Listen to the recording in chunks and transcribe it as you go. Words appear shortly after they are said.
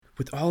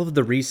With all of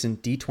the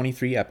recent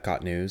D23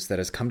 Epcot news that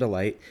has come to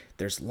light,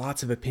 there's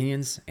lots of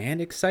opinions and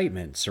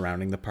excitement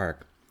surrounding the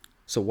park.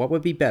 So what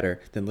would be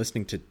better than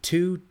listening to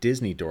two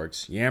Disney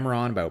dorks yammer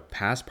on about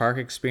past park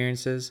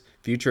experiences,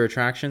 future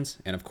attractions,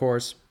 and of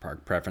course,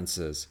 park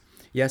preferences.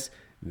 Yes,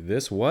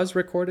 this was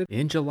recorded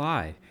in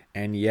July,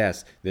 and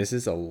yes, this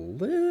is a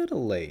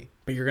little late,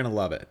 but you're going to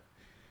love it.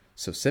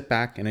 So sit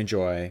back and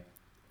enjoy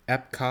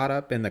Epcot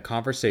Up in the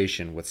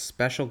Conversation with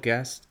special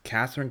guest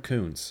Kathryn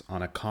Kuntze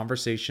on a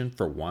Conversation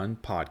for One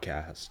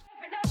podcast.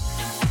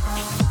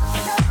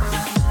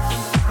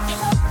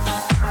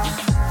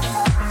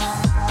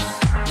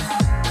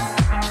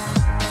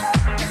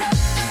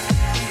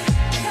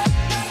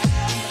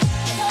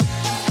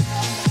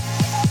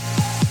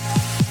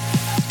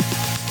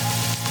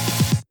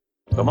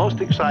 The most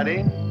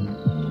exciting,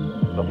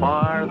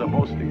 the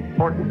most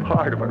important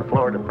part of our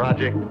Florida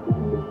project,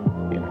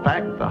 in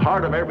fact, the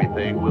heart of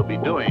everything we'll be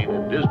doing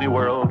in Disney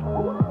World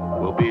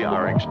will be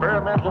our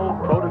experimental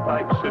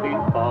prototype city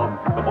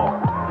of the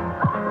moment.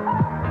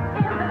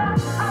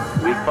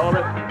 We call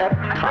it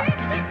Epcot,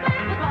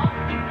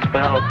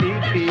 spelled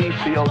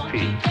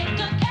E-P-C-O-T,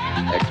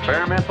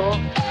 Experimental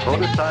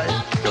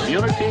Prototype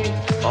Community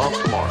of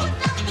Tomorrow.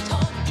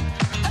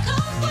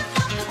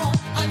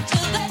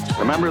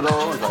 Remember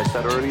though, as I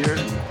said earlier,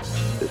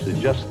 this is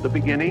just the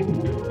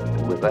beginning.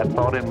 And with that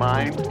thought in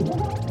mind,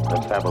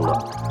 let's have a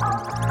look.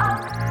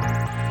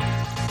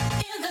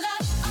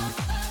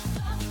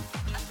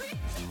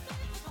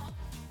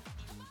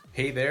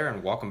 Hey there,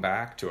 and welcome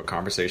back to A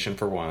Conversation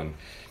for One,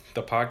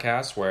 the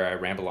podcast where I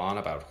ramble on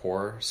about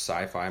horror,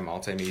 sci-fi,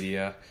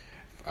 multimedia,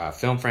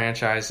 film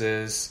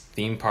franchises,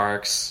 theme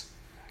parks,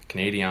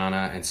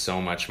 Canadiana, and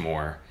so much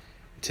more.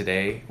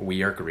 Today,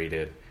 we are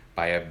greeted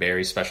by a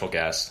very special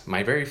guest,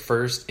 my very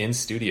first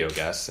in-studio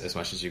guest, as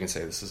much as you can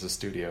say this is a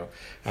studio.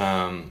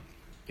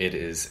 It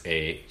is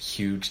a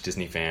huge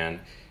Disney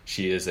fan.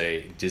 She is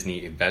a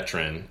Disney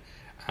veteran.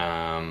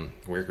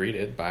 We're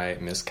greeted by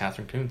Miss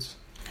Kathryn Kuntze.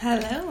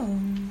 Hello.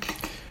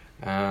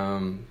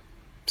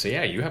 So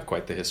yeah, you have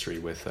quite the history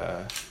with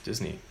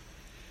Disney.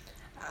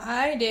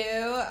 I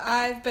do.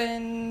 I've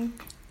been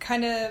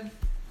kind of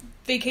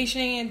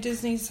vacationing at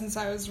Disney since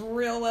I was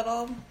real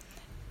little,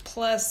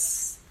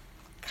 plus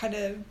kind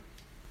of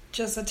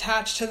just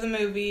attached to the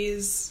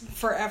movies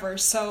forever.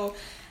 So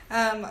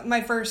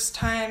my first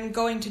time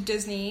going to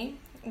Disney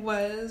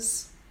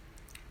was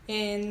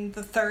in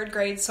the third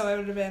grade, so I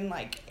would have been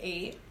like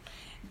 8,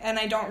 and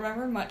I don't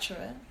remember much of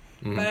it.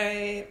 Mm-hmm. But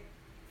I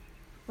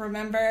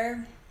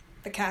remember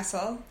the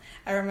castle,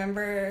 I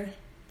remember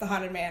the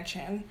Haunted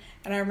Mansion,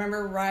 and I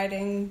remember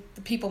riding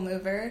the People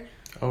Mover.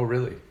 Oh,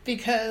 really?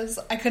 Because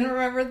I couldn't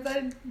remember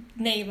the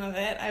name of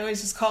it. I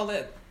always just called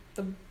it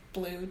the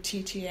Blue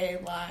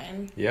TTA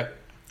line. Yep.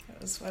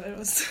 That was what it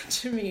was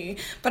to me.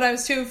 But I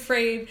was too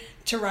afraid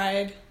to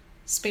ride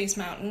Space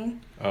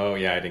Mountain. Oh,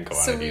 yeah, I didn't go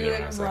on it either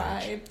when I was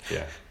that age.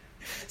 Yeah.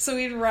 So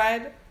we'd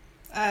ride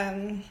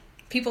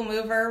People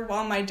Mover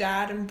while my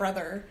dad and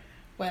brother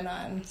went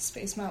on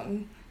Space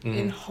Mountain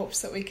in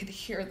hopes that we could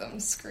hear them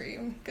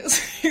scream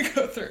because you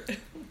go through it.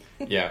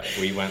 Yeah,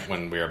 we went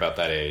when we were about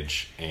that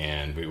age,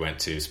 and we went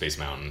to Space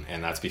Mountain,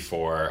 and that's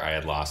before I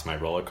had lost my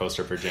roller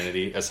coaster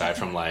virginity, aside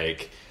from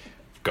like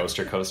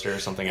Ghoster Coaster or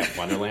something at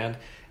Wonderland.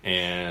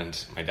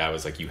 And my dad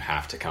was like, you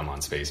have to come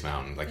on Space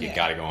Mountain, like you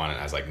gotta go on it.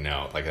 And I was like,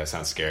 no, like that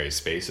sounds scary.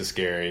 Space is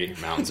scary,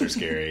 mountains are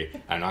scary,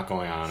 I'm not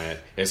going on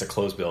it. It's a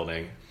closed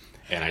building.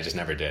 And I just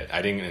never did.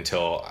 I didn't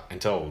until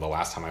the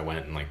last time I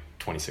went in like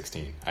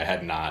 2016. I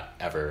had not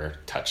ever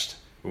touched.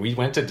 We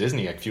went to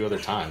Disney a few other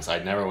times. I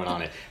never went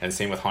on it. And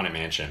same with Haunted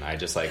Mansion. I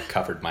just like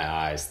covered my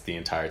eyes the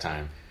entire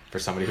time. For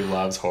somebody who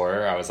loves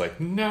horror, I was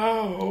like,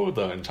 no,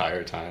 the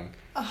entire time.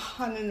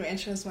 Haunted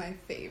Mansion is my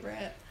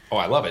favorite. Oh,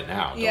 I love it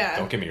now. Yeah.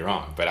 Don't get me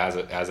wrong. But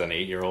as an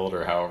 8-year-old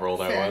or however old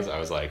Fair. I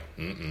was like,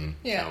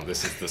 yeah. No,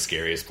 this is the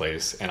scariest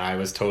place. And I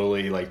was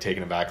totally like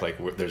taken aback. Like,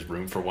 there's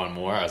room for one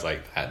more. I was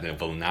like, that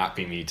will not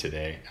be me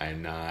today.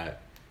 Not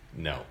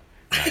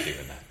doing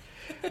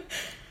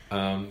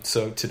that.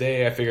 So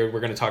today I figured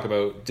we're going to talk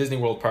about Disney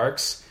World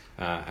parks.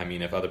 I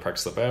mean, if other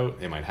parks slip out,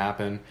 it might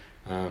happen.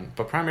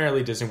 But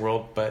primarily Disney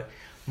World, but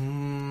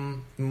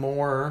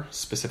more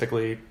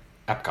specifically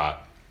Epcot.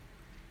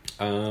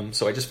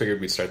 So I just figured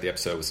we'd start the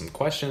episode with some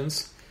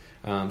questions.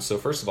 So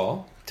first of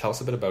all, tell us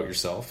a bit about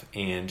yourself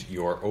and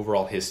your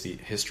overall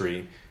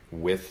history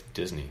with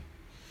Disney.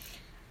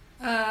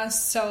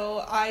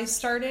 So I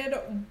started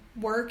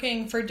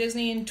working for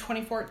Disney in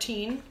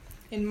 2014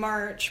 in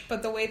March,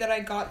 but the way that I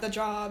got the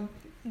job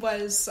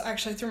was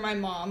actually through my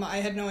mom. I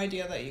had no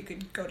idea that you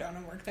could go down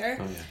and work there.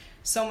 Oh, yeah.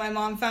 So my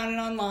mom found it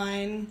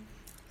online.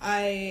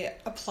 I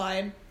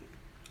applied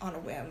on a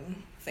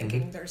whim,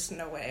 thinking there's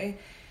no way.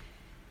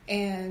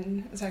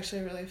 And it's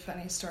actually a really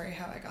funny story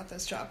how I got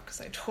this job,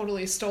 because I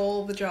totally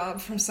stole the job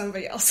from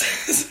somebody else.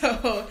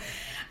 So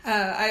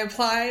I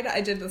applied,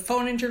 I did the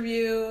phone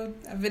interview,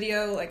 a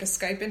video, like a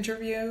Skype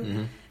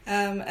interview,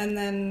 and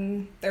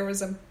then there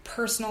was a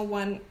personal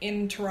one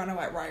in Toronto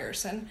at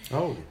Ryerson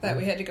that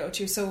we had to go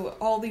to. So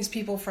all these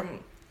people from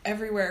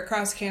everywhere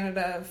across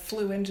Canada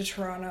flew into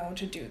Toronto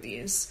to do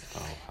these. Oh,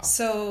 wow.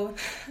 So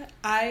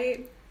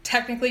I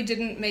technically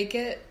didn't make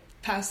it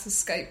past the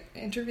Skype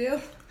interview.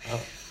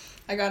 Oh.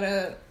 I got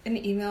an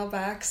email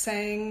back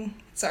saying,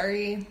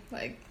 sorry,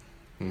 like,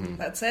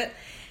 that's it.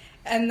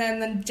 And then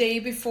the day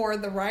before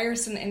the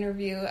Ryerson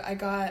interview, I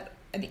got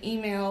an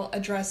email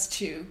addressed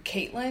to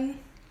Caitlin.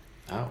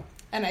 Oh.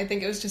 And I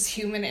think it was just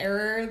human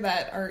error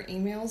that our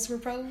emails were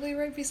probably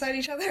right beside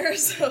each other.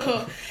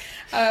 So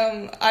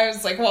I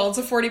was like, well, it's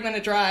a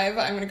 40-minute drive.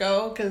 I'm going to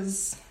go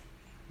because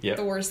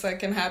the worst that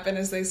can happen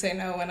is they say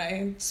no when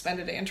I spend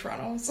a day in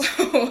Toronto.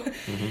 So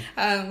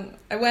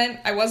I went.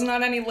 I wasn't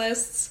on any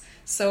lists,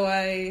 so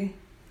I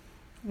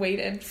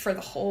waited for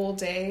the whole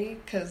day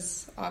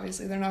because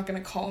obviously they're not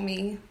going to call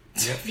me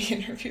to be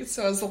interviewed.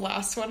 So I was the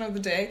last one of the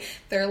day.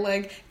 They're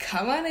like,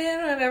 come on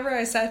in, whatever.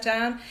 I sat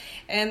down,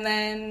 and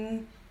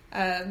then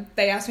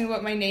they asked me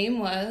what my name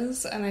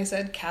was, and I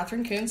said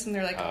Kathryn Kuntze, and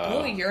they're like,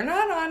 oh, you're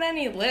not on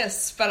any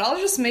lists, but I'll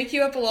just make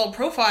you up a little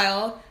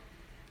profile.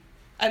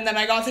 And then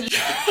I got the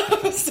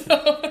job,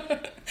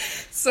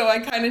 so I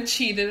kind of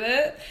cheated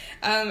it.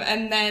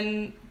 And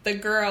then the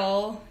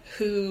girl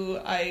who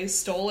I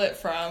stole it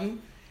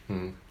from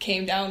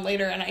came down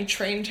later, and I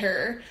trained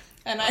her.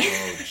 And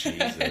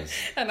Jesus.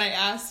 And I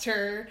asked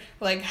her,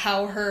 like,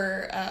 how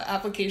her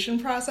application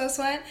process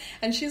went.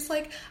 And she's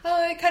like,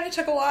 oh, it kind of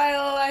took a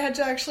while. I had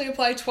to actually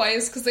apply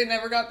twice because they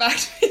never got back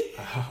to me.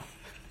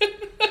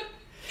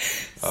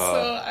 So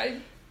I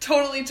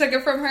totally took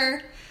it from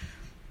her.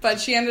 But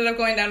she ended up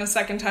going down a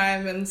second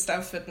time and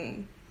stuff.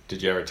 And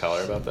did you ever tell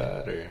her about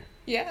that? Or?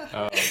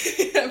 Yeah.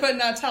 But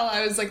not till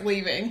I was, like,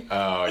 leaving.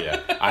 Oh,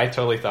 yeah. I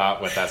totally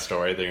thought with that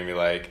story, they're going to be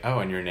like, oh,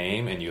 and your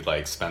name? And you'd,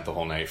 like, spent the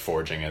whole night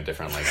forging a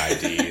different, like,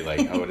 ID.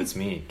 Like, oh, it's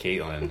me,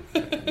 Caitlin.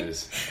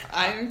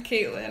 I'm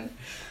Caitlin.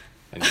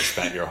 And you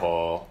spent your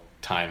whole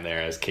time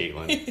there as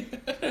Caitlin.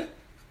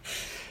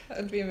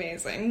 That'd be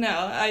amazing. No,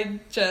 I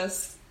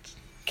just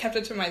kept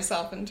it to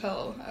myself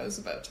until I was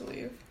about to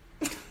leave.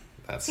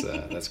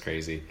 That's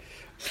crazy.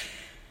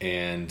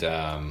 And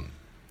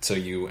so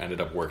you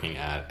ended up working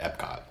at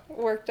Epcot.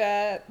 Worked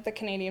at the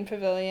Canadian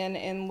Pavilion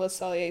in Le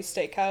Cellier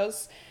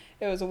Steakhouse.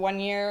 It was a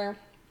 1-year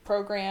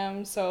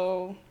program,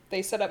 so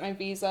they set up my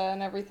visa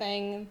and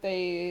everything.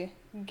 They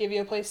give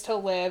you a place to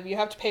live. You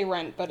have to pay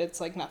rent, but it's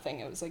like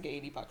nothing. It was like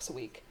 $80 a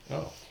week.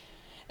 Oh.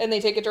 And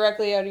they take it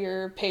directly out of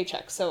your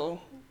paycheck,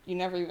 so you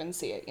never even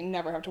see it. You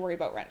never have to worry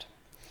about rent.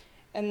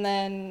 And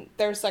then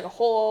there's like a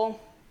whole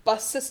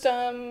bus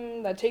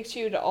system that takes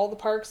you to all the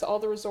parks, all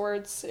the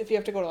resorts. If you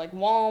have to go to like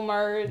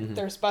Walmart,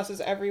 there's buses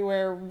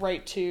everywhere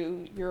right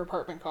to your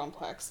apartment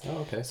complex. Oh,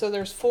 okay. So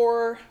there's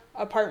 4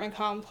 apartment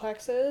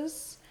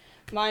complexes.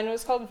 Mine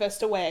was called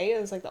Vista Way. It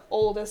was like the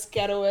oldest,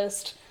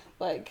 ghettoest,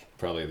 like...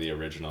 Probably the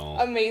original.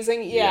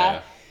 Amazing,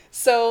 yeah.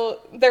 So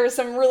there were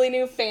some really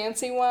new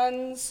fancy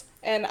ones,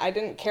 and I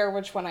didn't care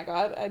which one I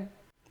got.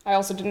 I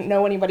also didn't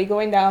know anybody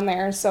going down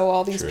there, so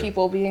all these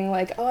people being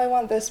like, oh, I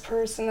want this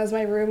person as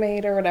my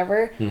roommate or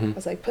whatever. I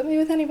was like, put me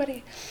with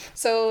anybody.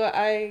 So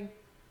I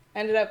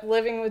ended up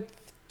living with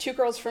 2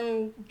 girls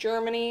from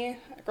Germany,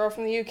 a girl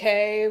from the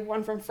UK,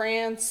 one from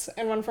France,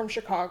 and one from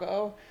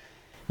Chicago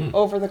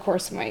over the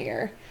course of my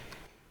year.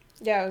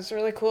 Yeah, it was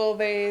really cool.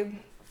 They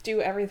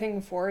do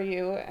everything for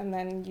you, and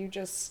then you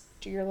just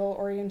do your little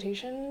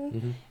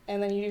orientation,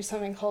 and then you do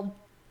something called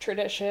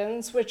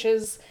Traditions, which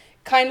is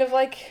kind of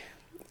like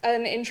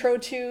an intro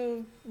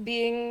to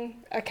being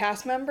a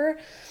cast member,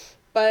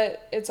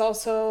 but it's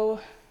also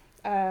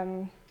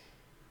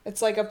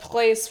it's like a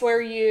place where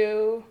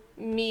you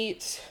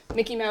meet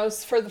Mickey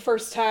Mouse for the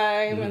first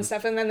time and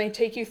stuff, and then they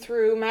take you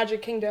through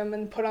Magic Kingdom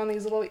and put on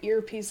these little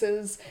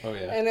earpieces. Oh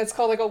yeah. And it's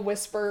called like a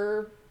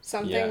whisper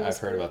something. Yeah, I've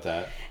heard about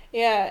that.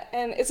 Yeah,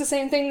 and it's the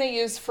same thing they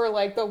use for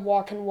like the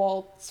Walk and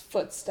Waltz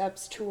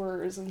footsteps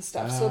tours and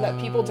stuff, so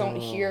that people don't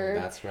hear.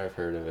 That's where I've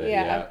heard of it.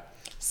 Yeah.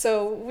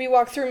 So we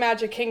walked through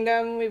Magic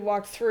Kingdom, we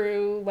walked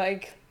through,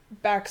 like,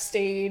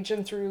 backstage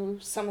and through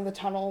some of the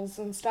tunnels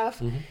and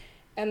stuff,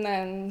 and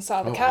then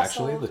saw the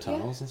castle. Actually, the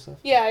tunnels and stuff?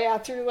 Yeah,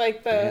 through,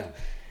 like, the...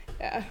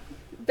 Yeah.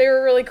 They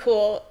were really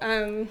cool.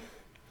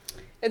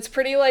 It's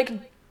pretty, like,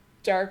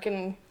 dark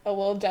and a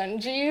little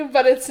dungy,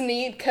 but it's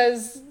neat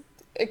because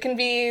it can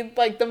be,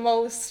 like, the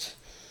most...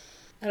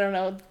 I don't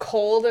know,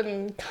 cold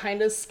and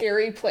kind of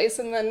scary place,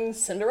 and then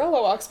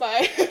Cinderella walks by.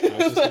 I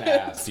was just going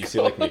to ask, do you see,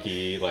 like,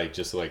 Mickey, like,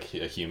 just, like,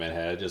 a human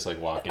head just,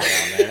 like, walking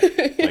down there?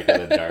 Like,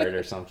 with a dart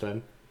or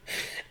something?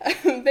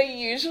 They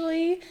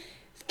usually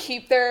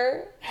keep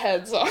their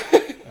heads on.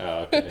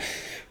 Oh, okay.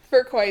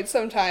 For quite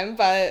some time,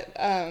 but...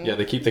 yeah,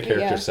 they keep the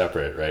characters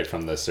separate, right,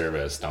 from the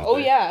service, don't they?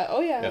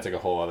 Oh, yeah. That's like a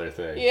whole other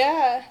thing.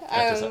 Yeah.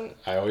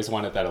 I always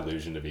wanted that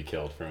illusion to be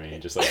killed for me,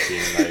 just like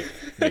seeing, like,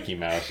 Mickey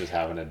Mouse just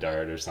having a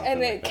dart or something.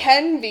 And it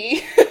can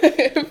be,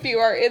 if you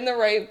are in the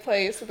right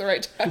place at the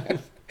right time.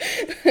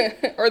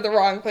 Or the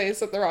wrong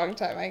place at the wrong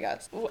time, I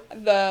guess.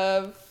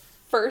 The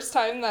first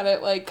time that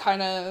it, like,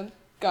 kind of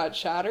got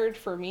shattered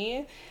for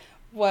me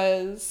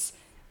was...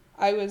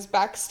 I was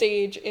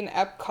backstage in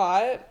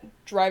Epcot,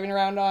 driving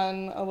around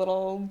on a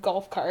little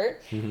golf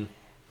cart,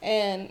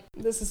 And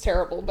this is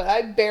terrible, but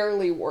I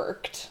barely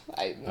worked.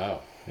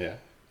 Oh, yeah.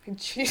 I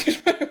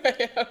cheated my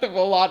way out of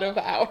a lot of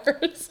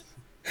hours.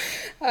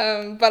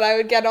 But I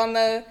would get on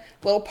the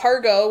little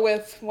Pargo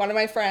with one of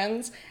my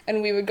friends,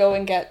 and we would go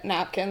and get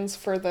napkins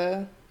for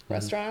the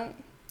restaurant.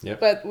 Yep.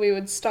 But we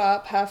would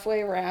stop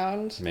halfway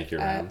around Make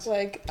your at rounds.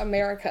 like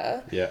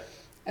America. Yeah.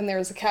 And there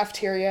was a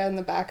cafeteria in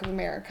the back of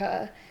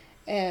America,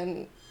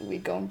 and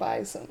we'd go and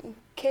buy some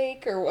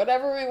cake or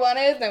whatever we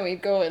wanted. Then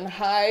we'd go and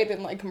hide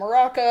in like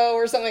Morocco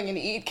or something and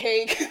eat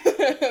cake,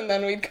 and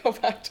then we'd go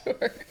back to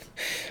work.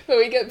 But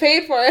we get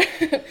paid for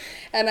it.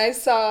 And I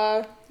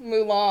saw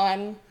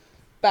Mulan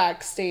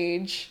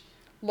backstage,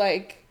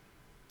 like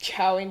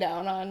chowing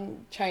down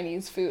on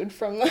Chinese food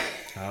from the.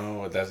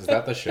 Oh, is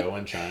that the show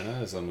in China?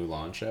 Is the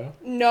Mulan show?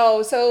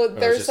 No, so Or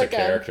there's it's just like a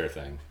character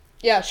thing.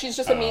 Yeah, she's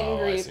just a meet and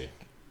I greet. see.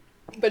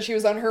 But she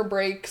was on her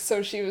break,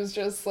 so she was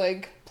just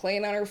like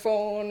playing on her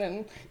phone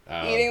and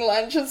Oh. eating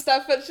lunch and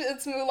stuff, but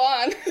it's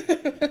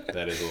Mulan.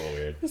 That is a little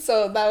weird.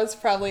 So that was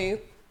probably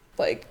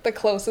like the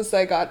closest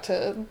I got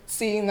to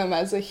seeing them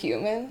as a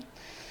human.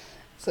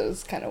 So it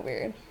was kind of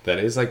weird. That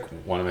is like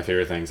one of my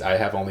favorite things. I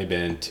have only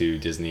been to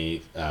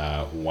Disney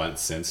once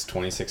since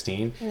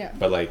 2016. Yeah.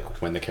 But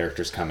like when the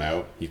characters come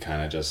out, you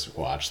kind of just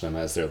watch them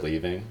as they're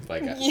leaving,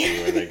 like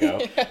see where they go.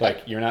 Yeah.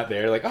 Like you're not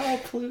there, like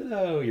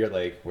Pluto. You're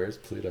like, where's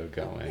Pluto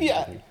going?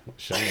 Yeah. Like,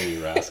 show me,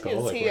 you rascal.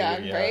 Is Like, he where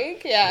on you-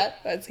 break? Yeah,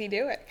 what's he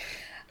doing?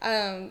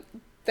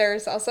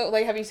 There's also,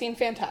 like, have you seen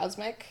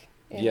Fantasmic?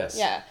 Yes.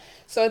 Yeah.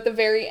 So at the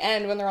very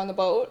end, when they're on the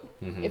boat,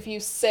 Mm-hmm. if you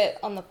sit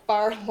on the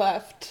far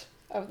left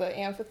of the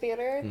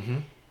amphitheater, Mm-hmm.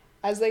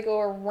 as they go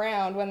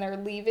around when they're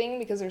leaving,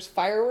 because there's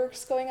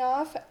fireworks going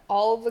off,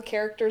 all of the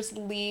characters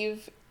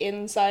leave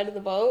inside of the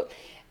boat,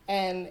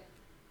 and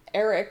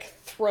Eric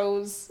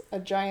throws a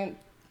giant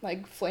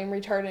like flame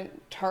retardant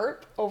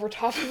tarp over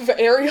top of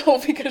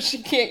Ariel because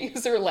she can't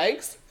use her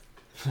legs.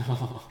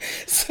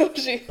 So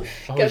she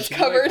gets she,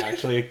 covered. Like,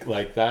 actually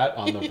like that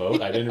on the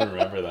boat? I didn't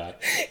remember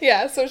that.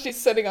 Yeah, so she's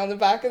sitting on the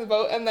back of the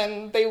boat, and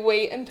then they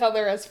wait until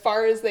they're as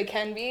far as they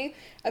can be,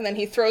 and then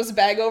he throws a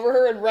bag over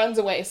her and runs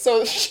away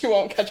so she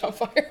won't catch on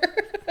fire.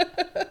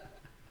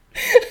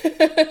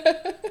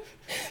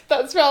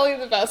 That's probably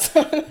the best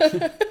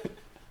one.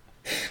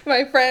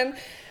 My friend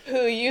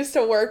who used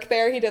to work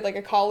there, he did like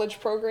a college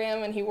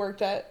program, and he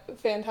worked at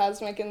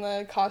Fantasmic in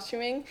the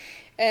costuming,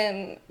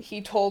 and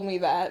he told me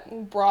that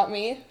and brought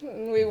me,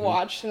 and we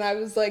watched, and I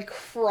was like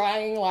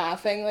crying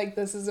laughing like,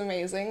 this is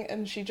amazing,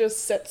 and she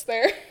just sits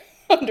there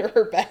under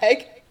her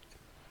bag.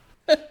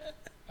 I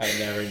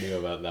never knew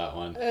about that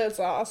one. It's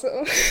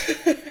awesome.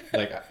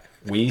 Like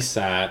we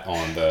sat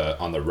on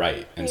the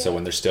right, and so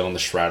when they're still in the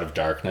shroud of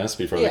darkness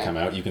before they Yeah. come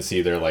out, you can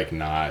see they're like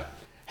not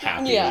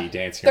happily Yeah.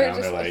 dancing They're around.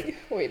 just They're like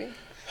waiting.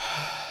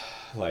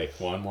 like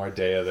one more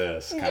day of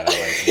this, kind of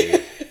like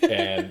me.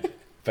 And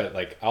but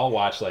like I'll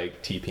watch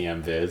like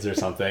TPM vids or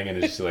something, and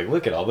it's just like,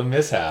 look at all the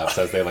mishaps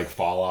as they like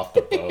fall off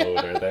the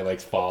boat or they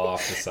like fall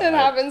off the side. It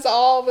happens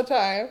all the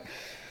time.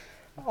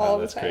 All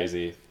the That's time.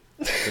 crazy.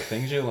 The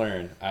things you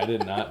learn. I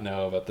did not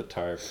know about the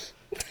tarp.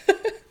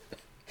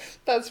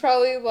 That's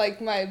probably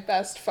like my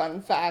best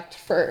fun fact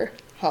for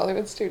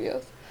Hollywood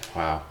Studios.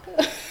 Wow.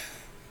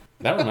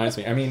 That reminds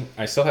me. I mean,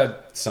 I still had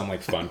some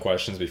like fun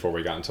questions before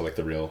we got into like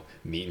the real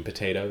meat and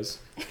potatoes.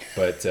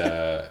 But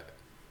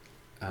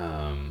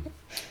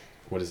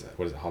what is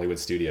it? Hollywood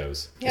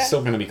Studios. Yeah. It's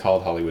still going to be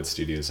called Hollywood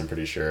Studios, I'm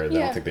pretty sure. I Yeah.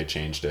 don't think they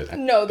changed it.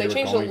 No, they were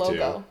changed the going to.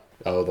 logo.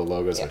 Oh, the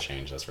logos Yeah. have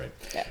changed. That's right.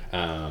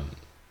 Yeah.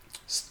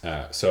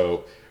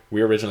 So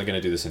we were originally going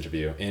to do this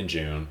interview in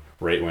June,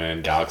 right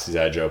when Galaxy's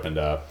Edge opened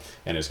up,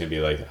 and it was going to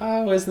be like,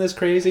 oh, isn't this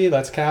crazy?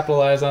 Let's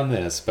capitalize on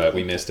this, but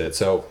we missed it.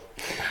 So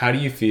how do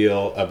you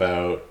feel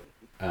about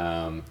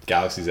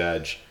Galaxy's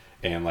Edge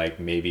and like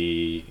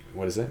maybe,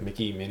 what is it,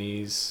 Mickey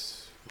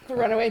Minnie's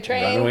Runaway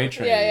Train. Runaway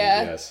Train?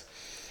 Yeah. Yes.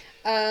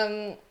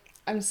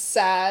 I'm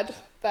sad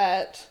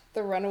that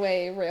the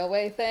Runaway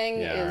Railway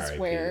thing Yeah, is R.I.P.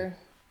 where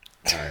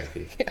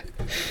R.I.P.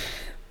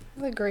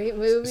 the great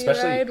movie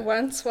Especially- ride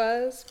once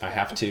was. I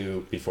have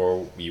to,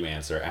 before you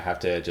answer, I have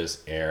to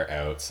just air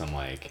out some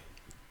like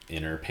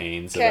inner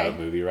pains Okay. about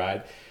Movie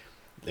Ride.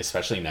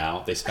 Especially now,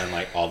 they spend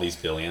like all these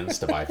billions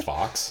to buy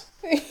Fox.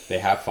 They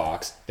have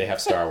Fox, they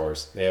have Star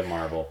Wars, they have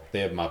Marvel,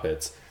 they have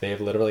Muppets, they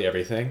have literally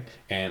everything.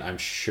 And I'm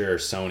sure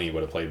Sony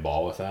would have played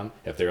ball with them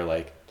if they were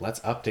like, let's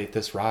update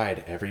this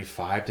ride every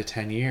 5 to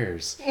 10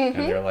 years. And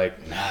they're like,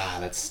 nah,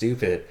 that's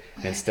stupid.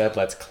 Instead,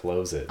 let's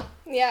close it.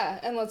 Yeah,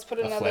 and let's put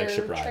another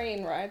flagship ride.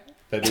 train ride.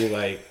 That'd be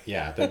like,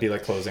 yeah, that'd be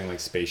like closing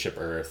like Spaceship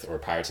Earth or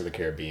Pirates of the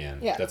Caribbean.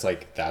 Yeah.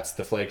 That's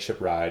the flagship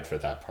ride for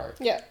that park.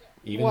 Yeah.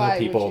 Even Why though would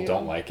people you?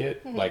 don't like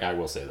it, like I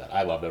will say that.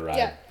 I love the ride.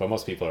 Yeah. But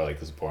most people are like,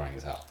 this is boring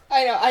as hell.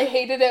 I know. I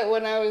hated it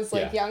when I was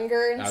like Yeah.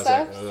 younger and I was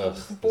stuff. like, It ugh,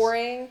 was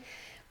boring.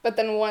 But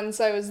then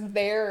once I was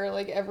there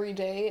like every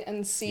day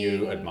and seeing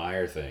You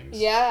admire things.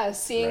 Yeah,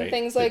 seeing right?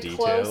 things The like details.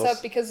 close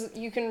up, because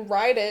you can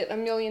ride it a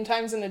million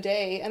times in a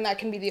day, and that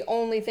can be the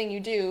only thing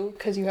you do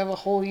because you have a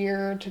whole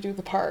year to do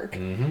the park.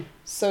 Mm-hmm.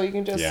 So you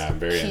can just Yeah, I'm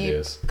very keep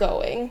envious.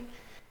 going.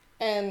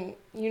 and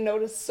you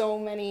notice so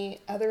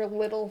many other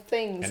little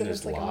things, and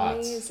it's like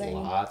amazing.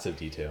 Lots of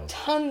details.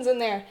 Tons in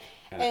there.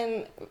 Yeah.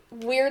 And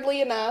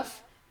weirdly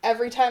enough,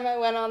 every time I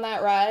went on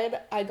that ride,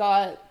 I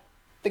got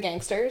the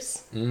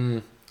gangsters.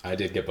 I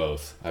did get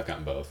both. I've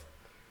gotten both.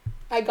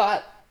 I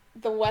got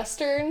the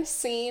Western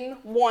scene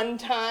one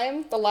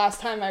time, the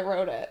last time I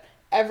rode it.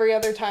 Every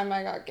other time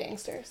I got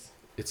gangsters.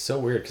 It's so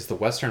weird because the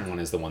Western one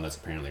is the one that's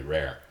apparently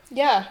rare.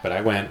 Yeah. But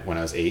I went when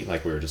I was 8,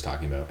 like we were just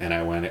talking about,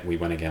 and we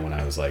went again when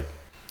I was like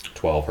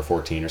 12 or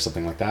 14 or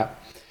something like that.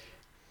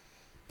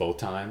 Both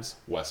times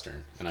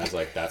Western, and I was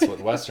like, that's what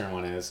the Western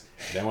one is.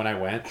 Then when I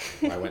went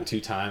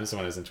 2 times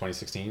when I was in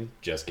 2016,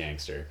 just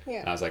gangster. Yeah.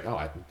 And I was like,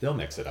 they'll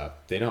mix it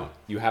up. They don't.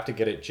 You have to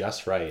get it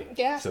just right.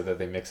 Yeah. So that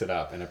they mix it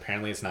up, and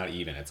apparently it's not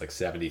even. It's like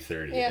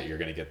 70-30 that you're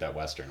gonna get that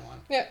Western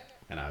one. Yeah.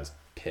 And I was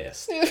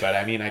pissed, but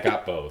I mean, I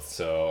got both.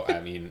 So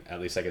I mean,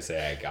 at least I could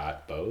say I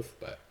got both.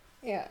 But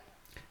yeah.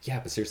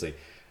 But seriously,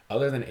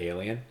 other than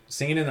Alien,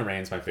 Singing in the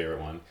Rain's my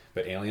favorite one,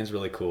 but Alien's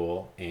really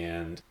cool.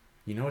 And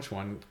you know which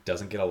one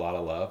doesn't get a lot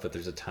of love, but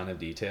there's a ton of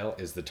detail,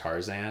 is the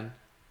Tarzan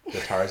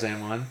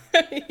one.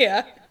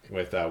 Yeah.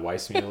 With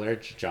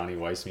Johnny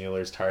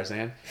Weissmuller's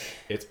Tarzan.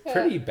 It's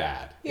pretty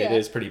bad. Yeah. It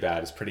is pretty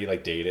bad. It's pretty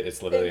like dated.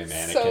 It's literally a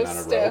mannequin on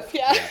a stiff, rope.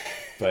 yeah.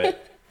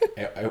 But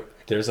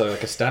there's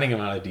like a stunning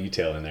amount of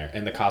detail in there.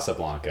 And the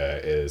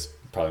Casablanca is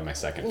probably my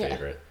second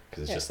favorite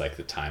because it's just like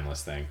the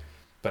timeless thing.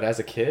 But as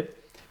a kid,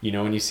 you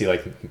know, when you see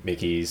like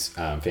Mickey's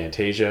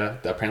Fantasia,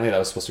 apparently that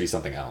was supposed to be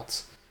something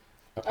else.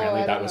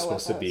 Apparently that was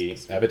supposed to be,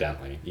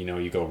 evidently, you know,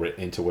 you go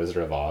into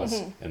Wizard of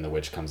Oz and the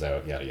witch comes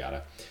out, yada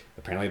yada.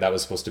 Apparently that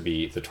was supposed to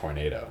be the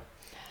tornado.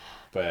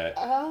 But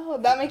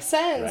that makes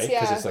sense. right?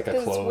 Yeah, Because it's like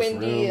a closed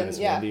room and it's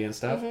windy and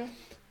stuff. Mm-hmm.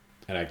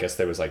 And I guess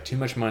there was like too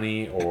much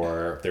money,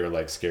 or they were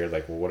like scared,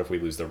 like, well, what if we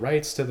lose the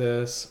rights to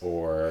this?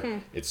 Or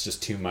it's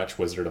just too much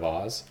Wizard of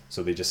Oz.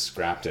 So they just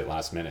scrapped it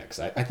last minute. Because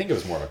I think it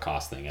was more of a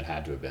cost thing. It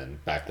had to have been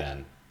back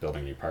then,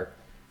 building a new park.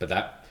 But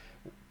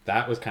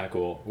that was kind of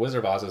cool. Wizard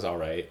of Oz is all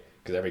right,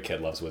 because every kid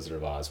loves Wizard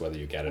of Oz, whether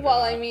you get it or not.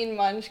 Well, I mean,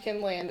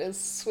 Munchkin Land is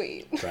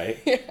sweet.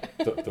 Right?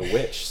 The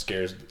witch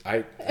scares...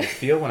 I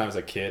feel when I was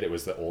a kid, it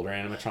was the older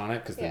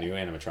animatronic, because the new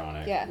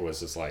animatronic was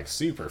just like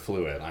super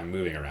fluid. I'm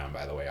moving around,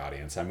 by the way,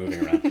 audience. I'm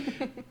moving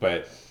around.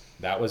 But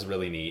that was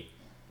really neat.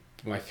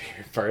 My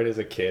favorite part as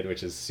a kid,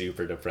 which is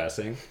super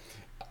depressing,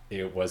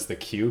 it was the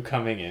queue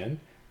coming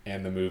in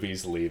and the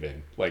movie's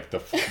leaving. Like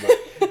the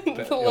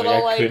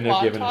little, I couldn't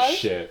have given a montage?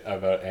 shit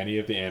about any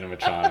of the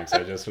animatronics.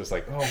 I just was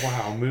like, oh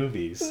wow,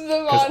 movies. The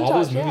Because all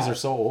those montage, movies yeah. are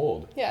so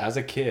old. Yeah. As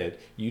a kid,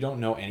 you don't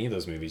know any of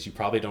those movies. You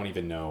probably don't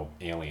even know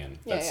Alien.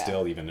 That's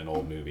still even an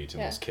old movie to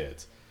most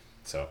kids.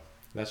 So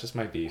that's just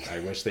my beef. I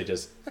wish they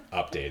just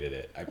updated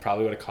it. I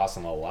probably would have cost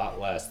them a lot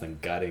less than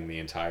gutting the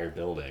entire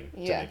building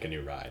to make a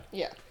new ride.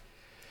 Yeah.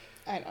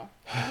 I know.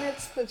 And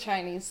it's the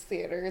Chinese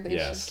theater. They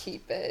should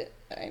keep it.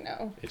 I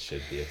know. It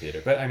should be a theater.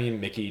 But I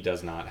mean, Mickey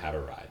does not have a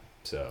ride.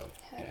 So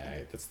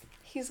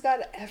He's got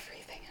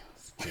everything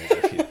else.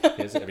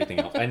 he has everything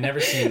else. I've never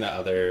seen the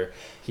other.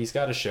 He's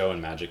got a show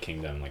in Magic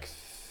Kingdom, like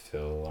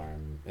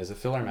is it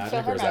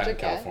Philharmagic or is that in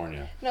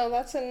California? No,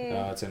 that's in.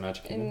 No, it's in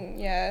Magic Kingdom.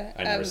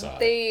 I never saw it.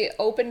 They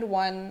opened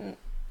one,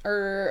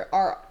 or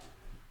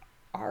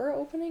are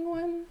opening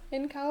one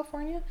in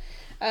California.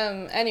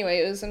 Anyway,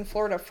 it was in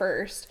Florida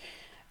first.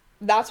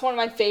 That's one of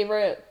my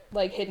favorite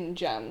like hidden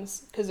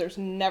gems because there's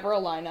never a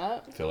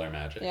lineup.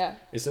 Philharmagic. Yeah.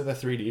 Is it the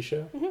 3D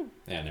show? Mm-hmm.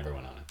 Yeah, I never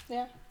went on it.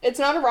 Yeah. It's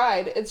not a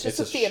ride. It's just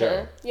a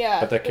theater. Show. Yeah.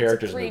 But the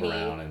characters move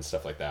around and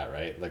stuff like that,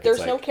 right? Like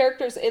there's no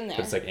characters in there.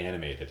 But it's like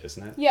animated,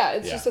 isn't it? Yeah,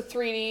 it's just a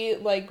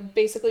 3D, like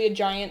basically a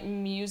giant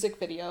music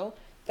video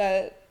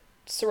that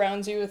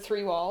surrounds you with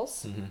 3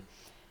 walls. Mm-hmm.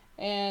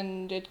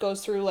 And it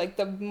goes through like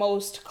the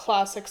most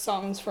classic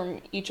songs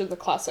from each of the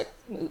classic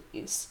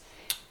movies.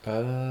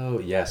 Oh,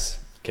 yes.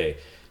 Okay.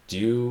 Do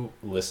you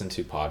listen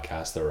to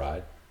Podcast The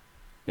Ride?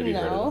 Have you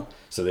heard of them?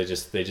 So they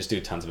just do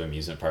tons of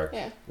amusement park.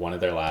 Yeah. One of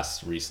their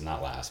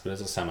not last, but it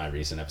was a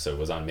semi-recent episode,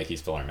 was on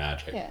Mickey's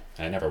PhilharMagic. Yeah.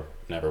 And I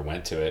never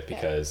went to it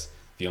because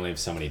if you only have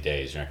so many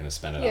days, you're not going to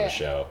spend it on a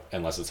show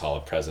unless it's Hall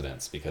of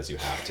Presidents because you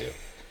have to.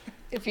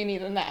 If you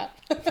need a nap.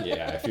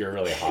 Yeah, if you're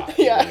really hot,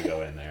 you're going to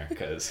go in there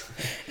because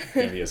you're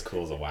going to be as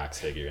cool as a wax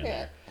figure in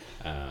there.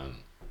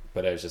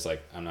 But I was just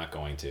like, I'm not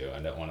going to. I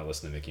don't want to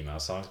listen to Mickey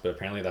Mouse songs. But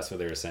apparently that's what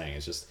they were saying.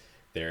 It's just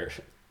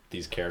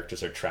these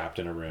characters are trapped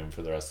in a room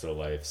for the rest of their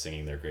life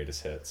singing their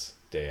greatest hits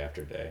day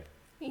after day.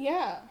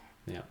 Yeah.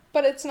 Yeah.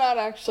 But it's not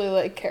actually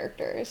like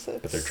characters.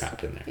 But they're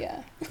trapped in there.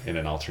 Yeah. In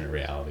an alternate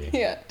reality.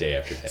 Yeah. Day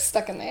after day.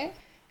 Stuck in there.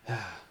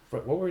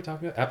 What were we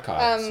talking about?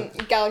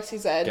 Epcot.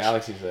 Galaxy's Edge.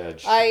 Galaxy's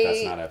Edge.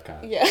 That's not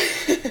Epcot.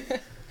 Yeah.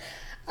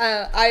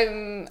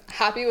 I'm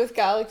happy with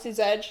Galaxy's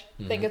Edge.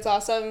 I think it's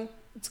awesome.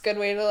 It's a good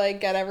way to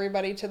like get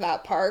everybody to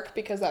that park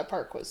because that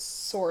park was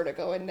sort of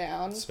going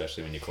down.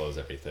 Especially when you close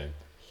everything.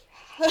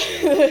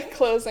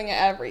 Closing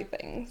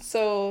everything.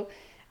 So,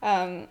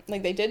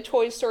 like they did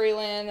Toy Story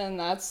Land and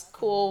that's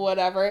cool,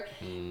 whatever.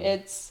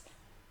 It's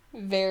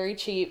very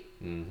cheap.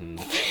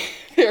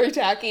 Very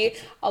tacky.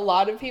 A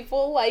lot of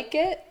people like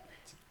it.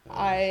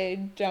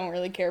 I don't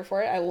really care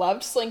for it. I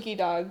loved Slinky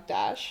Dog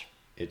Dash.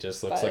 It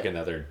just looks like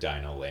another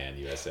Dino Land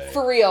USA.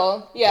 For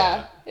real,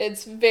 yeah.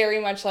 It's very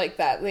much like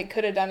that. They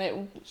could have done it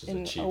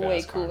in a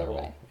way cooler carnival.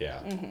 way.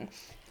 Yeah.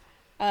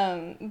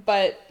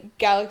 But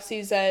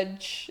Galaxy's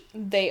Edge,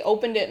 they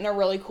opened it in a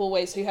really cool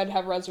way, so you had to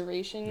have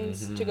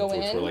reservations to go in.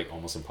 Which were like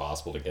almost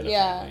impossible to get.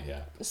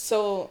 Yeah.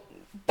 So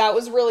that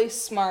was really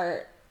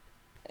smart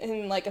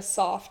in like a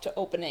soft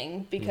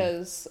opening,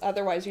 because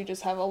otherwise you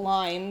just have a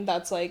line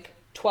that's like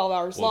 12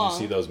 hours long. Well,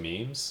 do you see those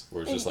memes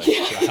where it's just like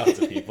crowds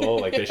of people?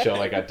 Like they show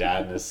like a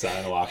dad and his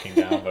son walking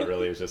down, but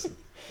really it's just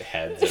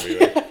heads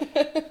everywhere.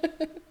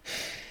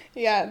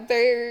 Yeah,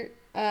 they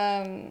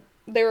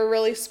were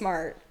really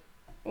smart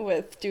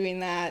with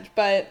doing that.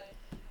 But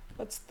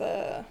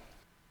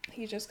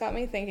he just got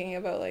me thinking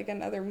about like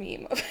another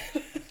meme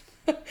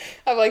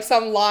of like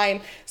some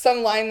line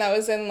that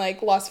was in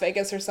like Las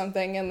Vegas or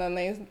something, and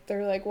then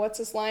they're like, what's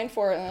this line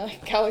for? And they're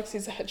like,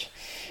 Galaxy's Edge.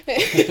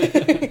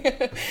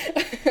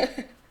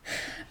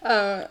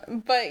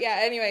 But yeah,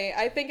 anyway,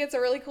 I think it's a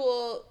really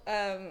cool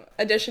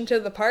addition to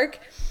the park.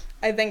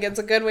 I think it's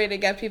a good way to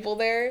get people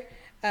there.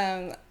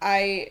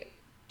 I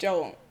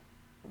don't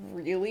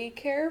really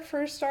care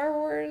for Star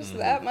Wars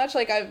that much.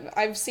 Like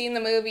I've seen the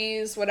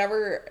movies,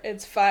 whatever,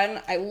 it's fun.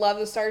 I love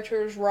the Star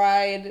Tours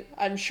ride.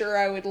 I'm sure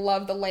I would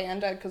love the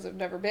Landa because I've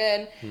never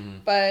been.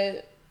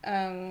 But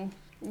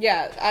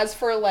yeah, as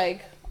for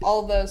like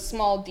all the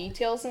small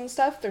details and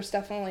stuff, there's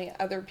definitely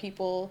other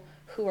people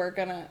who are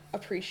gonna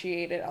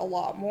appreciate it a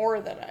lot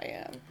more than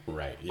I am.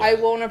 Right. Yeah. I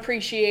won't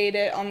appreciate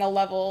it on the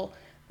level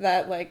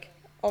that like,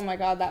 oh my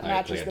god, that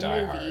matches like a the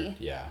movie. Hard.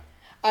 Yeah.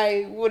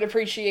 I would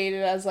appreciate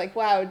it as like,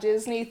 wow,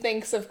 Disney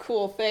thinks of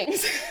cool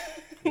things.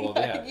 Well,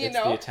 yeah, it's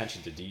the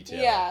attention to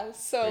detail. Yeah,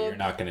 so... But you're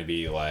not going to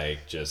be,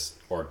 like, just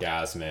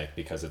orgasmic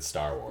because it's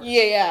Star Wars.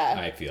 Yeah.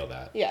 I feel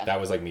that. Yeah.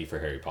 That was, like, me for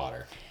Harry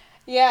Potter.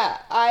 Yeah,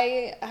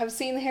 I have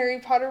seen the Harry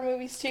Potter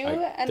movies, too,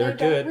 and I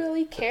don't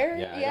really care.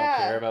 Yeah, I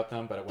don't care about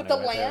them, but when I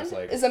went there, I was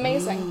like... is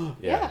amazing.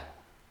 Yeah.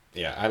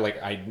 Yeah, I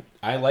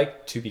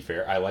like, to be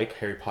fair, I like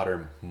Harry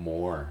Potter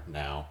more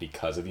now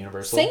because of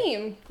Universal.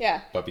 Same, yeah.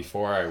 But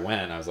before I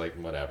went, I was like,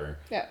 whatever.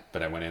 Yeah.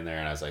 But I went in there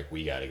and I was like,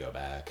 we got to go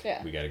back.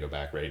 Yeah. We got to go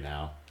back right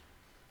now.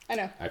 I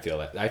know. I feel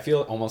that. I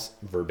feel almost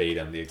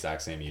verbatim the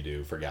exact same you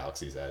do for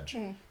Galaxy's Edge.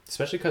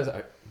 Especially because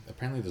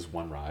apparently there's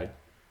one ride.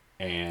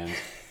 And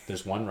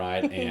there's one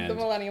ride and... the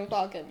Millennium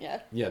Falcon,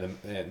 yeah. Yeah,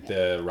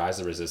 the Rise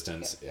of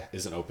Resistance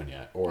isn't open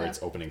yet. Or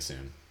it's opening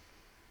soon.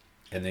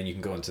 And then you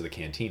can go into the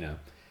cantina.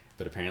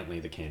 But apparently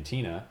the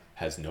cantina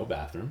has no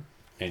bathroom,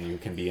 and you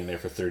can be in there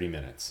for 30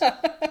 minutes.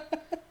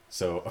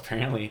 So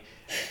apparently,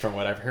 from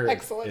what I've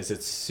heard, is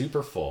it's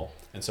super full.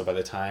 And so by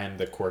the time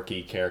the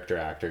quirky character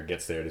actor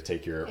gets there to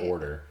take your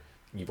order,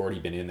 you've already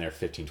been in there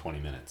 15, 20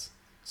 minutes.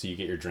 So you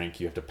get your drink,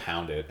 you have to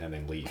pound it, and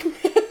then leave.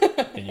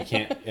 And you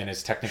can't, and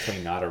it's technically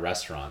not a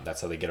restaurant. That's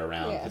how they get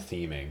around the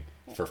theming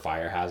for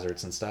fire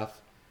hazards and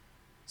stuff.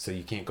 So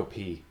you can't go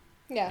pee.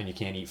 Yeah. And you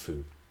can't eat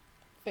food.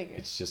 Figures.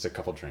 It's just a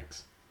couple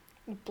drinks.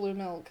 Blue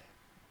milk,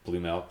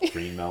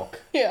 green milk,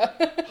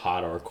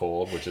 hot or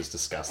cold, which is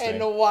disgusting.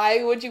 And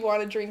why would you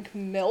want to drink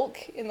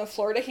milk in the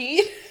Florida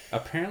heat?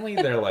 Apparently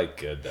they're like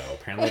good though.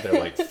 Apparently they're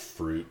like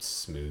fruit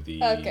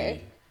smoothie.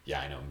 Okay. Yeah,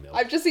 I know milk.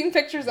 I've just seen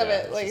pictures of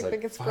it. Like I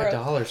think it's gross.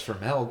 $5 for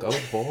milk. Oh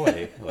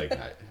boy! Like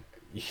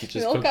you could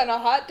just milk on a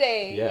hot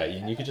day. Yeah,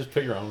 you could just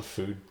put your own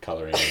food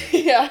coloring in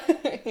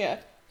it. yeah.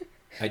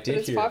 I did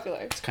it's hear. Popular.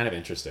 It's kind of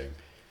interesting.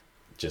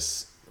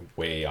 Just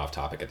way off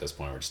topic at this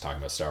point. We're just talking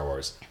about Star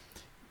Wars.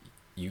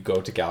 You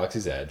go to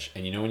Galaxy's Edge,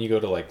 and you know when you go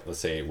to, like, let's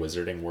say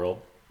Wizarding World,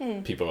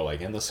 people are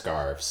like in the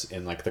scarves,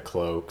 in like the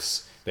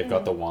cloaks, they've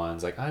got the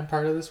wands, like, I'm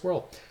part of this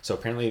world. So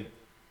apparently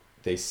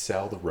they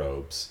sell the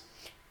robes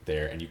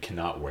there, and you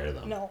cannot wear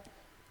them. No.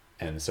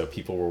 And so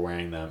people were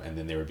wearing them, and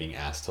then they were being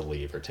asked to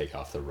leave or take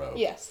off the robe.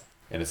 Yes.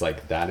 And it's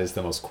like, that is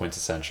the most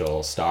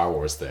quintessential Star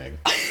Wars thing.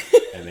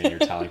 And then you're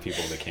telling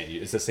people they can't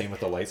use. It's the same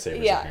with the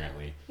lightsabers,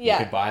 apparently. Yeah.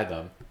 You can buy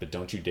them, but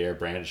don't you dare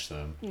brandish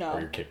them, or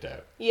you're kicked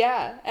out.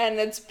 Yeah, and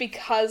it's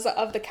because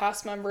of the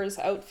cast members'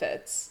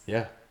 outfits.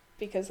 Yeah.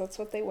 Because that's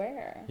what they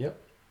wear. Yep.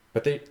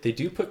 But they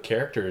do put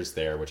characters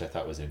there, which I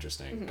thought was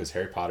interesting, because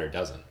Harry Potter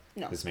doesn't.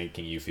 No. It's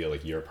making you feel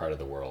like you're part of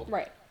the world.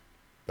 Right.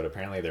 But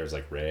apparently there was,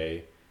 like,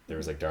 Rey, there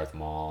was, like, Darth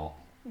Maul,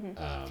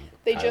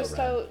 they Kylo just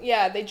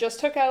Ren. they just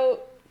took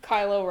out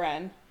Kylo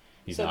Ren.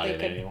 He's so not they in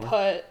could it anymore?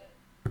 put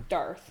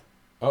Darth.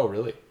 Oh,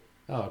 really?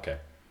 Oh, okay.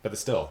 But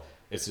still,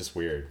 it's just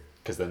weird,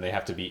 because then they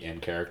have to be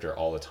in character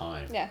all the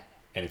time. Yeah.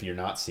 And if you're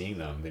not seeing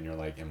them, then you're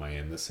like, am I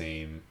in the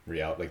same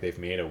reality? Like, they've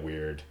made a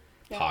weird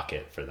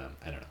pocket for them.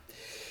 I don't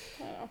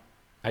know.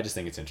 I just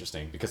think it's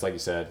interesting, because like you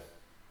said,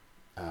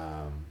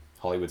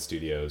 Hollywood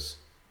Studios,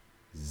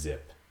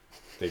 zip.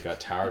 They've got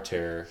Tower of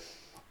Terror,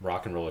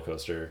 Rock and Roller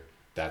Coaster,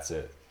 that's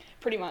it.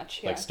 Pretty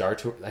much, yeah. Like Star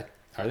Tour,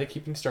 are they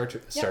keeping Star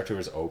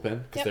Tours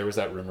open? Because there was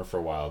that rumor for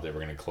a while they were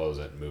going to close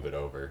it and move it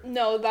over.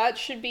 No, that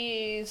should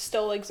be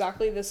still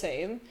exactly the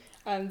same.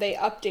 They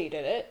updated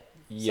it.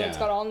 Yeah. So it's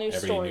got all new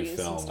stories every new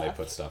film and stuff. they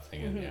put stuff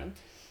in, yeah.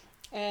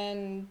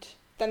 And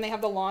then they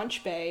have the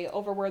launch bay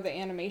over where the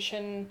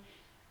animation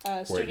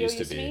Where studio it used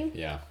to be.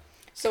 Yeah.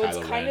 So it's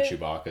Kylo kind Ren, of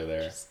Chewbacca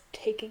there. just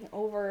taking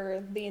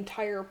over the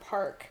entire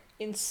park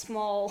in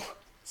small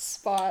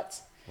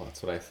spots. Well,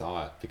 that's what I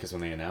thought, because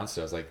when they announced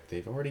it, I was like,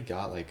 they've already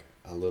got like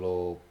a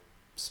little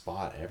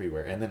spot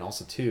everywhere. And then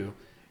also too,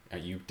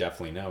 you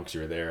definitely know because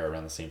you were there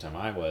around the same time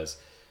I was,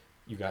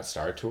 you got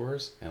Star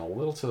Tours, and a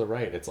little to the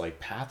right it's like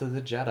Path of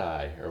the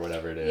Jedi or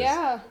whatever it is.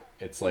 Yeah.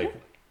 It's like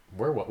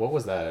what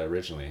was that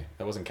originally?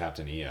 That wasn't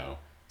Captain EO.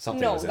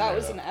 Something No, was in that there,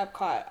 was though. in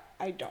Epcot.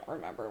 I don't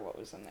remember what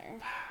was in there.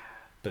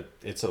 But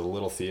it's a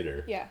little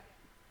theater. Yeah.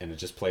 And it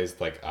just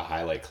plays like a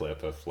highlight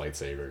clip of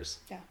lightsabers.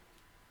 Yeah.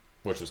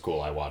 Which was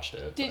cool. I watched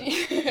it. Did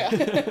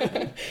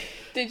you?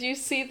 Did you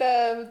see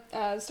the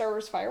Star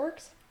Wars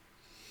fireworks?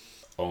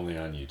 Only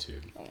on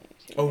YouTube. Only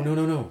YouTube, Oh, yeah.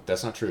 no.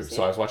 That's not true.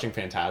 So I was watching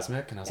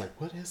Phantasmic, and I was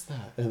like, what is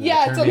that? And then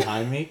Yeah, it it's turned on-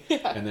 behind me,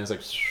 Yeah. and there's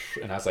like,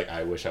 and I was like,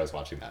 I wish I was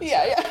watching that.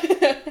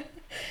 Yeah.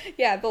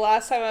 Yeah, the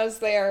last time I was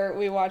there,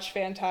 we watched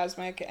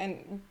Phantasmic,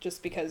 and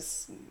just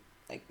because,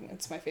 like,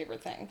 it's my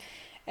favorite thing.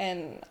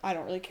 And I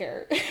don't really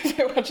care if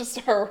I watch a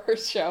Star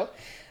Wars show.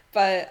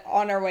 But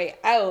on our way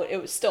out,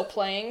 it was still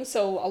playing,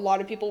 so a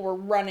lot of people were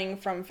running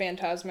from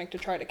Phantasmic to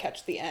try to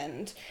catch the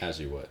end. As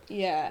you would.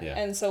 Yeah.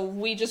 And so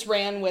we just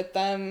ran with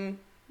them,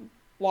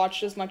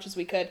 watched as much as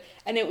we could,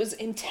 and it was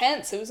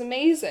intense. It was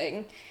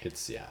amazing.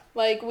 It's, yeah.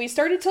 Like, we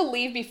started to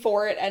leave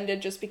before it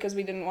ended just because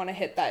we didn't want to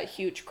hit that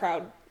huge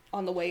crowd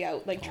on the way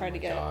out, like trying to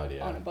get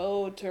on a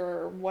boat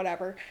or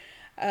whatever,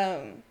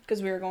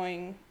 because we were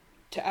going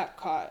to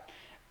Epcot.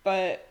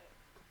 But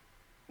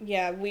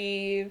yeah,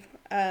 we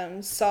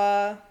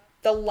saw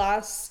the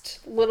last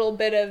little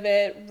bit of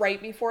it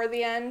right before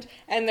the end,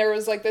 and there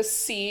was like this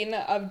scene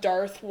of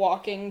Darth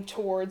walking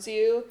towards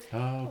you,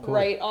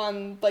 right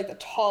on like the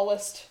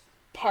tallest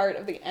part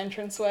of the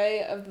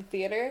entranceway of the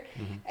theater.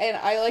 And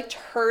I like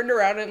turned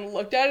around and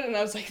looked at it, and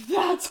I was like,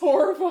 that's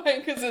horrifying,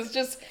 because it's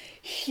just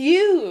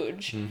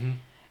huge.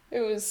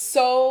 It was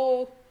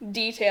so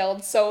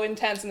detailed, so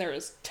intense, and there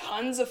was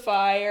tons of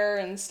fire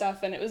and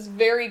stuff, and it was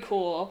very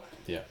cool.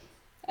 Yeah.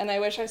 And I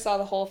wish I saw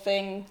the whole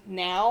thing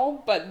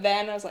now, but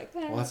then I was like,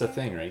 Well, that's the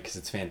thing, right? Because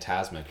it's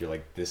Phantasmic. You're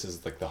like, this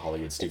is like the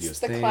Hollywood Studios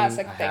the thing.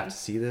 classic I thing. have to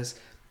see this.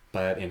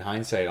 But in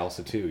hindsight,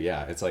 also too,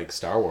 yeah, it's like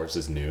Star Wars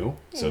is new,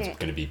 so it's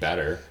going to be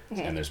better,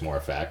 and there's more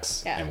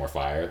effects, and more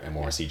fire, and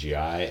more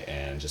CGI,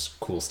 and just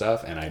cool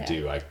stuff. And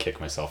I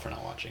kick myself for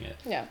not watching it.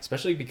 Yeah.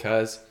 Especially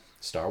because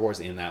Star Wars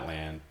in that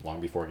land,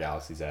 long before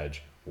Galaxy's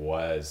Edge,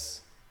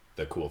 was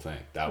the cool thing.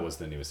 That was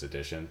the newest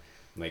edition.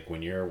 Like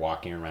when you're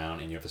walking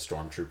around and you have a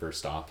stormtrooper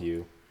stop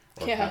you,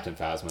 or Captain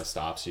Phasma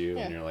stops you,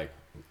 and you're like,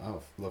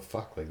 oh,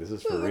 fuck, like this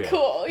is for real.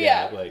 Cool,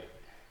 yeah. Like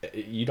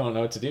you don't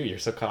know what to do. You're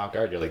so caught off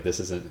guard. You're like, this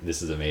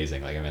is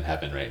amazing. Like I'm in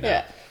heaven right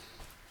now.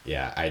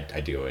 Yeah, I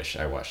do wish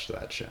I watched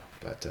that show,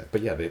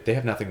 but yeah, they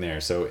have nothing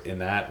there. So in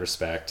that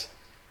respect,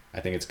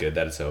 I think it's good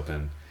that it's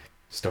open.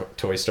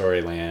 Toy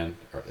Story Land,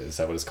 or is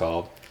that what it's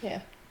called?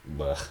 Yeah.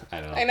 Blech,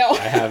 I don't know. I know.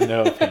 I have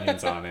no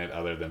opinions on it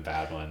other than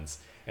bad ones.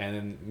 And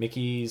then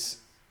Mickey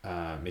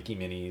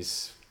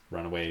Minnie's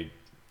Runaway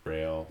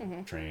Rail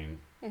train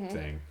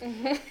thing.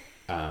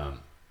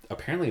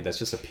 Apparently that's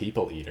just a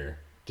people eater.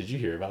 Did you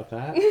hear about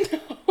that?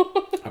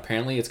 No.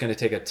 Apparently it's going to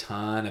take a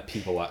ton of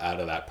people out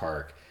of that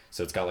park.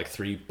 So it's got like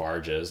 3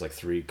 barges, like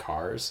 3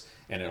 cars,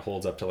 and it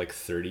holds up to like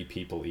 30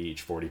 people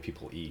each, 40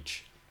 people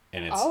each.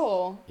 And it's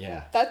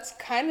that's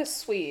kind of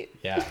sweet.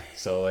 Yeah.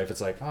 So if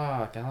it's like,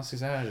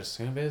 Galaxy's Edge is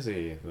too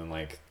busy, then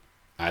like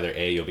either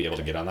A, you'll be able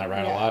to get on that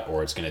ride a lot,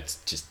 or it's going to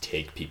just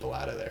take people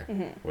out of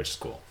there, which is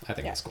cool. I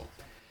think that's cool.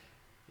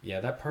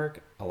 Yeah, that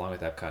park, along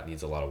with Epcot,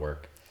 needs a lot of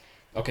work.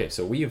 Okay,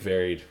 so we have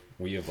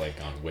like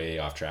gone way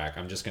off track.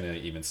 I'm just going to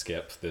even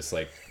skip this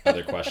like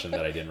other question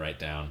that I didn't write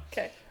down.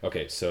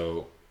 Okay,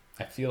 so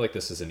I feel like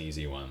this is an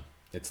easy one.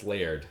 It's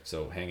layered,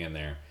 so hang in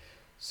there.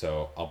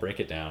 So I'll break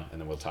it down and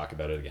then we'll talk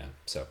about it again.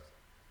 So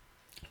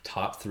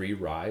top 3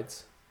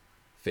 rides,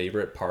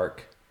 favorite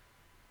park,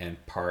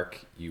 and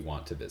park you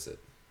want to visit.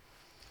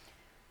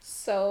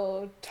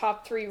 So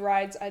top 3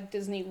 rides at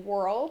Disney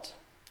World.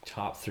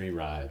 Top 3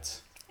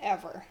 rides.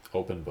 Ever.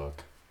 Open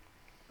book.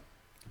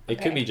 It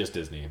could be just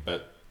Disney,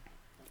 but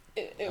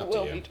it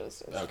will be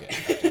just Disney.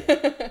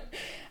 Okay.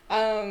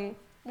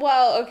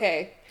 Well,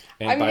 okay.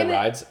 And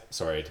rides,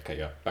 sorry to cut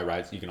you off. By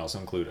rides, you can also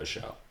include a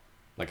show,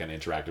 like an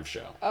interactive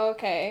show.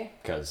 Okay.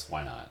 Because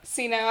why not?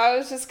 See, now I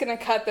was just gonna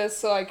cut this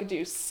so I could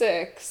do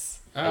 6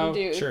 and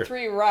do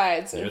 3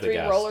 rides and 3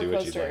 roller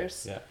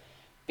coasters. Yeah.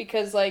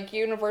 Because like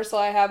Universal,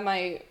 I have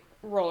my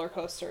roller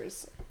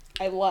coasters.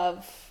 I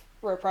love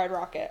Rip Ride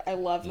Rocket. I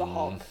love the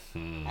Hulk,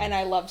 and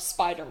I love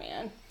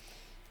Spider-Man.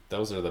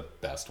 Those are the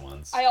best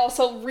ones. I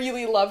also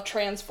really love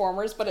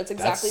Transformers, but it's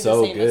exactly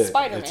the same as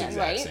Spider-Man, it's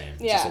right? Same.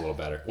 Just a little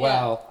better. Yeah.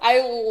 Well,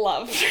 I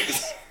love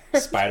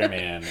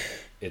Spider-Man.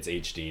 It's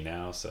HD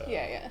now, so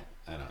yeah.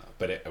 I don't know,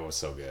 but it was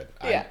so good.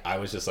 Yeah. I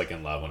was just like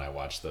in love when I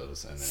watched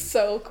those, and then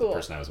so cool. The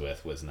person I was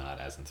with was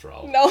not as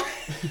enthralled. No.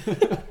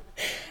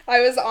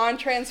 I was on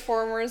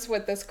Transformers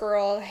with this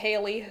girl,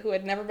 Haley, who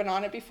had never been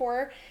on it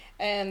before,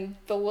 and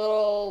the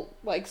little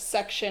like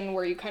section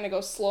where you kind of go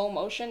slow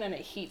motion and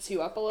it heats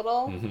you up a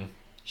little.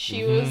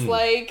 She was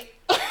like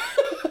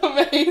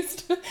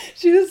amazed.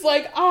 She was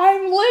like,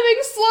 I'm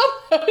living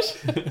slow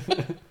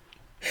motion.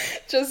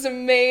 Just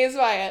amazed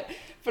by it.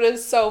 But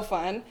it's so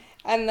fun.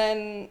 And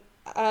then,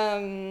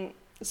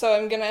 so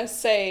I'm gonna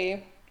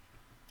say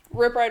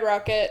Rip Ride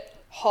Rocket,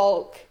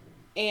 Hulk,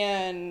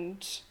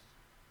 and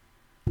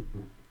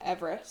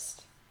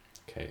Everest.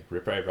 Okay,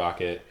 Rip Ride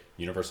Rocket,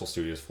 Universal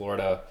Studios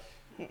Florida,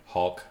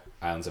 Hulk,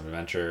 Islands of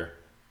Adventure,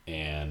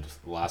 and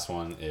the last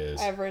one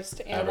is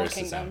Everest, Animal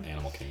Kingdom. Is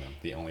Animal Kingdom.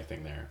 The only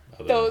thing there.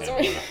 Other Those than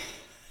are...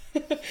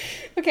 Pandora.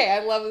 Okay, I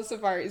love the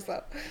safaris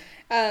though.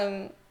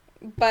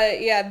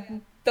 But yeah,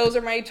 those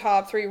are my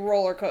top 3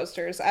 roller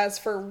coasters. As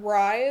for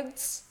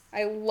rides,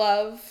 I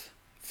love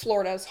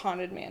Florida's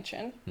Haunted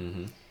Mansion.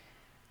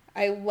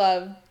 I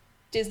love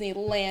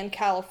Disneyland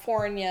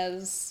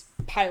California's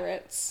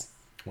Pirates.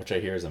 Which I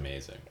hear is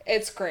amazing.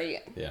 It's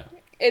great. Yeah.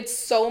 It's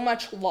so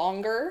much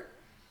longer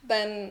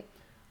than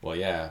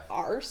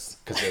ours.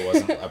 Because it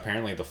wasn't,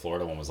 apparently the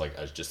Florida one was like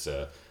just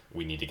a,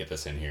 we need to get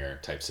this in here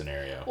type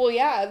scenario. Well,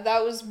 yeah,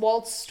 that was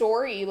Walt's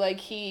story. Like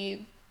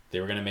they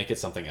were going to make it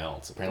something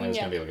else. Apparently it was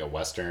going to be like a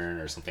Western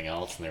or something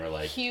else. And they were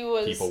like,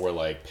 people were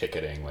like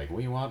picketing, like,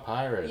 we want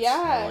pirates.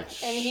 Yeah.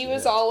 Like, and he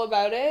was all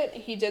about it.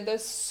 He did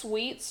this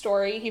sweet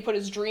story. He put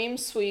his dream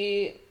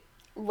suite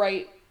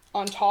right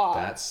on top.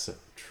 That's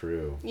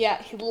true.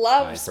 Yeah, he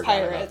loves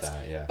pirates. About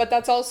that, yeah. But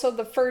that's also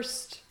the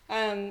first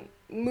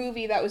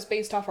movie that was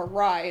based off a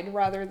ride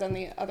rather than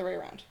the other way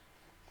around.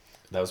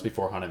 That was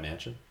before Haunted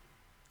Mansion?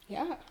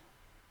 Yeah.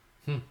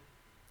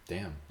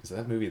 Damn. Is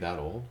that movie that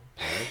old?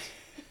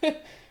 Pirates?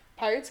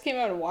 Pirates came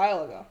out a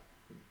while ago.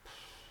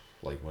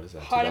 Like, what is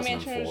that? Haunted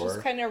Mansion was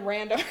just kind of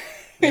random.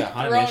 Yeah,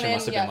 Haunted Mansion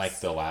must have been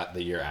like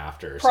the year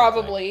after. Or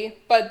Probably,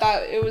 something. But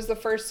it was the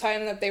first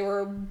time that they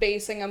were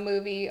basing a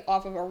movie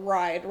off of a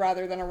ride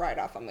rather than a ride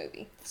off a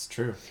movie. That's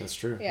true. That's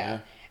true. Yeah.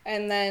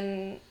 And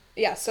then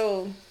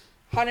so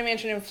Haunted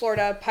Mansion in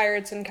Florida,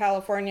 Pirates in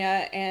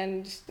California,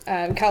 and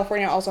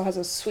California also has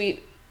a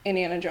sweet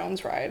Indiana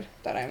Jones ride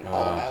that I'm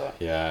all about.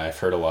 Yeah, I've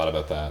heard a lot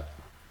about that.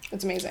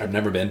 It's amazing. I've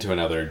never been to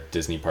another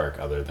Disney park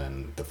other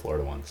than the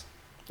Florida ones.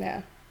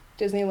 Yeah.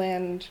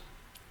 Disneyland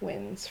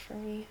wins for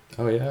me.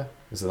 Oh, yeah?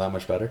 Is it that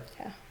much better?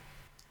 Yeah.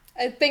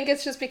 I think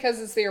it's just because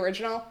it's the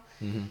original.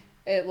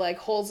 It, like,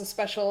 holds a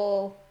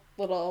special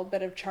little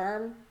bit of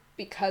charm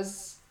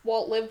because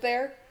Walt lived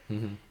there.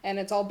 And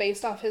it's all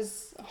based off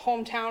his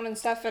hometown and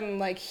stuff. And,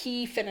 like,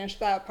 he finished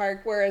that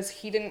park, whereas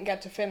he didn't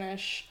get to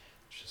finish.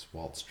 It's just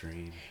Walt's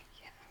dream.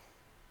 Yeah.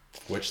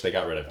 Which they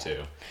got rid of,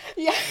 too.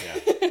 Yeah. Yeah,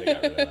 they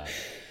got rid of that.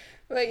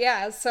 But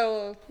yeah,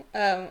 so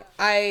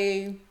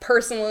I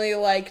personally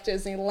like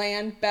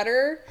Disneyland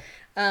better.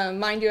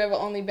 Mind you, I've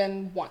only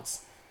been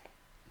once.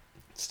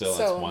 Still,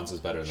 so, once is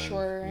better than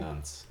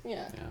none.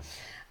 Yeah.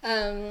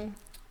 And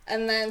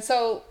then,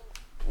 so,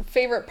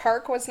 favorite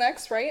park was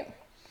next, right?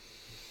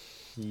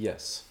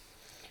 Yes.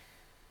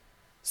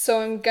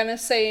 So I'm gonna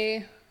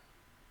say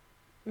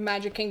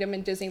Magic Kingdom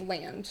in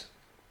Disneyland.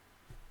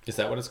 Is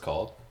that what it's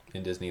called?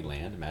 In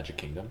Disneyland? Magic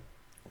Kingdom?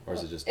 Or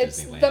is it just it's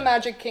Disneyland? It's the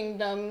Magic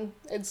Kingdom.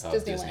 It's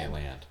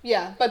Disneyland.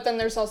 Yeah, but then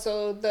there's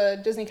also the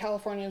Disney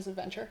California's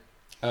Adventure.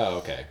 Oh,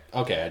 okay.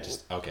 Okay,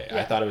 Yeah.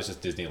 I thought it was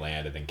just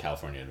Disneyland and then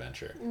California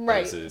Adventure.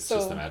 Right. It's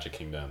just the Magic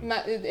Kingdom.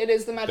 It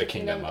is the Magic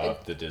Kingdom. The kingdom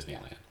of the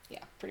Disneyland.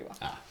 Yeah, pretty well.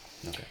 Ah,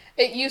 okay.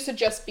 It used to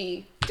just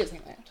be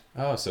Disneyland.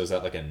 Oh, so is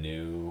that like a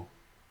new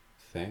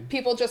thing?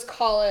 People just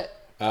call it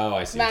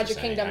I see Magic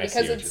Kingdom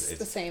because it's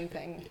the same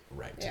thing.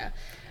 Right. Yeah.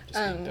 I'm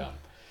just being dumb.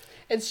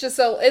 It's just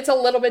it's a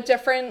little bit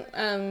different.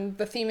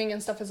 The theming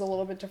and stuff is a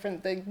little bit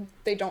different.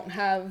 They don't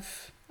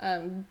have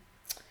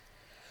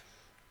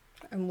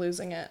I'm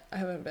losing it. I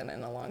haven't been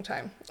in a long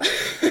time.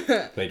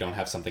 They don't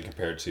have something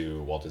compared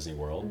to Walt Disney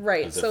World?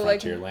 Right. Is it so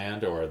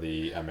Frontierland or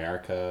the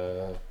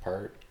America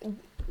part?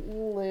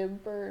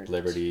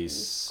 Liberty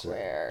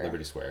Square.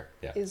 Liberty Square,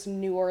 yeah. Is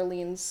New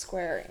Orleans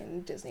Square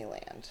in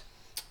Disneyland.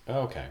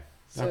 Oh, okay.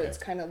 So it's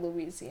kind of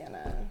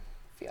Louisiana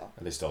feel.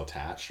 Are they still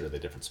attached or are they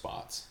different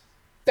spots?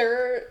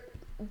 They're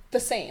the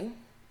same.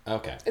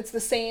 Okay. It's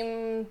the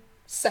same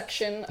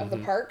section of the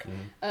park,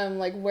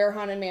 like where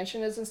Haunted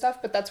Mansion is and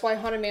stuff, but that's why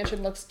Haunted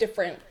Mansion looks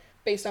different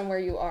based on where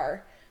you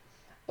are.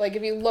 Like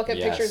if you look at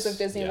pictures of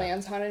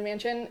Disneyland's Haunted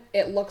Mansion,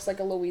 it looks like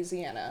a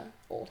Louisiana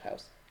old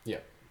house. Yeah.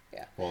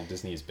 Yeah. Well,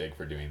 Disney is big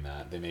for doing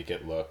that. They make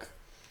it look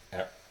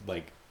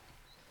like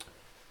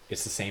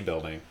it's the same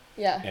building.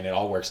 Yeah. And it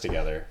all works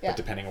together. Yeah. But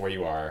depending on where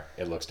you are,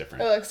 it looks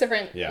different. It looks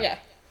different. Yeah.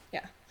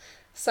 Yeah.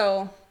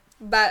 So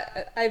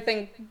that I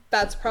think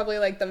that's probably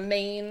like the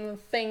main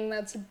thing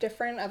that's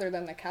different, other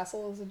than the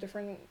castle is a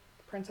different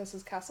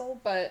princess's castle,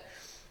 but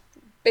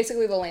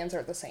basically the lands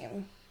are the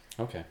same.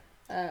 Okay.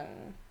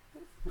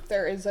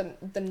 There is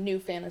the new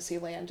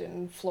Fantasyland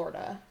in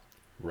Florida.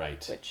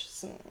 Right. Which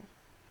is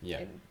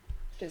in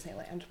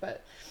Disneyland,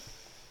 but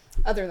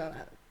other than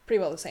that, pretty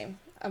well the same.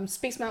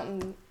 Space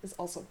Mountain is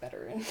also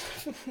better in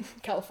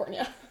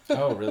California.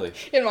 Oh, really?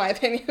 In my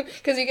opinion,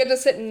 because you get to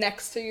sit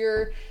next to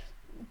your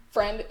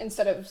friend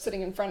instead of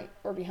sitting in front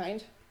or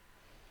behind.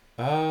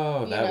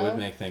 Oh, that know? would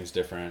make things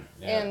different.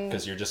 Yeah, And-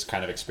 because you're just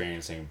kind of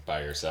experiencing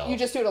by yourself. You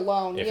just do it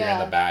alone. If yeah.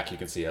 you're in the back, you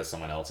can see how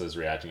someone else is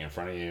reacting in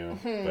front of you,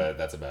 but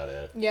that's about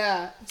it.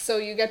 Yeah, so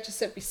you get to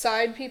sit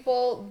beside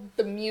people.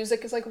 The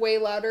music is like way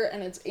louder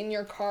and it's in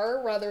your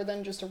car rather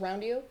than just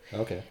around you.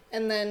 Okay.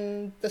 And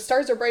then the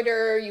stars are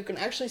brighter. You can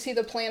actually see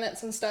the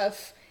planets and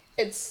stuff.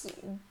 It's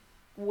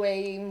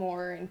way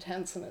more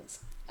intense and it's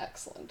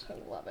excellent. I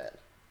love it.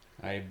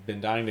 I've been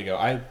dying to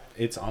go.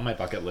 It's on my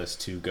bucket list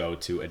to go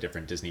to a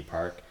different Disney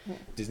park.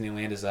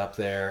 Disneyland is up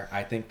there.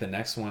 I think the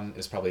next one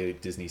is probably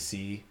Disney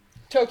Sea.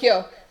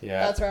 Tokyo.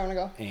 Yeah. That's where I want to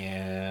go.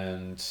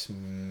 And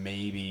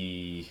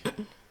maybe,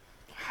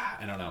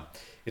 I don't know.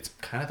 It's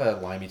kind of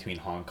a line between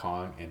Hong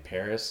Kong and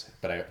Paris,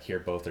 but I hear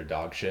both are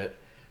dog shit.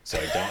 So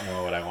I don't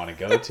know what I want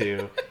to go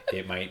to.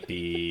 It might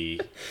be,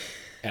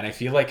 and I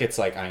feel like it's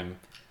like I'm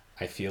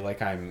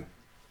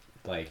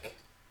like,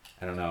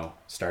 I don't know,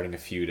 starting a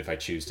feud if I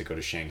choose to go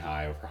to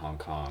Shanghai over Hong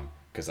Kong,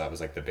 because that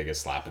was like the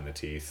biggest slap in the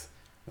teeth.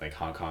 Like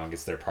Hong Kong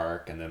gets their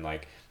park, and then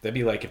like that'd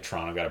be like if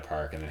Toronto got a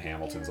park, and then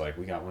Hamilton's like,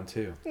 we got one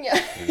too. Yeah.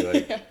 And you'd be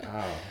like,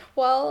 oh.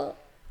 Well,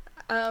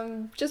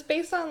 just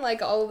based on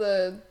like all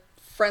the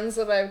friends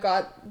that I've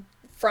got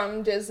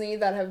from Disney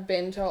that have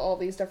been to all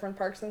these different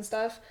parks and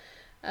stuff,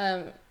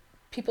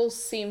 people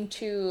seem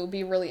to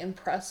be really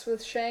impressed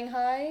with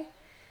Shanghai.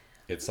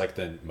 It's like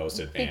the most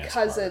advanced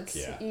Because park. it's,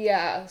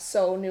 yeah,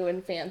 so new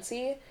and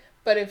fancy.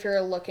 But if you're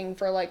looking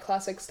for like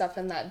classic stuff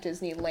in that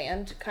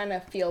Disneyland kind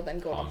of feel, then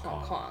go to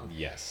Hong Kong.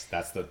 Yes,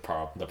 that's the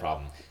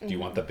problem. Do you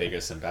want the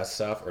biggest and best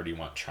stuff, or do you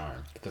want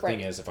charm? The Right.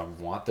 thing is, if I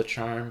want the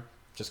charm, I'm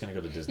just going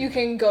to go to Disney. You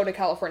can go to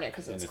California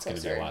because and it's it's going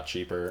to closer. be a lot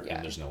cheaper, Yeah.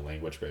 and there's no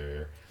language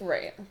barrier.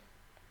 Right.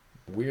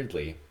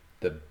 Weirdly,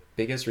 the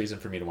biggest reason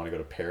for me to want to go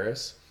to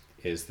Paris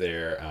is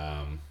their,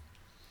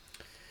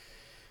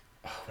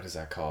 what is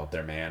that called?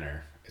 Their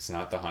manor. It's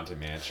not the Haunted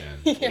Mansion.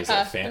 Yeah, Is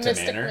it Phantom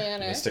Mystic Manor?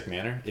 Manor. Mystic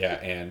Manor? Yeah,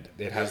 and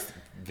it has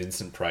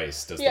Vincent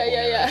Price does the Yeah, whole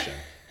yeah, yeah. narration.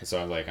 And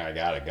so I'm like, I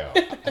gotta go.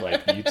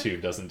 Like,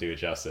 YouTube doesn't do it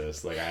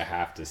justice. Like, I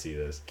have to see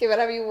this. Okay, but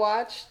have you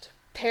watched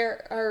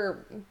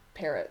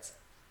Pirates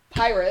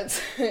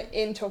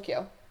in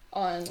Tokyo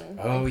on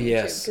Oh, YouTube?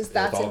 yes. Because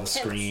that's with all intense. the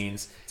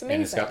screens. It's And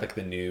it's got amazing. like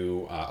the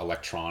new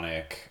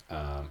electronic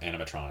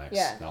animatronics.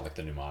 Yeah. Not like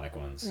the mnemonic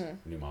ones.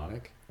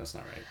 Mnemonic? That's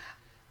not right.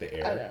 The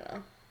I air. don't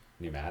know.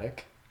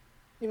 Pneumatic?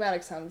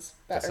 Pneumatic sounds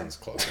better. That sounds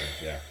closer,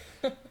 yeah.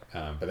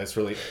 But that's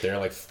really, they're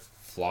like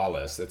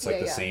flawless. It's like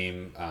Yeah, the yeah.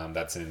 same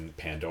that's in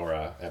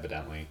Pandora,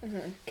 evidently.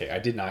 Okay, I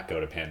did not go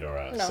to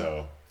Pandora, No.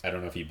 so I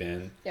don't know if you've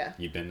been. Yeah.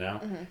 You've been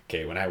now?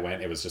 Okay, when I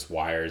went, it was just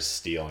wires,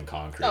 steel, and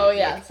concrete. Oh,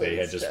 yeah, Like, so they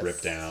had it's just just-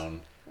 ripped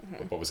down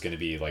what was going to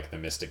be like the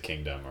Mystic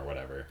Kingdom or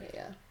whatever.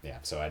 Yeah. Yeah,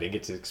 so I didn't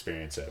get to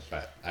experience it,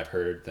 but I've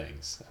heard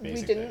things,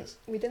 amazing things.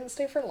 We didn't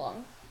stay for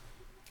long.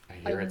 I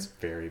hear it's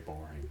very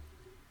boring.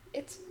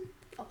 It's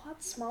a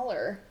lot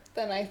smaller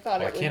than I thought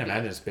Well, it I would can't be.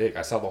 imagine it's big.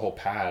 I saw the whole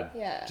pad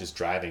Yeah. just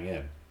driving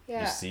in.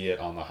 Yeah. You see it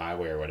on the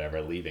highway or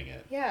whatever, leaving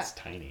it. Yeah. It's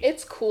tiny.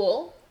 It's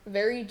cool,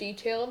 very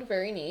detailed,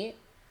 very neat,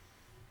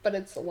 but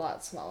it's a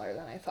lot smaller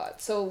than I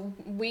thought. So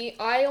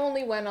I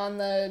only went on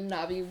the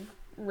Navi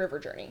River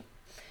journey.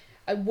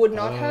 I would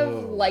not have Oh.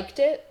 liked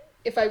it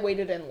if I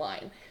waited in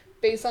line.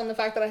 Based on the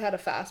fact that I had a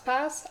fast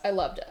pass, I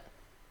loved it.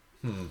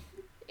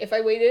 If I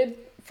waited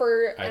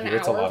for I an hear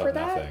it's a hour lot for of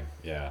that, nothing.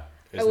 Yeah.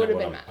 I Isn't would've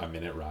that been what, mad. a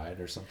minute ride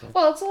or something?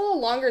 well, it's a little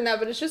longer now,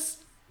 but it's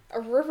just a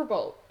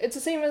riverboat. It's the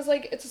same as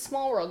like it's a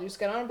small world. You just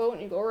get on a boat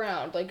and you go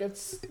around. Like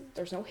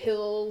there's no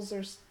hills,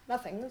 there's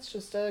nothing. It's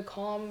just a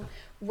calm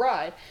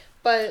ride.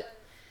 But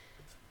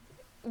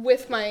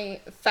with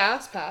my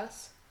fast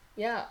pass,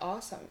 yeah,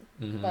 awesome.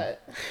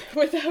 But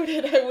without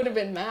it, I would have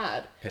been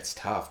mad. It's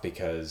tough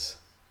because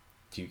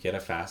do you get a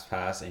fast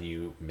pass and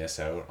you miss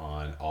out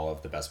on all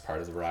of the best part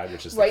of the ride,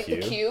 which is Right, the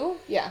queue? the queue,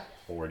 yeah.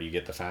 Or do you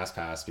get the fast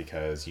pass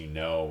because you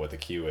know what the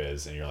queue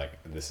is and you're like,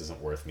 this isn't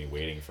worth me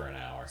waiting for an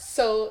hour?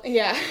 So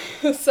yeah,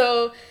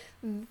 so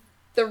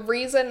the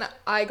reason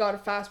I got a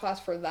fast pass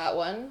for that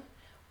one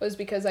was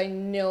because I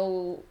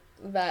know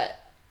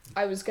that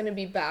I was going to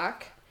be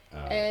back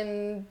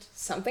and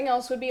something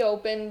else would be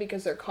open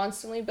because they're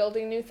constantly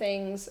building new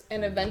things,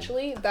 and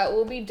eventually that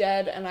will be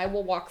dead and I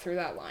will walk through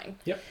that line.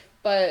 Yep.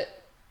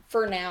 But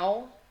for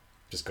now,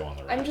 Just go on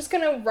the ride. I'm just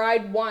going to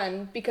ride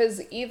one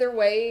because either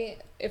way,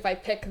 if I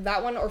pick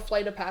that one or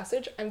Flight of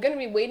Passage, I'm going to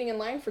be waiting in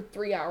line for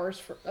 3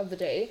 hours of the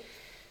day.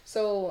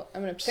 So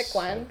I'm going to pick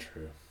one.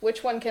 True.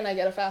 Which one can I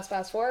get a fast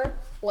pass for?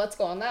 Let's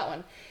go on that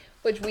one.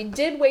 Which we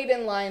did wait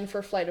in line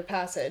for Flight of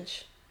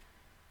Passage.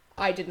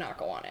 I did not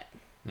go on it.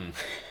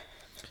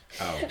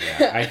 Oh,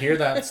 yeah. I hear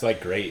that's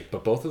like great,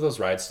 but both of those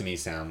rides to me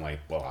sound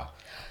like blah.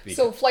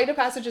 So Flight of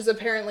Passage is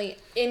apparently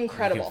you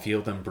incredible. can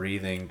feel them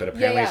breathing, but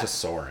apparently yeah. it's just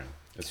soaring.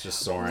 It's just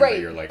soaring, Right, but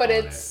you're like but on it,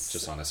 it's-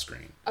 just on a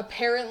screen.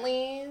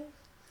 Apparently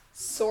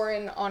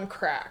Soarin' on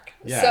crack.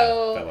 Yeah,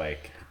 So, but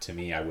like to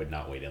me, I would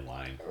not wait in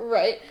line.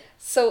 right.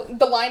 So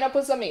the lineup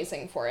was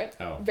amazing for it.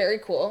 Oh. Very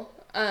cool.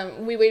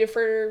 We waited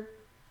for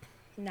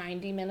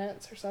 90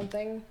 minutes or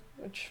something.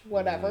 which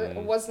whatever. It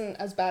wasn't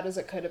as bad as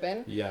it could have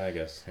been. Yeah, I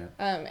guess.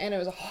 Yeah. And it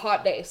was a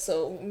hot day,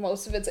 so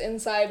most of it's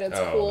inside. It's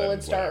Oh, cool. then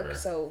It's dark. whatever.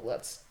 So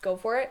let's go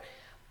for it.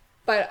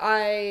 But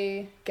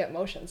I get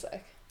motion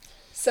sick.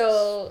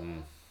 So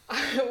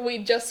we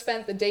just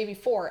spent the day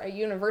before at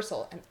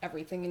Universal, and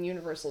everything in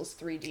Universal is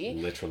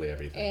 3D. Literally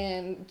everything.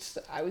 And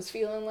I was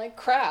feeling like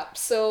crap.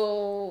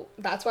 So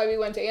that's why we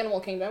went to Animal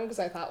Kingdom, because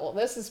I thought, well,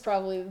 this is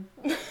probably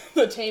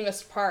the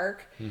tamest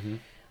park. Mm-hmm.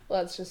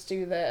 Let's just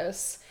do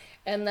this.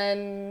 And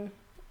then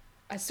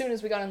as soon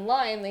as we got in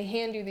line, they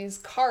hand you these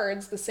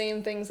cards, the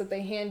same things that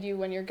they hand you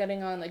when you're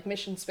getting on like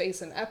Mission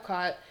Space and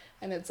Epcot.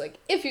 And it's like,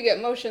 if you get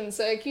motion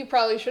sick, you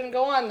probably shouldn't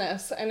go on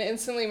this. And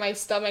instantly my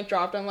stomach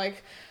dropped. I'm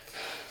like,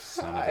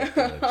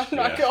 I'm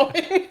not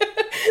going.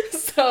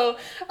 So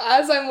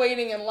as I'm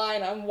waiting in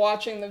line, I'm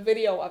watching the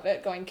video of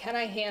it going, can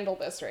I handle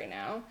this right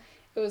now?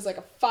 It was like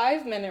a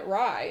 5-minute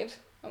ride.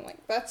 I'm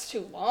like, that's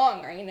too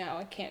long right now.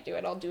 I can't do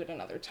it. I'll do it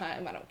another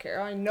time. I don't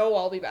care. I know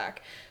I'll be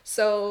back.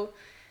 So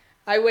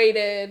I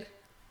waited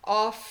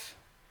off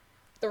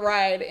the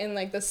ride in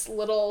like this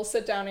little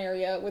sit down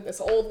area with this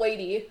old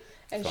lady.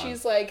 And Fun.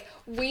 She's like,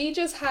 we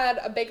just had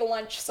a big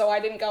lunch, so I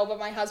didn't go, but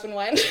my husband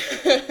went.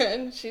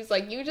 And she's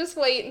like, you just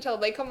wait until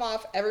they come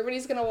off.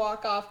 Everybody's going to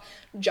walk off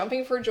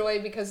jumping for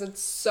joy because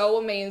it's so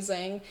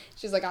amazing.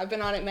 She's like, I've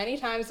been on it many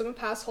times. I'm a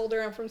pass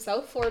holder. I'm from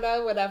South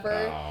Florida, whatever.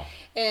 Wow.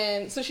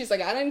 And so she's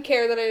like, I didn't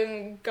care that I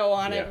didn't go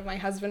on Yeah. it, but my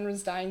husband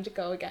was dying to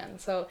go again.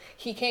 So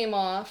he came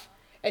off,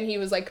 and he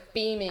was like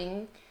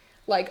beaming,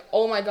 like,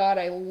 oh my God,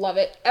 I love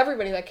it.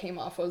 Everybody that came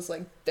off was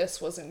like, this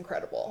was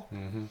incredible.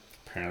 Mm-hmm.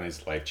 Apparently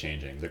it's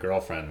life-changing. The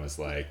girlfriend was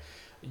like,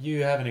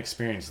 you haven't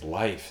experienced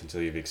life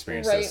until you've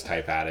experienced this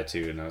type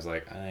attitude. And I was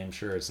like, I'm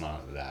sure it's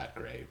not that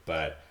great.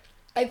 But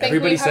I think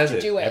everybody we have says to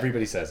it. do it.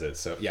 Everybody says it.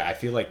 So yeah, I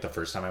feel like the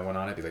first time I went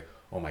on it, I'd be like,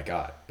 oh my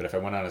God. But if I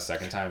went on a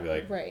second time, I'd be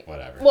like, Right.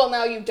 whatever. Well,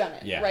 now you've done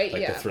it, Yeah, right?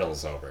 like Yeah. the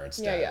thrill's over. It's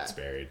dead. Yeah. It's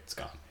buried. It's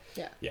gone.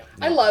 Yeah. Yeah.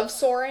 I no. love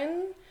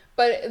Soarin',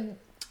 but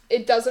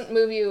it doesn't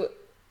move you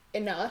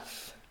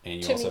enough. And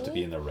you to also have to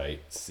me. be in the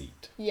right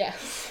seat.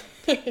 Yes.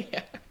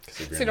 Yeah.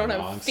 Because if So you're you in don't the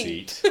have wrong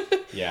feet. seat,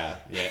 yeah,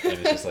 and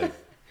it's just like,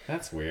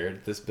 that's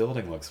weird. This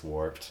building looks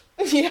warped.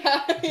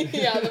 Yeah,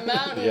 the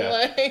mountain, Yeah.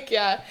 like,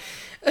 yeah.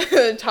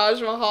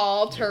 Taj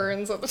Mahal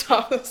turns at the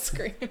top of the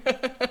screen.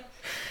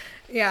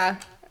 Yeah,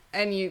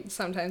 and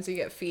sometimes you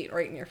get feet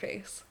right in your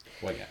face.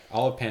 Well, yeah.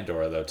 All of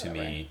Pandora, though, to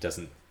me,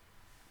 doesn't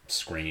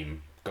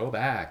scream, go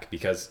back.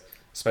 Because,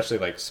 especially,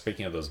 like,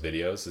 speaking of those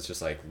videos, it's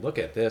just like, look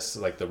at this,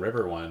 like, the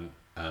river one,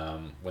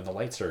 when the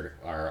lights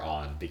are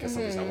on because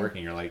something's not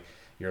working, you're like,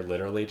 you're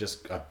literally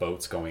just a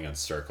boat's going in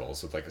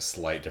circles with, like, a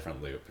slight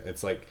different loop.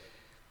 It's like,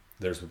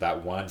 there's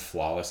that one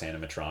flawless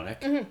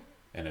animatronic,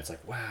 and it's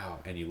like, wow.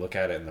 And you look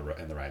at it, and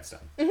the ride's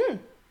done.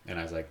 And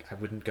I was like, I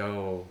wouldn't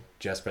go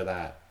just for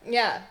that.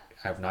 Yeah.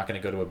 I'm not going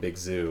to go to a big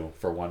zoo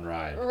for one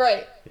ride.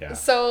 Right. Yeah.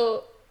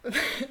 So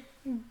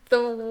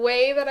the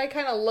way that I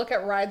kind of look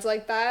at rides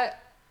like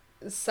that,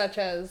 such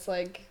as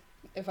like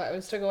if I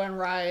was to go and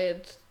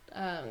ride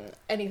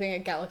anything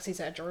at Galaxy's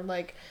Edge or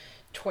like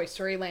Toy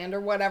Story Land or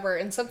whatever,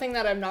 and something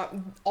that I'm not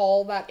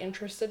all that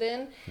interested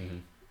in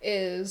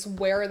is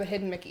where are the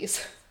hidden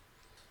Mickeys?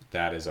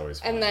 That is always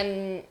fun. And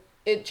then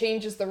it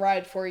changes the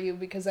ride for you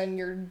because then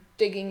you're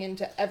digging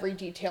into every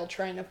detail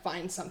trying to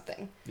find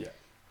something. Yeah.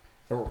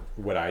 Or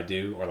what I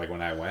do, or like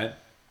when I went,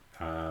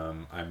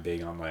 I'm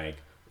big on like,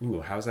 ooh,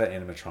 how's that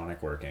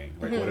animatronic working?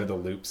 Like, what are the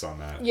loops on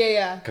that?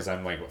 Yeah. Because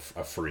I'm like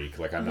a freak.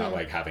 Like, I'm not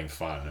like having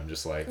fun. I'm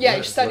just like, Yeah, you're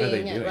what are studying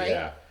they it, doing? right?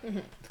 Yeah.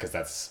 Because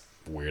that's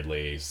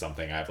weirdly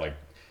something I've like,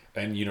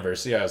 in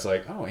university, I was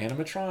like, oh,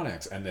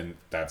 animatronics. And then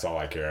that's all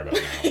I care about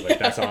now. Like,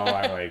 that's all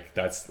I'm like,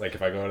 that's like,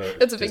 if I go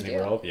to It's a big Disney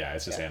deal. World, yeah,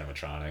 it's just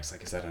animatronics.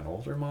 Like, is that an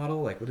older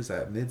model? Like, what is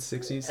that,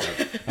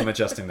 mid-60s? I'm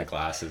adjusting the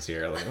glasses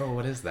here. Like, oh,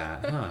 what is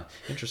that? Huh,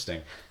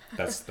 interesting.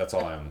 That's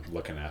all I'm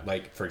looking at.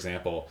 Like, for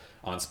example,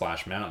 on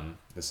Splash Mountain,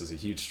 this is a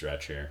huge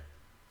stretch here.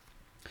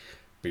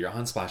 But you're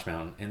on Splash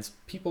Mountain, and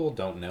people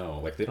don't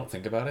know. Like, they don't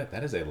think about it.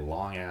 That is a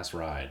long-ass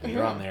ride.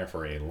 You're on there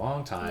for a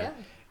long time. Yeah.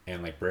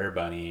 And, like, Brer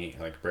Bunny,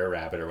 like, Brer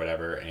Rabbit or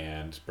whatever,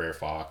 and Brer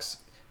Fox,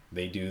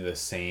 they do the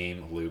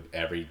same loop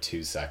every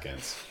 2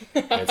 seconds.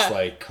 It's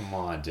like, come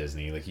on,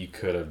 Disney. Like, you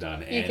could have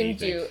done anything.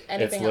 can do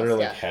anything It's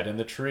literally else, like, head in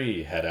the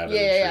tree, head out of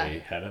Yeah, the tree,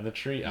 head in the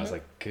tree. I was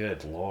like,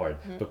 good Lord.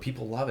 But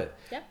people love it.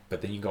 Yeah.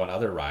 But then you go on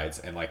other rides,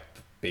 and, like,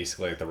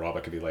 basically, like, the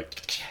robot could be, like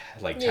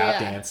tap Yeah.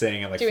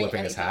 dancing and, like, Doing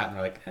flipping his anything. hat. And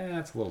we're like,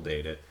 it's a little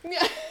dated.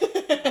 Yeah.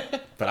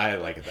 But I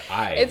like it.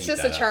 It's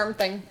just a charm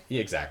thing.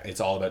 Yeah, exactly. It's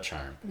all about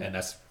charm. And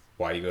that's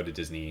why you go to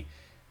Disney.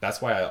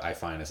 That's why I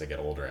find as I get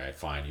older, I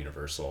find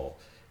Universal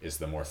is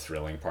the more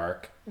thrilling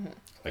park.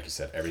 Like you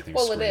said, everything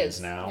Well, it screams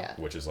is, now, yeah.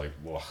 which is like,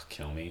 whoa,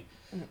 kill me.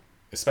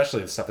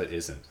 Especially the stuff that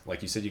isn't.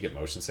 Like you said, you get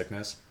motion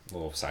sickness. A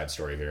little side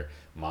story here.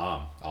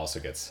 Mom also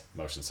gets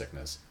motion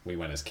sickness. We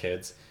went as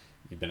kids.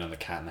 You've been on the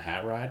Cat in the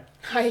Hat ride?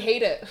 I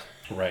hate it.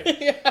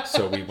 Right.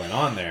 So we went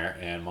on there,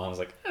 and Mom was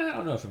like, I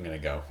don't know if I'm going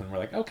to go. And we're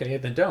like, okay,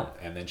 then don't.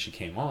 And then she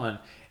came on,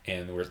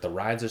 and the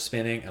rides are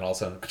spinning, and all of a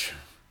sudden,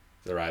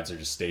 the rides are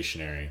just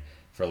stationary.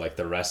 for like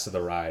the rest of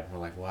the ride. We're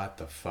like, what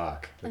the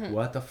fuck? Like,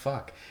 what the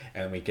fuck?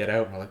 And we get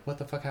out and we're like, what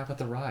the fuck happened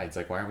to the rides?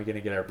 Like, why aren't we going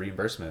to get our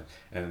reimbursement?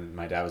 And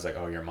my dad was like,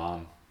 oh, your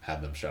mom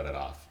had them shut it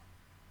off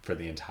for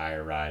the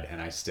entire ride.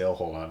 And I still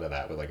hold on to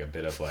that with like a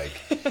bit of like,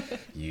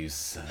 you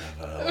son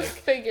of a like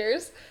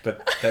figures.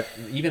 But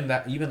even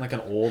like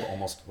an old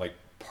almost like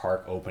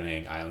park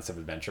opening Islands of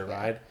Adventure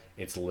ride,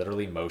 it's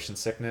literally motion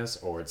sickness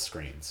or it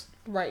screens.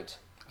 Right.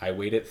 I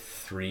waited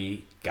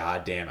 3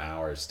 goddamn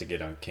hours to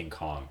get on King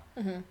Kong.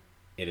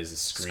 It is a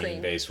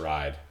screen-based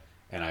ride.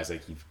 And I was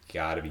like, you've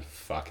got to be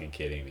fucking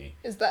kidding me.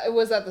 Was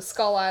that the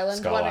Skull Island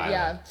Skull one? Island.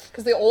 Yeah.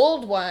 Because the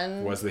old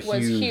one was the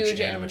huge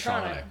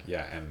animatronic.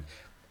 Yeah, and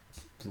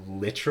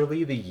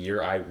literally the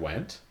year I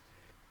went,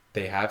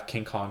 they have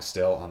King Kong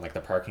still on like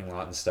the parking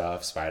lot and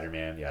stuff,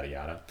 Spider-Man, yada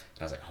yada.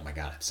 And I was like, oh my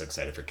god, I'm so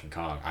excited for King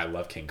Kong. I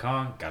love King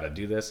Kong, gotta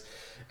do this.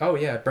 Oh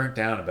yeah, it burnt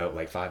down about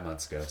like 6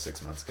 months ago.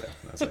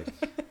 And I was like,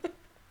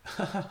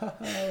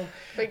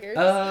 figures.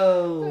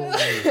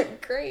 oh,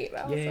 great.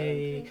 Awesome.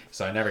 Yay.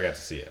 So I never got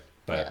to see it.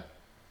 But yeah.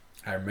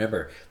 I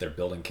remember they're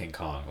building King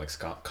Kong, like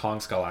Kong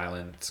Skull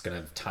Island. It's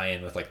going to tie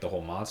in with like the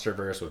whole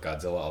MonsterVerse with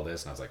Godzilla, all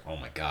this. And I was like, oh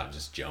my god, I'm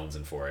just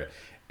jonesing for it.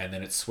 And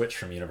then it switched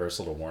from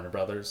Universal to Warner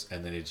Brothers.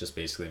 And then it just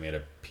basically made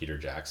a Peter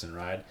Jackson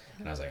ride.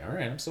 And I was like, all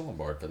right, I'm still on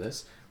board for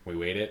this. We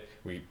waited.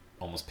 We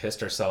almost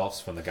pissed ourselves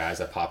from the guys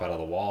that pop out of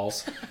the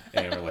walls.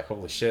 And we're like,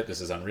 holy shit,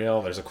 this is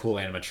unreal. There's a cool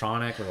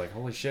animatronic. We're like,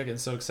 holy shit, getting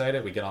so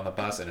excited. We get on the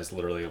bus and it's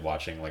literally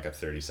watching like a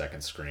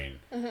 30-second screen.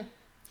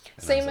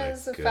 Same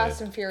as the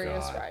Fast and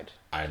Furious ride.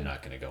 I'm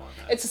not going to go on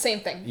that. It's the same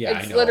thing. Yeah,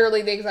 it's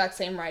literally the exact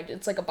same ride.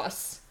 It's like a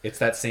bus. It's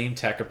that same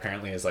tech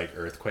apparently as like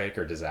Earthquake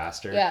or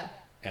Disaster. Yeah.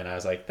 And I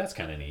was like, that's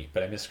kind of neat.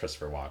 But I miss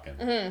Christopher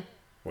Walken.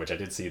 Which I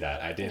did see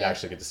that. I did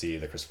actually get to see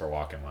the Christopher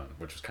Walken one,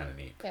 which was kind of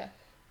neat. Yeah.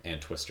 And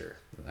Twister.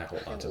 I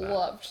hold on to that. I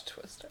loved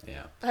Twister.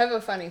 Yeah. I have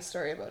a funny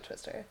story about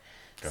Twister.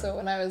 Go So ahead.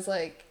 when I was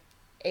like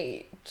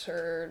 8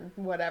 or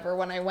whatever,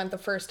 when I went the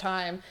first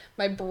time,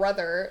 my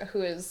brother,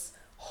 who is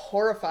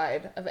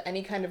horrified of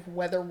any kind of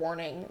weather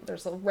warning,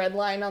 there's a red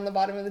line on the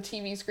bottom of the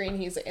TV screen.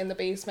 He's in the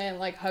basement,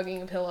 like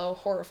hugging a pillow,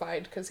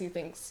 horrified because he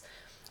thinks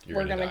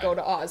we're gonna go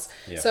to Oz.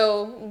 Yeah.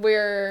 So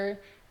we're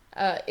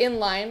in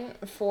line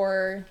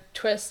for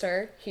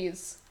Twister.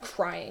 He's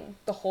crying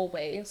the whole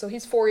way. So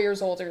he's 4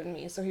 years older than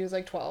me. So he was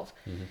like 12.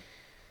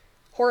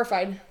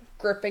 Horrified,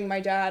 gripping my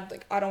dad.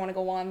 Like, I don't want to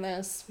go on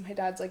this. My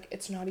dad's like,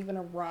 it's not even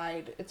a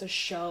ride. It's a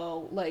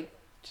show. Like,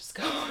 just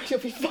go. You'll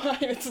be fine.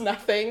 It's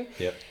nothing.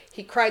 Yep.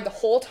 He cried the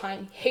whole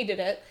time. Hated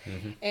it.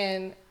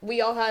 And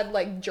we all had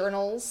like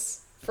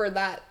journals for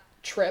that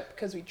trip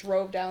because we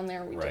drove down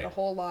there. We did a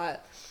whole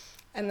lot.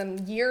 And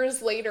then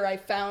years later, I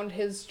found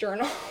his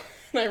journal.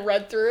 And I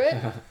read through it.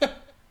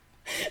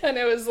 And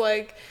it was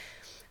like,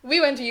 we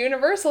went to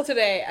Universal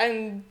today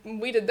and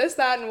we did this,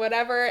 that, and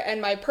whatever.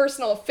 And my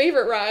personal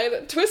favorite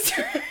ride,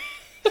 Twister.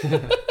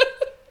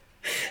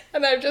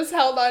 And I've just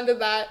held on to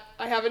that.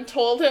 I haven't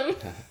told him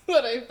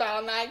that I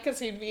found that because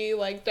he'd be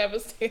like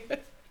devastated.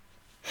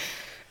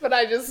 But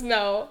I just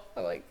know.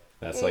 I'm like,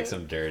 that's like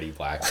some dirty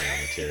blackmail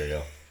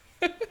material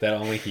that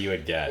only he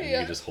would get. Yeah. You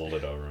could just hold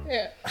it over him.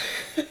 yeah.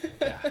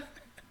 Yeah.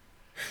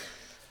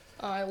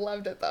 Oh, I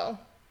loved it though.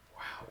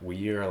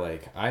 We are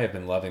like, I have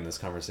been loving this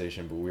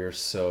conversation, but we're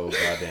so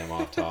goddamn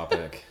off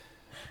topic.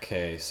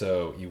 Okay,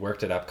 so you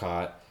worked at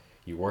Epcot.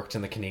 You worked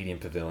in the Canadian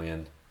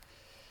Pavilion.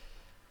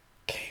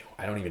 Okay,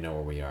 I don't even know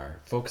where we are.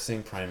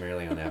 Focusing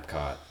primarily on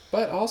Epcot,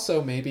 but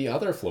also maybe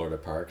other Florida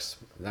parks.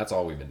 That's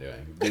all we've been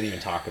doing. Didn't even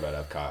talk about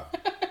Epcot.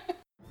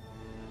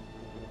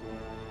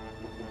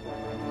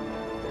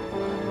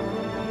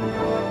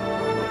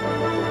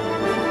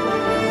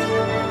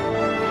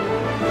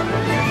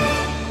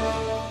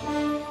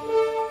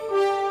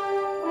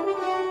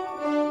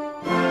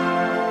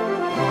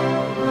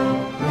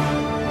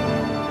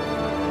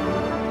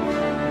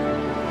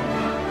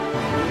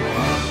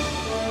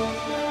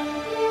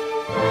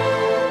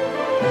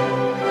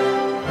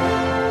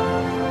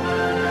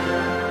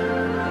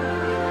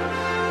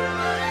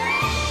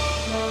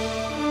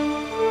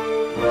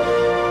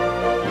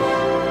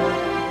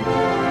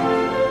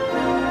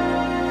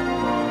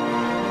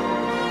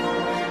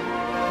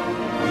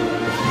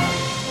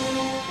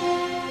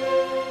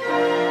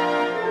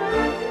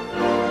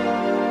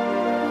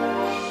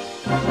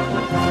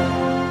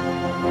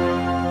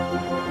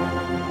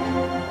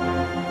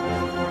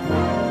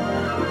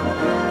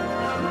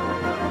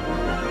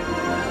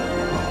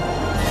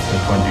 The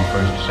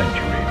 21st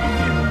century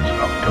begins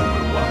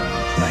October 1,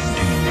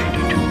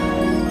 1982.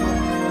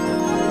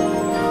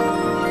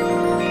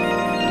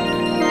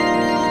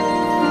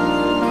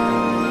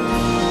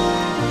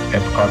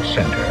 Epcot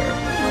Center,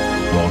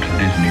 Walt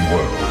Disney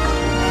World.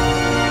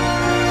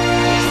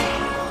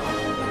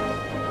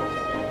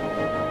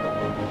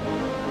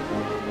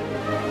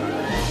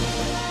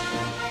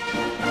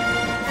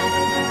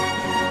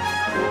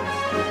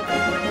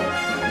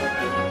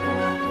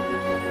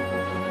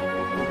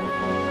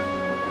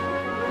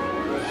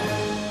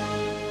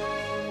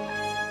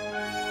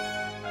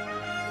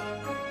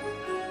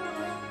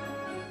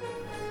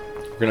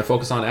 We're going to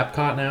focus on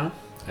Epcot now.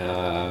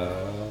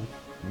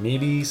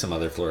 maybe some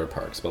other Florida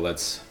parks, but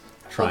let's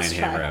try and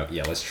hammer out.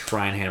 Yeah, let's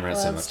try and hammer out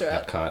some Let's do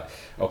it. Epcot.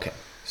 Okay,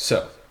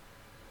 so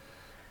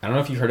I don't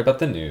know if you've heard about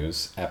the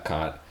news,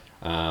 Epcot,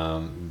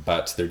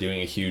 but they're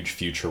doing a huge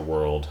Future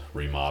World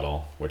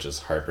remodel, which is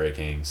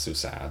heartbreaking, so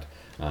sad.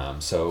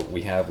 So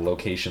we have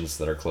locations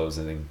that are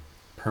closing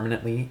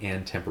permanently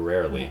and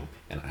temporarily,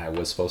 and I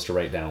was supposed to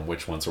write down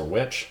which ones were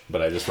which,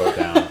 but I just wrote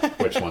down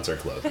which ones are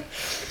closing.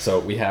 So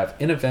we have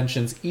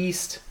Innoventions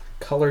East,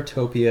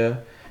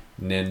 Colortopia,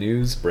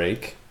 Nanu's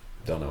Break.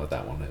 Don't know what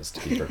that one is,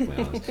 to be perfectly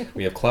honest.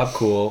 We have Club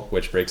Cool,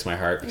 which breaks my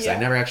heart because I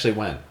never actually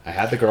went. I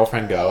had the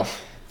girlfriend go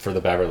for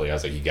the Beverly. I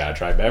was like, you gotta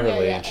try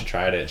Beverly, and she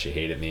tried it and she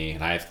hated me,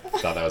 and I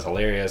thought that was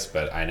hilarious,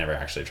 but I never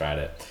actually tried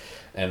it.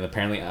 And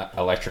apparently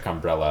Electric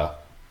Umbrella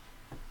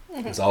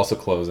is also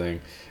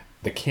closing.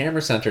 The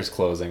Camera Center's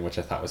closing, which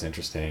I thought was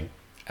interesting.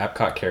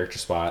 Epcot Character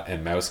Spot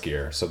and Mouse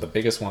Gear. So the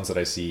biggest ones that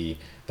I see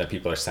that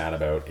people are sad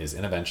about is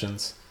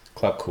Innoventions,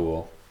 Club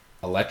Cool,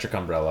 Electric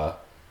Umbrella.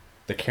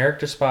 The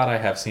Character Spot, I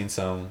have seen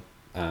some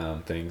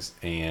things,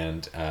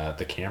 and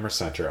the Camera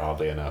Center,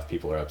 oddly enough,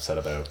 people are upset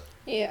about.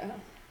 Yeah.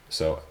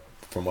 So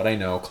from what I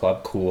know,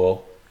 Club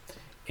Cool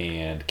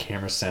and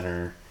Camera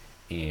Center,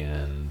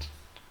 and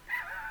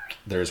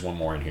there's one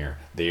more in here.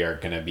 They are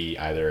going to be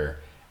either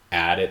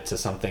add it to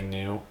something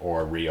new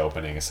or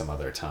reopening some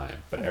other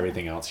time. But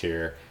everything else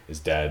here is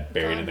dead,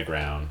 buried in the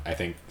ground. I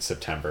think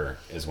September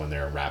is when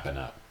they're wrapping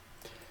up.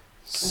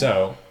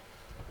 So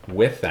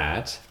with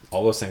that,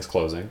 all those things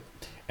closing,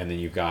 and then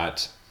you've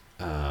got,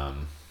 God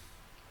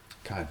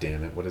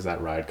damn it, what is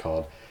that ride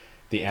called?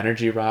 The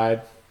Energy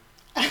Ride?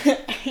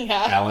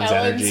 Yeah. Alan's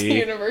Energy.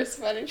 Universe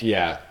of Energy.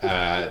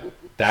 Yeah,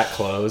 that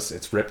closed.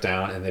 It's ripped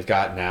down, and they've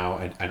got now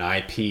an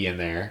IP in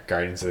there,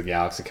 Guardians of the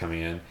Galaxy coming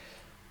in.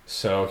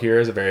 So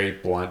here's a very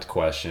blunt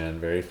question,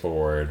 very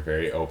forward,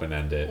 very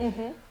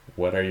open-ended.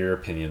 What are your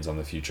opinions on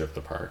the future of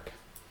the park?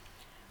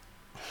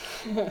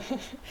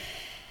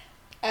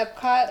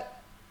 Epcot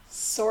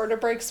sort of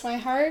breaks my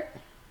heart,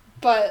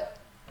 but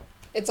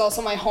it's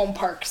also my home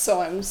park,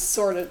 so I'm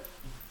sort of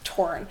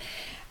torn.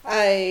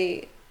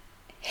 I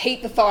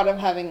hate the thought of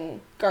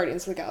having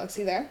Guardians of the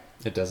Galaxy there.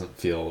 It doesn't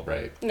feel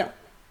right. No.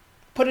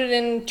 Put it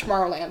in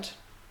Tomorrowland.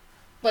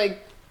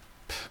 Like,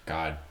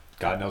 God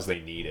knows they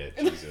need it.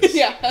 Jesus.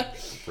 yeah.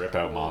 Rip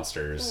out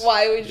monsters.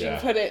 Why would you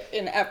put it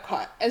in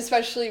Epcot?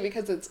 Especially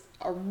because it's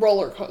a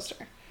roller coaster.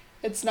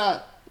 It's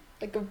not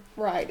like a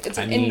ride. It's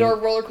an indoor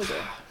roller coaster.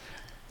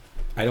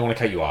 I don't want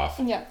to cut you off.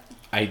 Yeah.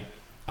 I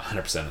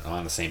 100% I'm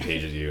on the same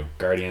page as you.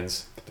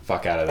 Guardians, get the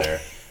fuck out of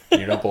there.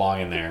 You don't belong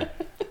in there.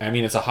 I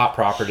mean, it's a hot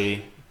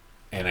property,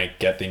 and I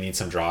get they need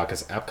some draw,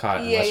 because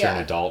Epcot, unless you're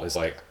an adult, is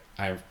like,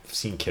 I've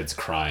seen kids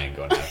crying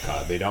going to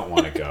Epcot. They don't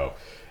want to go.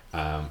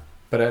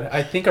 But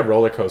I think a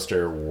roller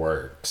coaster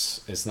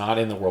works. It's not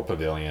in the World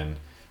Pavilion.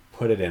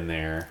 Put it in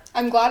there.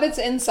 I'm glad it's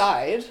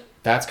inside.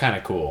 That's kind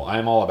of cool.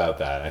 I'm all about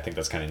that. I think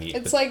that's kind of neat.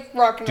 It's like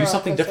rock and roll. Do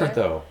something different,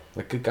 though.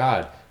 Like, good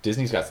God.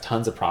 Disney's got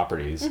tons of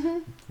properties.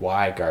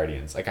 Why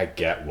Guardians? Like, I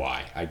get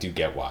why. I do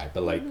get why.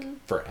 But, like,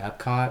 for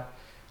Epcot,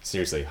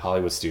 seriously,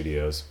 Hollywood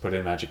Studios, put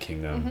in Magic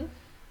Kingdom.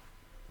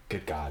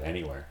 Good God,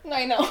 anywhere.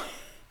 I know.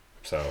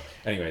 So,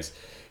 anyways,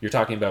 you're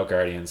talking about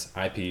Guardians,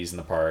 IPs in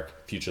the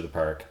park, future of the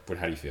park.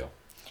 How do you feel?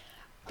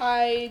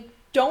 I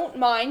don't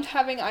mind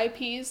having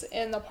IPs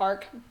in the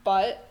park,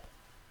 but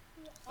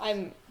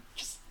I'm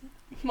just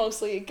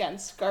mostly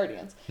against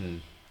Guardians.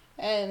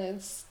 And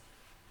it's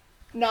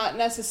not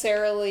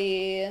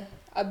necessarily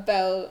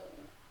about,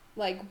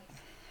 like,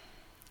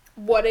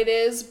 what it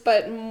is,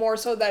 but more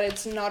so that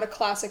it's not a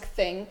classic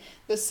thing,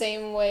 the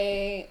same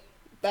way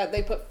that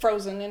they put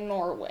Frozen in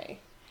Norway.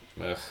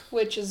 Ugh.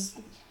 Which is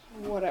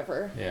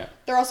whatever. Yeah.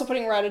 They're also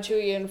putting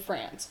Ratatouille in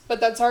France, but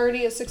that's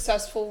already a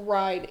successful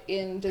ride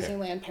in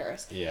Disneyland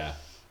Paris. Yeah.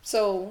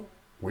 So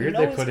weird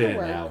they put it in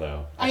now,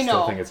 though. I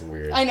still think it's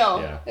weird. I know.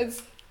 Yeah.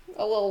 It's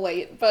a little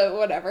late, but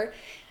whatever.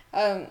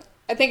 I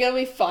think it'll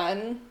be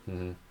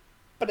fun,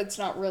 but it's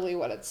not really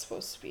what it's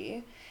supposed to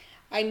be.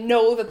 I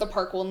know that the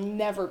park will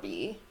never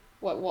be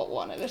what Walt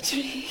wanted it to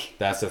be.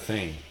 That's the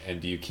thing.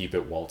 And do you keep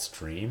it Walt's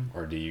dream,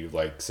 or do you,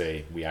 like,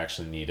 say, we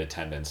actually need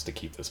attendance to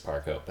keep this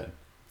park open?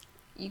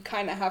 You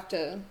kind of have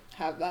to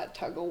have that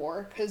tug of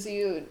war, because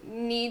you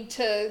need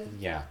to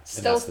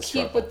still keep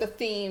struggle with the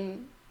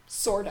theme,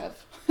 sort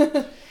of.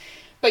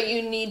 But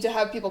you need to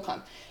have people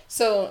come.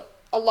 So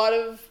a lot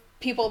of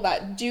people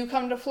that do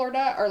come to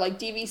Florida are like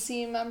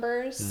DVC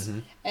members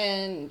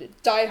and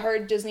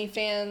diehard Disney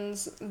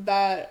fans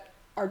that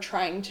are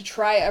trying to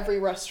try every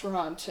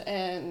restaurant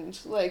and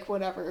like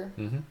whatever.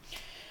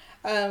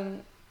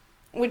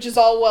 Which is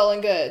all well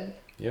and good.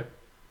 Yep.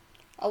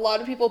 A lot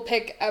of people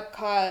pick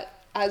Epcot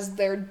as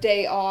their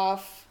day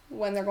off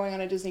when they're going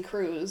on a Disney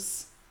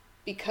cruise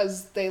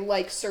because they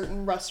like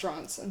certain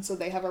restaurants, and so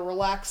they have a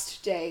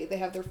relaxed day, they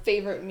have their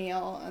favorite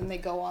meal, and they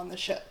go on the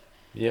ship.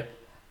 Yep.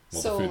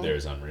 Well, the food there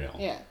is unreal.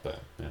 Yeah.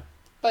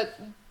 But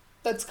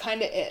that's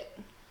kind of it.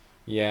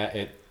 Yeah,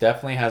 it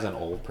definitely has an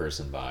old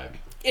person vibe.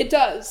 It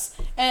does.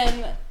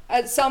 And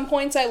at some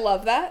points I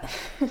love that.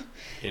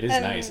 It is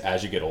nice.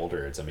 As you get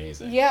older, it's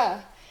amazing.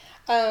 Yeah.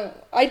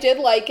 I did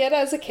like it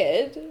as a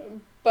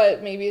kid,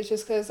 but maybe it's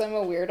just because I'm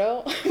a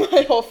weirdo.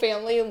 My whole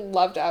family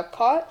loved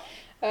Epcot.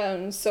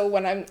 So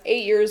when I'm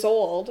 8 years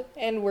old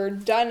and we're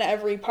done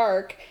every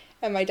park,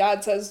 and my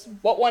dad says,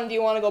 "What one do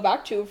you want to go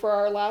back to for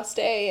our last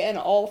day?" And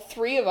all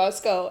three of us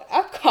go,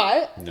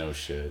 "Epcot." No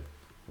shit.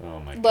 Oh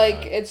my god.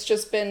 Like, it's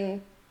just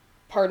been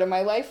part of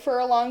my life for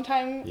a long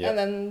time. Yep. And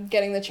then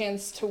getting the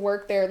chance to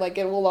work there, like,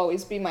 it will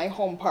always be my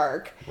home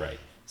park. Right.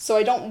 So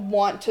I don't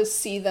want to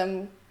see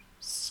them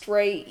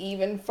stray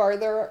even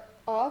farther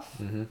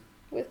off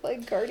with,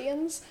 like,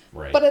 Guardians.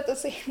 Right. But at the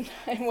same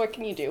time, what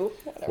can you do?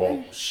 Whatever.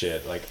 Well,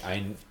 shit. Like,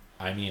 I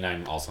mean,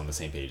 I'm also on the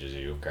same page as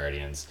you,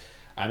 Guardians.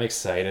 I'm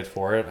excited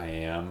for it. I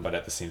am. But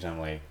at the same time,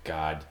 like,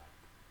 God,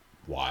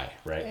 why?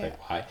 Right? Yeah.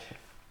 Like, why?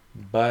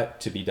 But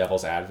to be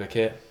devil's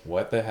advocate,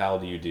 what the hell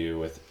do you do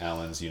with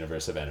Ellen's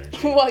Universe of Energy?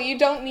 Well, you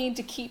don't need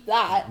to keep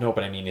that. No,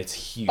 but I mean, it's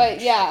huge.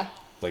 But yeah.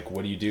 Like,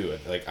 what do you do?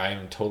 Like,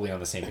 I'm totally on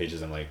the same page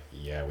as I'm like,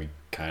 yeah, we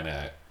kind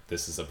of,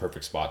 this is a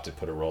perfect spot to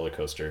put a roller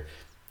coaster.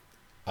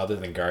 Other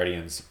than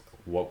Guardians,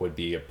 what would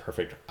be a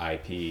perfect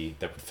IP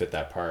that would fit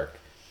that park?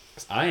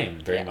 'Cause I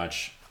am very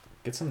much,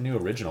 get some new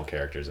original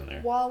characters in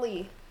there.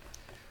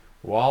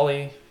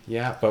 Wally,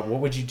 yeah, but what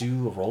would you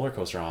do a roller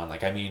coaster on?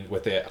 Like, I mean,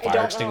 with the don't fire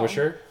know.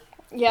 extinguisher,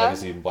 Yeah. like,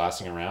 is he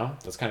blasting around?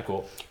 That's kind of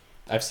cool.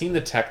 I've seen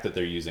the tech that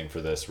they're using for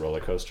this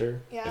roller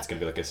coaster. Yeah. It's gonna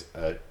be like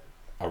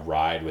a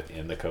ride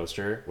within the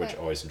coaster, which Right.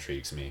 always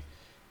intrigues me.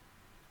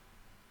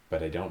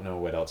 But I don't know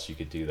what else you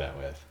could do that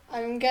with.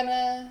 I'm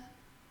gonna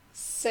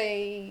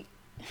say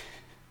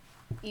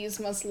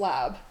Yzma's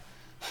lab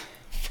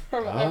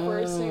from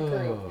Emperor's New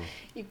Groove.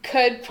 You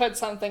could put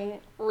something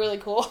really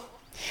cool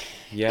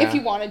Yeah. if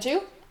you wanted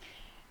to.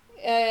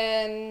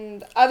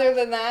 And other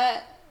than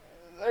that,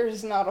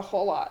 there's not a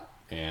whole lot.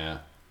 Yeah.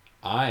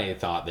 I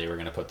thought they were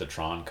going to put the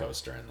Tron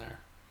coaster in there.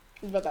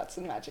 But that's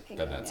in Magic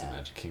Kingdom. But that's yeah. in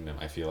Magic Kingdom.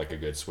 I feel like a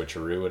good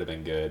switcheroo would have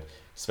been good.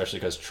 Especially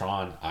because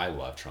Tron, I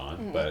love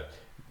Tron, but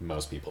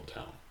most people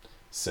don't.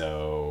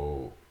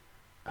 So,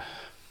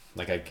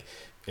 like,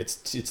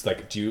 it's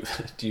like, do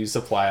you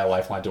supply a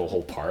lifeline to a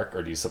whole park,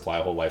 or do you supply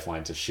a whole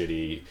lifeline to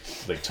shitty,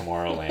 like,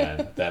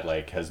 Tomorrowland that,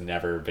 like, has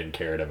never been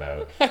cared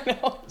about? I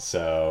know.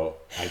 So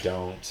I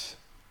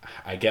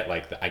get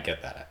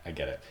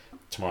it.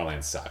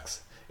 Tomorrowland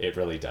sucks. It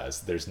really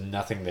does. There's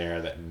nothing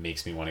there that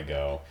makes me want to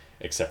go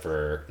except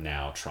for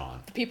now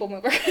Tron. The People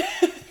Mover.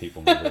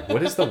 People Mover.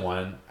 What is the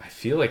one? I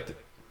feel like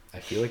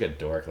a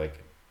dork,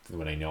 like,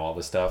 when I know all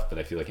this stuff, but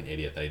I feel like an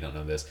idiot that I don't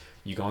know this.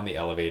 You go on the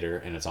elevator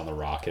and it's on the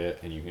rocket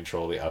and you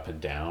control the up and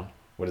down.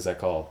 What is that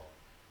called?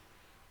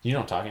 You know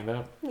what I'm talking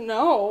about?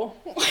 No.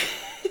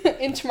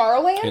 In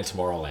Tomorrowland? In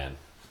Tomorrowland.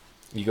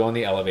 You go in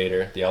the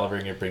elevator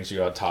brings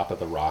you on top of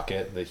the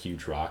rocket, the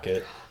huge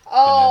rocket.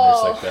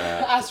 Oh, and then there's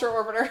like the Astro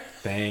Orbiter.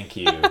 Thank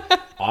you.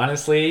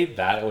 Honestly,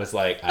 that was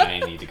like, I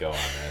need to go on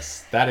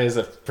this. That is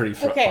a pretty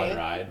fun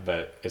ride,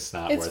 but it's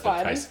not worth fun.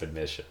 the price of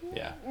admission.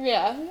 Yeah.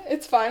 Yeah,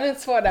 it's fun.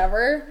 It's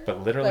whatever.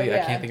 But literally, But I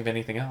yeah. can't think of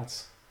anything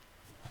else.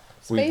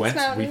 Space we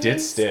Mountain's did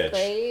Stitch.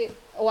 Great.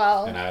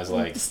 Well, And I was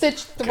like,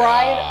 Stitch the God.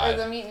 ride or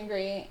the meet and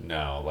greet.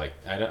 No, like,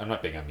 I'm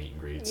not big on meet and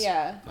greets.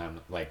 Yeah.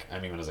 I'm like, I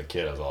mean, when I was a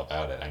kid, I was all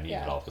about it. I needed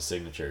Yeah. all the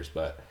signatures,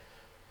 but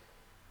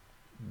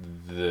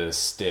the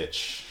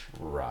Stitch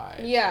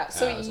ride. Yeah.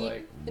 So I was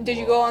like, did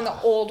you go on the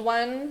 "Whoa." old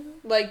one?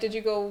 Like, did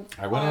you go?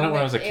 I went on on it when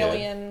I was a the kid.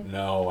 Alien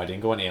No, I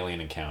didn't go on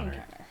Alien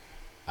Encounter.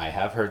 I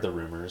have heard the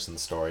rumors and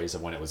stories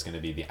of when it was going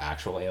to be the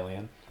actual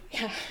alien,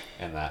 Yeah.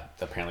 and that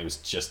apparently was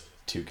just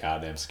too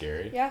goddamn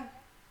scary. Yeah.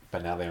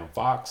 But now they own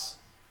Fox.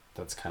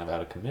 That's kind of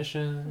out of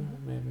commission.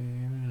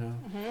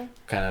 Maybe,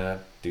 kind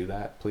of do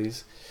that,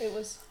 please. It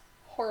was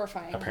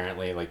horrifying.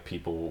 Apparently, like,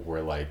 people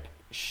were like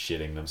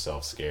shitting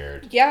themselves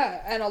scared.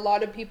 Yeah, and a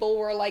lot of people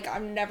were like,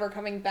 "I'm never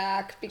coming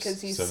back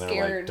because he's So they're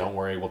scared." like, "Don't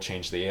worry, we'll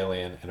change the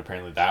alien." And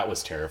apparently, that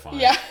was terrifying.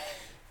 Yeah.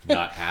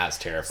 Not as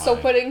terrifying. So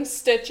putting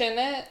Stitch in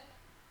it,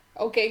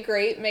 okay,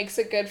 great, makes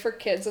it good for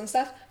kids and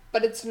stuff,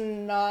 but it's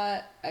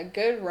not a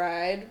good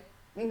ride.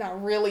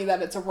 Not really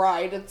that it's a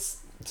ride. It's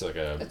like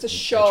it's a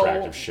show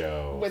interactive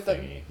show with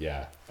thingy.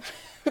 Yeah.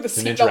 with a It's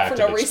an seatbelt for interactive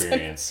no reason.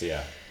 experience.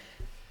 Yeah.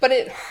 But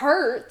it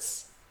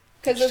hurts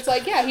because it's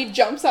like, yeah, he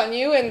jumps on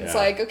you and it's Yeah.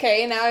 like,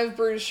 okay, now I have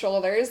bruised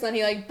shoulders. Then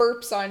he like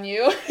burps on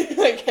you.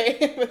 Like,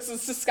 hey, this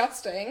is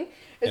disgusting.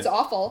 It's And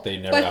awful. they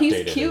never but he's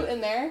updated cute it. in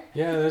there.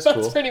 Yeah, that's That's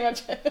cool. pretty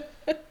much it.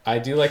 I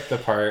do like the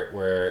part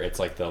where it's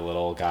like the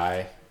little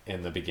guy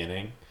in the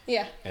beginning,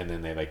 Yeah. and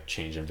then they like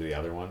change him to the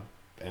other one.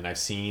 And I've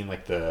seen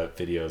like the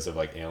videos of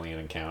like Alien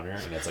Encounter,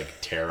 and it's like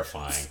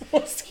terrifying.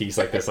 He's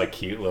like this like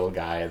cute little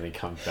guy, and he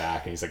comes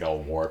back, and he's like all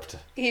warped.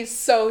 He's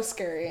so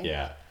scary.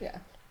 Yeah, Yeah.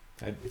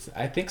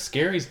 I think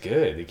scary's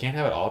good. You can't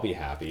have it all be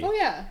happy. Oh,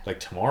 yeah. Like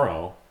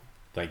Tomorrow,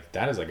 like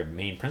that is like a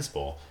main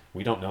principle.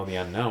 We don't know the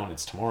unknown.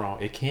 It's tomorrow.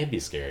 It can be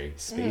scary.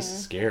 Space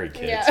is scary,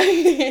 kids. Yeah.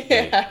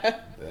 Yeah.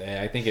 Like,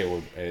 I think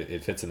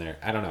it fits in there.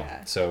 I don't know.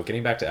 Yeah. So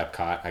getting back to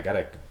Epcot, I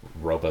gotta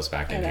rope us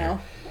back in know.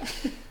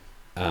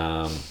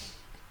 here.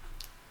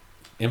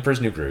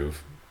 Emperor's New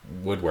Groove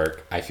would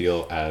work, I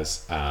feel,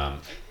 as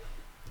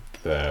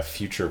the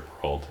future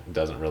world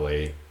doesn't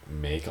really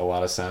make a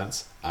lot of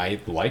sense. I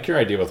like your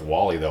idea with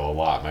Wall-E though a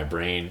lot. My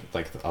brain,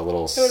 like a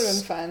little It would have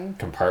been fun.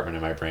 compartment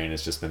in my brain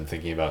has just been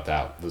thinking about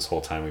that this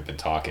whole time we've been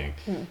talking.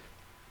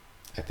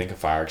 I think a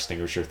fire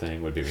extinguisher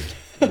thing would It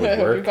work.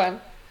 would be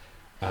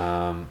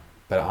fun.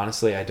 But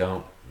honestly, I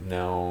don't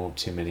know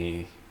too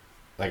many.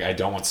 Like, I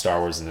don't want Star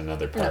Wars in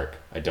another park.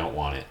 I don't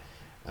want it.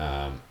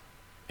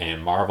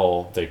 And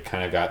Marvel, they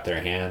kind of got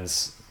their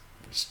hands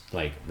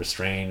like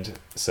restrained.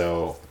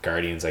 So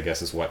Guardians, I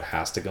guess, is what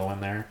has to go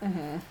in there.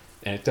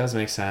 And it does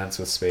make sense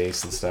with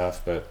space and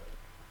stuff, but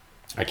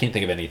I can't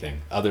think of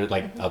anything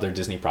other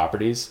Disney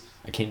properties.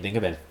 I can't think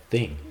of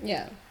anything.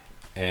 Yeah.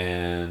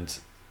 And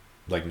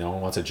like, no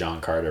one wants a John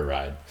Carter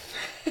ride.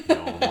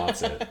 No one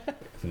wants it.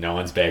 No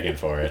one's begging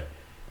for it.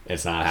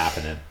 It's not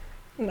happening.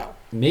 No.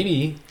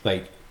 Maybe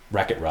like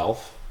Wreck-It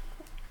Ralph.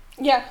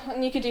 Yeah,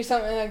 and you could do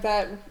something like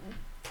that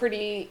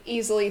pretty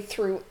easily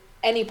through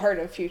any part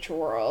of Future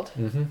World.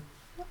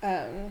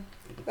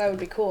 That would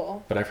be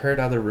cool. But I've heard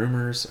other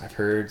rumors. I've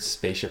heard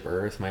Spaceship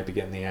Earth might be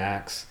getting the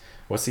axe.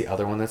 What's the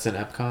other one that's in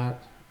Epcot?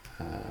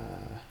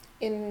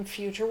 In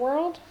Future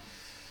World,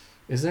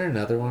 Is there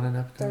another one in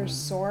Epcot? there's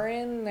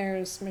Soarin',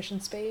 there's Mission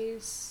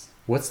Space.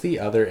 What's the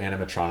other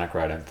animatronic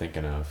ride I'm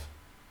thinking of?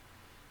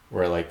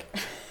 Where like,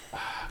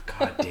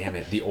 god damn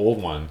it, the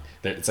old one.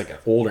 It's like an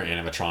older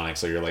animatronic,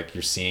 so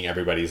you're seeing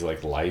everybody's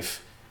like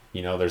life.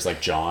 You know, there's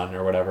like John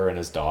or whatever and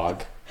his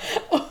dog.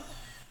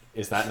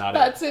 Is that not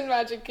That's in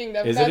Magic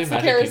Kingdom. Is it That's in the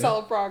Magic Carousel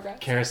Kingdom? of Progress.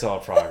 Carousel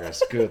of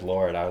Progress? Good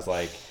lord, I was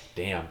like,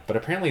 damn. But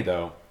apparently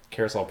though,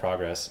 Carousel of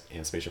Progress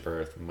and Spaceship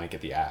Earth might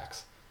get the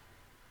axe,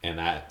 and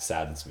that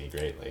saddens me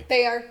greatly.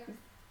 They are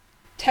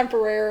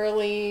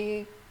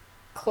temporarily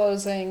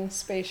closing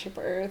Spaceship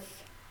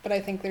Earth, but I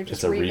think they're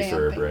just It's a revamping.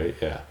 refurb, right?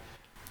 Yeah.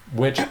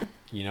 Which,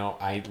 you know,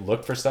 I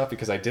looked for stuff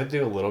because I did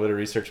do a little bit of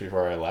research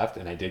before I left,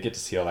 and I did get to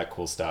see all that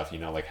cool stuff. You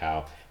know, like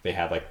how they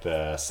had like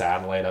the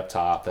satellite up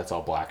top that's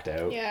all blacked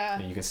out. Yeah.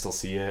 And you can still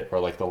see it. Or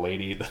like the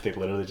lady that they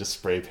literally just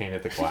spray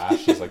painted the glass.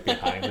 She's like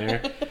behind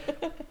there.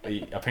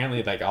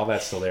 Apparently, like all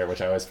that's still there,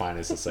 which I always find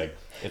is just like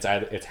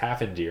it's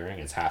half endearing,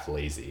 it's half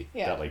lazy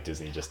that like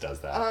Disney just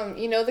does that.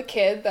 You know the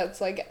kid that's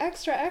like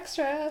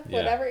extra,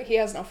 whatever. He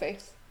has no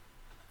face.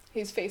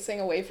 He's facing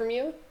away from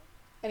you,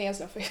 and he has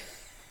no face.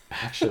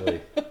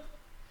 Actually,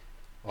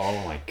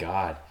 oh my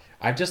god,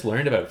 I've just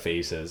learned about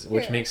faces,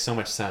 which Yeah. makes so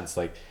much sense.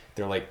 Like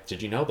they're like,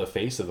 did you know the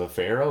face of the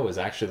pharaoh is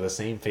actually the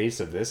same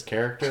face of this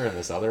character in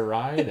this other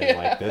ride, and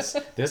like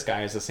this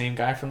guy is the same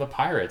guy from the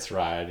Pirates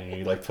ride, and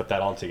you like put that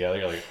all together,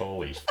 you're like,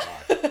 holy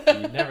fuck.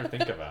 You never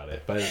think about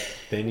it, but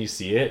then you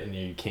see it and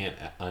you can't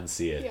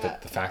unsee it. Yeah.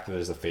 But the fact that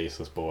there's a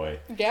faceless boy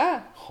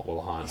Yeah.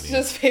 will haunt He's me.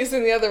 just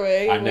facing the other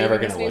way. I'm never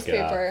reading gonna his look it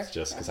newspaper. up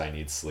just because I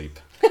need sleep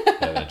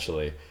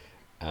eventually.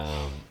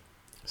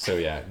 So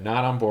yeah,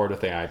 not on board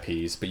with the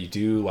IPs, but you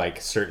do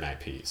like certain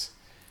IPs.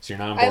 So you're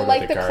not on board I like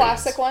with the the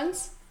classic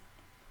Guardians.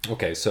 ones.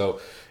 Okay,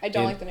 so I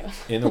don't like the new ones.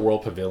 in the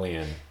World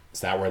Pavilion, is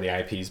that where the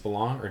IPs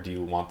belong, or do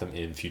you want them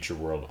in Future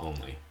World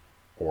only,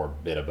 or a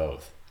bit of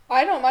both?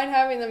 I don't mind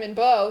having them in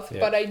both, Yeah.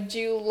 but I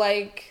do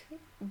like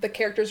the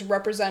characters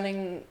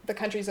representing the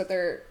countries that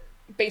they're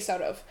based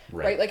out of,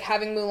 right? Like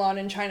having Mulan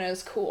in China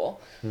is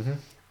cool.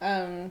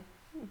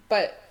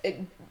 But it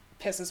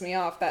pisses me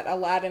off that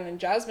Aladdin and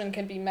Jasmine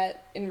can be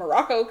met in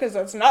Morocco because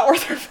that's not where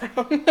they're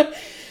from.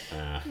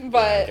 Yeah,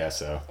 But I guess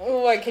so.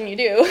 what can you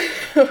do?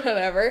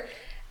 Whatever.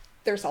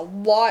 There's a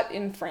lot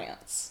in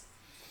France.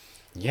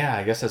 Yeah,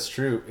 I guess that's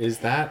true. Is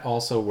that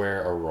also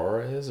where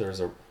Aurora is,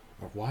 or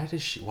why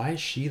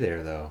is she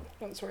there though?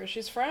 That's where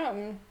she's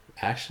from.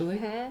 Actually,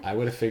 I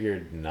would have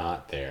figured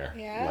not there,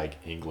 Yeah. like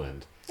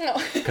England. No.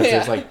 Because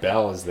there's like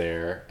Belle is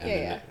there, and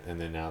Yeah, and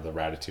then now the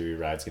Ratatouille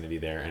ride's going to be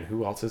there, and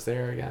who else is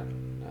there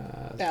again?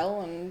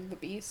 Belle and the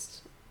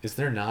Beast. Is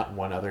there not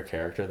one other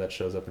character that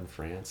shows up in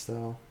France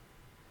though?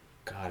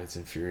 God, it's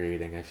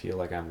infuriating. I feel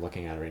like I'm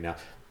looking at it right now.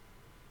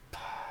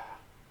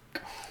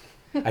 God.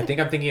 I think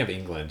I'm thinking of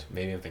England.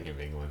 Maybe I'm thinking of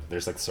England.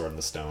 There's like Sword in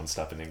the Stone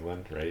stuff in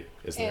England, right?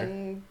 Isn't there?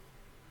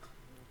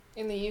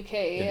 In the UK,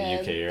 In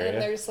the UK area?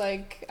 And there's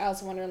like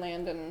Alice in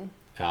Wonderland and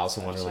Alice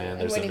in Wonderland.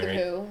 and There's Winnie a the Mary.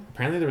 Pooh.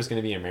 Apparently, there was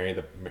going to be a Mary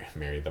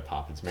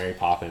Poppins.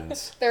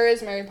 There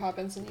is Mary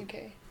Poppins in the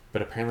UK.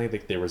 But apparently,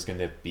 like, there was going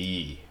to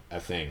be a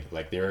thing.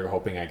 Like, they were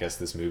hoping, I guess,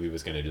 this movie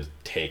was going to just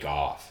take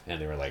off,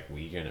 and they were like,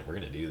 we're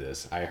gonna do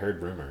this. I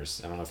heard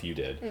rumors. I don't know if you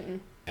did.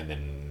 And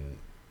then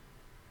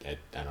I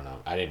don't know.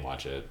 I didn't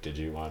watch it. Did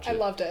you watch it? I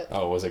loved it.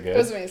 Oh, was it good? It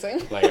was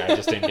amazing. Like, I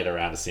just didn't get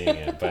around to seeing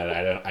it,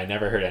 but I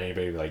never heard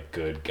anybody be like,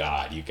 good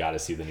God, you got to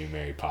see the new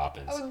Mary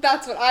Poppins.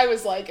 That's what I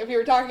was like. If you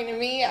were talking to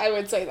me, I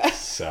would say that.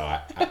 So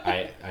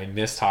I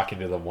miss talking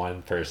to the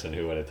one person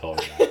who would have told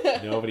me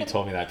that. Nobody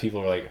told me that.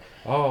 People were like,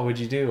 oh, what'd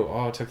you do?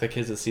 Oh, I took the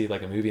kids to see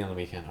like a movie on the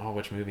weekend. Oh,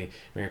 which movie?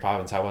 Mary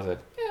Poppins. How was it?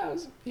 Yeah, it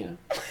was, you know.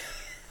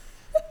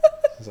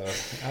 So,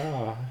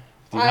 oh,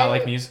 do you not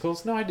like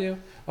musicals? No, I do.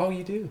 Oh,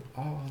 you do?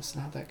 Oh, it's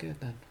not that good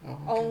then. Oh, okay.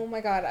 Oh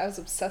my god, I was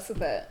obsessed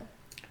with it.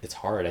 It's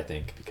hard, I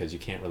think, because you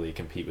can't really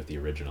compete with the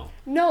original.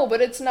 No,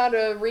 but it's not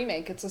a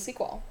remake, it's a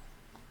sequel.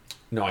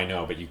 No, I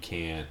know, but you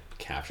can't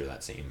capture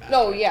that same magic.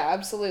 No, yeah,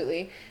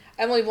 absolutely.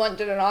 Emily Blunt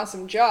did an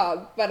awesome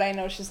job, but I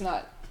know she's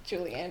not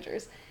Julie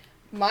Andrews.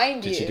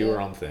 Did she do her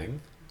own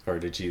thing? Or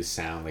did she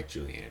sound like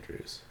Julie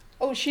Andrews?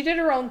 Oh, she did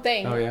her own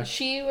thing. Oh, yeah?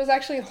 She was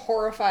actually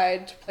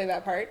horrified to play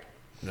that part.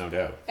 No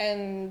doubt.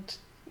 And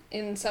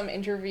in some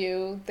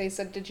interview, they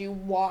said, did you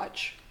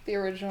watch the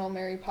original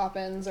Mary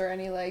Poppins or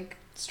any, like,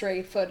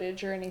 stray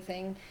footage or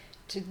anything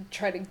to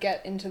try to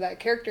get into that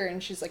character?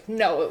 And she's like,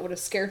 no, it would have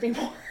scared me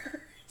more.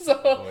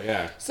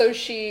 So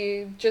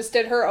she just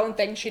did her own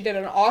thing. She did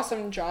an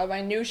awesome job.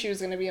 I knew she was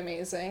going to be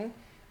amazing.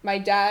 My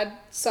dad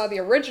saw the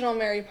original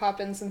Mary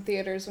Poppins in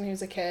theaters when he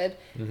was a kid,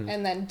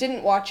 and then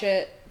didn't watch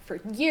it for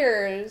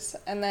years,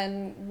 and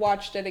then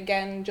watched it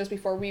again just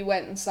before we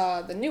went and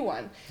saw the new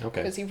one.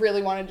 Okay. Because he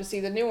really wanted to see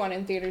the new one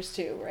in theaters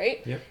too,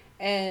 right? Yep.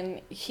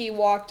 And he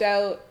walked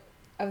out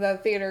of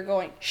that theater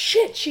going,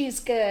 shit, she's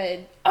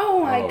good.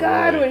 Oh my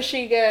God, really? was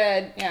she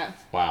good? Yeah.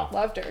 Wow.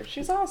 Loved her.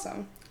 She's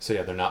awesome. So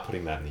yeah, they're not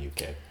putting that in the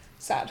UK.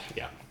 Sad.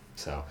 Yeah.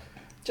 So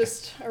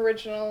just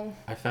original.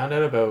 I found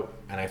out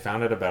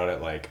about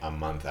it like a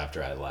month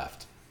after I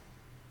left.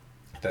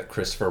 That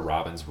Christopher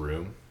Robin's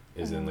Room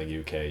is in the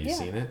UK. You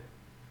seen it?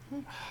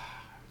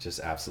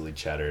 Just absolutely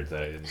cheddared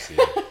that I didn't see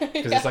it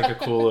because it's like a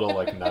cool little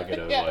like nugget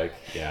of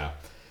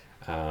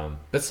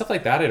but stuff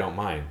like that I don't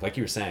mind. Like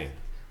you were saying,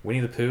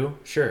 Winnie the Pooh,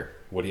 sure.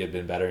 Would he have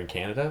been better in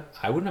Canada?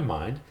 I wouldn't have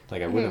minded.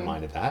 Like I wouldn't have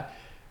minded that.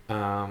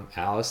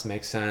 Alice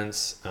makes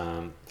sense.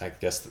 I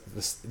guess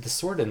the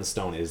Sword in the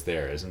Stone is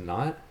there, is it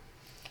not?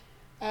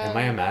 Am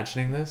I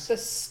imagining this? The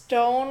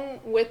stone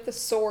with the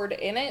sword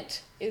in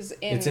it is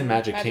in. It's in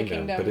Magic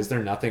Kingdom, but is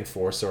there nothing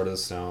for Sword of the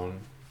Stone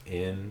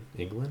in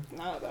England?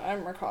 Not that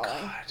I'm recalling.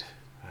 God,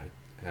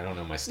 I don't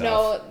know my stuff.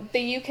 No,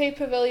 the UK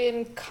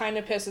pavilion kind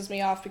of pisses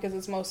me off because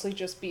it's mostly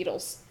just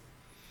Beatles.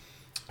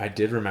 I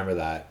did remember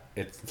that.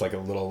 It's like a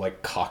little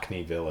like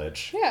Cockney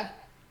village. Yeah.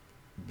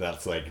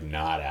 That's like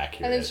not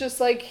accurate. And it's just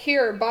like,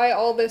 here, buy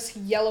all this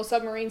Yellow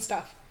Submarine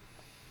stuff.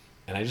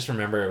 And I just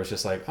remember it was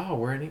just like,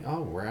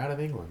 we're out of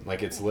England.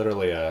 Like it's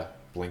literally a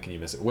blink and you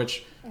miss it.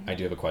 Which I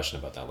do have a question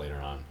about that later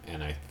on,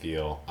 and I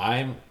feel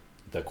I'm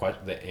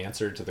the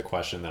answer to the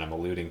question that I'm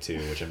alluding to,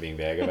 which I'm being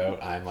vague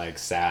about. I'm like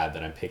sad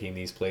that I'm picking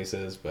these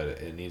places, but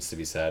it needs to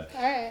be said.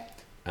 All right.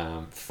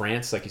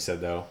 France, like you said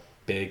though,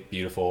 big,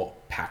 beautiful,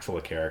 packed full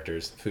of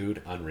characters,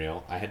 food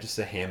unreal. I had just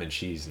a ham and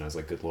cheese, and I was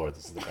like, "Good Lord,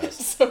 this is the best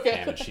So good.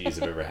 ham and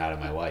cheese I've ever had in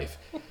my life."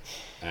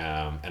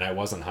 And I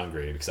wasn't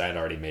hungry because I had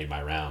already made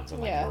my rounds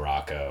in like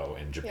Morocco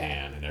and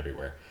Japan and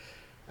everywhere.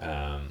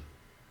 But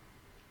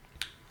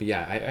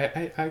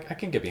yeah, I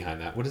can get behind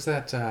that. What is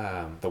that?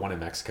 The one in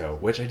Mexico,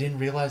 which I didn't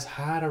realize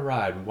had a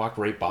ride. We walked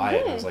right by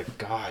it, and I was like,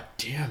 "God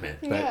damn it!"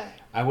 But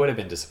I would have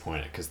been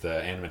disappointed because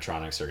the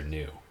animatronics are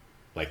new.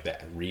 Like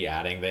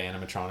re-adding the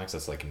animatronics,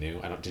 that's like new.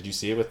 Did you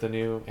see it with the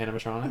new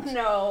animatronics?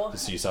 No.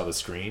 So you saw the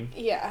screen?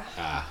 Yeah.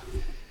 So,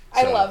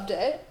 I loved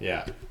it.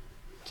 Yeah.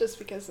 Just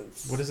because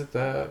it's... What is it?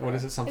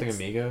 Something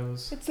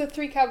Amigos? It's the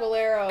Three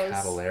Caballeros.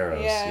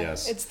 Caballeros, yeah,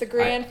 yes. It's the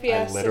Grand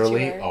Fiesta. I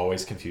literally tour.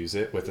 always confuse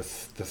it with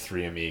the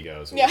Three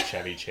Amigos, with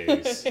Chevy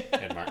Chase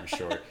and Martin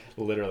Short.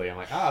 Literally, I'm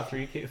like,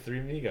 three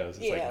Amigos.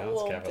 It's like, no,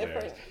 it's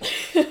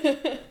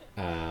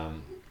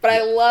Caballeros. But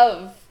I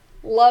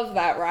love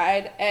that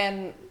ride,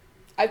 and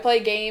I play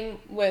a game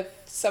with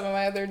some of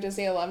my other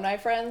Disney alumni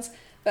friends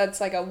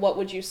that's like a what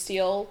would you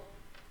steal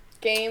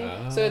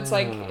game. So it's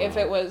like, if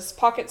it was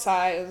pocket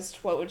sized,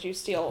 what would you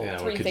steal?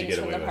 Three things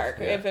from the park.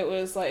 Yeah. If it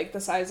was like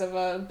the size of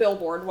a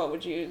billboard, what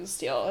would you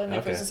steal? And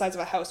if it was the size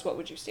of a house, what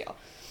would you steal?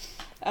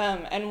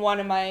 And one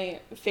of my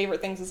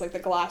favorite things is like the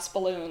glass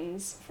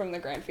balloons from the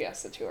Grand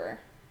Fiesta tour.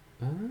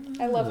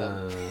 I love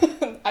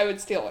them. I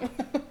would steal them.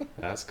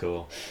 That's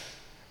cool.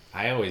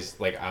 I always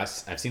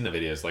I've seen the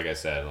videos, like I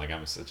said, like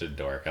I'm such a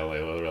dork. I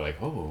literally like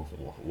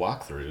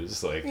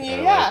walkthroughs,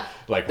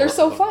 like they're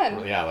so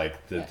fun. Yeah,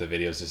 like the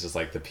videos is just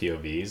like the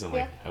POVs. I'm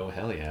like, oh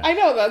hell yeah. I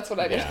know, that's what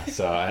I do. Yeah,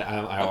 so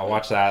I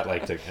watch that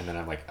and then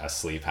I'm like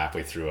asleep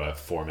halfway through a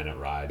 4-minute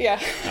ride. Yeah.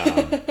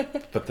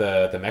 But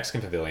the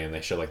Mexican pavilion,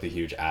 they show like the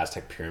huge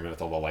Aztec pyramid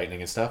with all the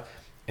lightning and stuff,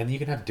 and you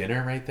can have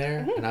dinner right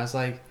there. And I was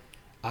like,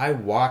 I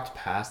walked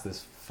past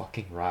this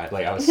fucking ride.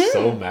 Like I was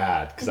so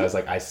mad because I was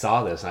like, I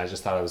saw this and I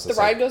just thought it was the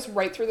ride goes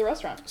right through the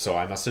restaurant. So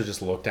I must have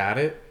just looked at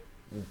it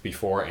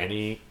before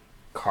any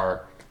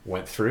car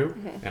went through,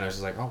 and I was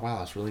just like, oh wow,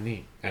 that's really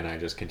neat. And I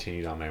just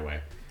continued on my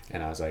way,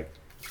 and I was like,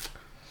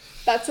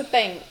 that's the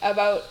thing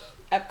about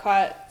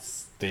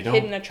Epcot's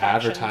hidden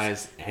attractions. They don't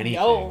advertise anything.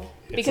 No,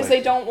 because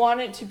they don't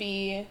want it to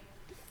be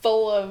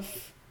full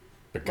of.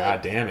 But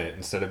god damn it,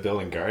 instead of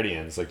building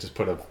Guardians, like just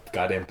put a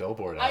goddamn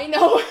billboard up. I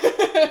know.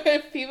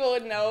 If people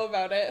would know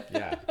about it.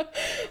 Yeah.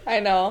 I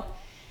know.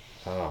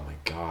 Oh my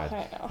god.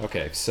 I know.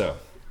 Okay, so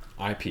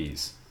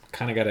IPs.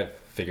 Kind of got it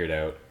figured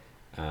out.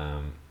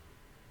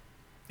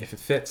 If it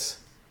fits,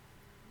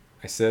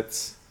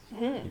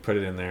 you put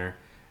it in there.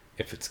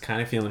 If it's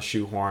kind of feeling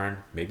shoehorn,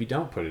 maybe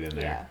don't put it in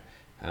there.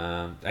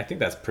 Yeah. I think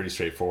that's pretty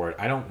straightforward.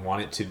 I don't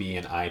want it to be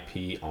an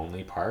IP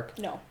only park.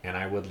 No. And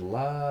I would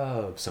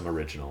love some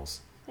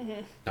originals.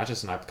 Not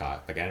just in Epcot,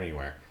 like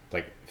anywhere.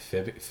 Like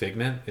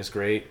Figment is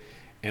great,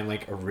 And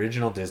like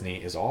original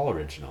Disney is all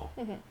original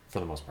for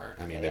the most part.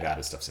 I mean, they've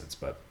added stuff since,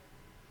 but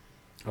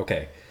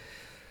okay.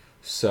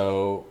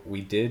 So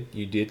you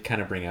did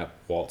kind of bring up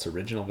Walt's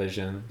original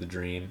vision, the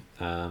dream.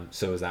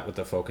 So is that what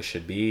the focus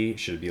should be?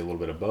 Should it be a little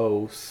bit of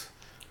both?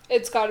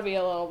 It's got to be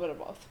a little bit of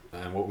both.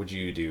 And what would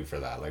you do for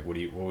that? Like, what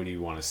would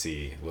you want to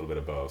see? A little bit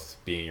of both.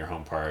 Being your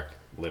home park,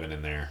 living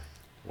in there.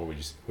 What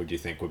would you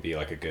think would be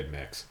like a good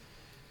mix?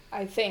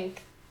 I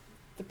think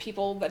the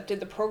people that did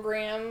the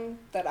program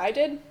that I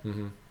did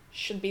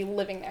should be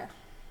living there.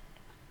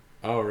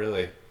 Oh,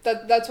 really?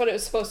 That's what it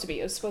was supposed to be.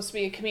 It was supposed to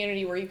be a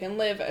community where you can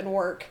live and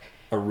work.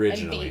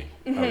 Originally,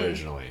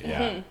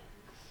 yeah.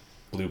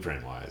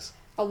 Blueprint wise.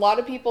 A lot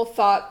of people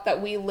thought that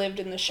we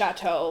lived in the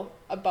chateau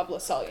above Le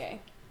Cellier,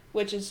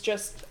 which is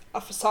just a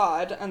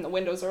facade, and the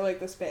windows are like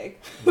this big,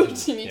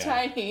 teeny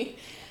tiny.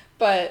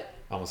 But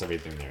almost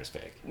everything there is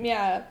fake.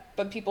 Yeah,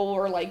 but people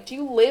were like, "Do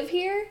you live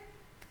here?"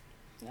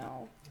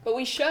 No, but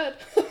we should.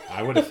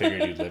 I would have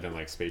figured you'd live in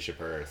like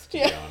Spaceship Earth. To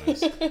be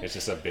honest, it's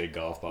just a big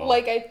golf ball.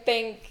 Like, I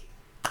think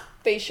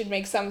they should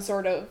make some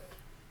sort of,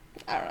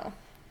 I don't know,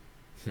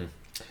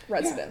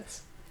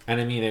 residence. And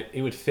I mean,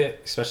 it would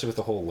fit, especially with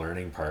the whole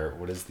learning part.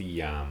 What is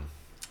the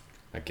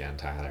again,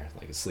 Tyler,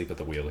 like asleep at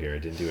the wheel here. I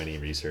didn't do any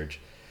research.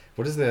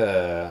 What is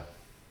the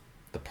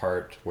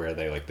part where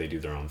they do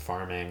their own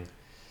farming?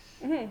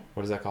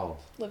 What is that called?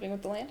 Living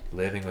with the land.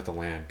 Living with the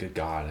land. Good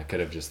God, I could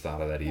have just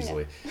thought of that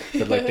easily.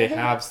 But like they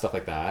have stuff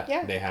like that.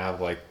 Yeah. They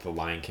have like the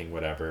Lion King,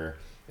 whatever,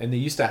 and they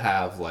used to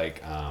have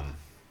like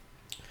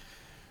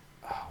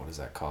what is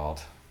that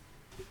called?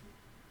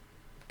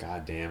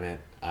 God damn it!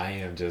 I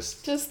am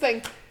just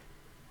think.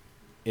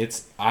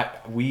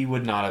 We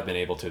would not have been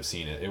able to have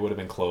seen it. It would have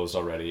been closed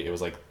already. It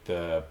was like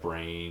the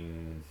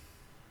brain.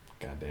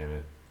 God damn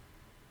it.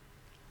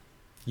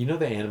 You know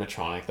the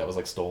animatronic that was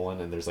like stolen,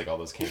 and there's like all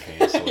those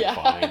campaigns to like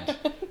find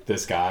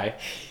this guy.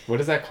 What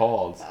is that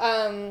called?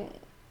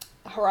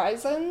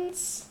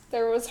 Horizons.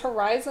 There was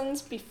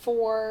Horizons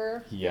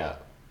before. Yeah.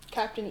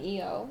 Captain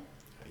EO.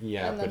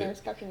 Yeah, and then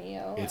there's Captain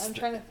EO. I'm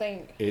trying to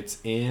think. It's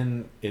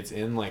in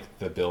like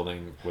the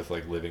building with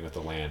like Living with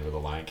the Land where the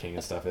Lion King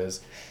and stuff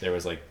is. There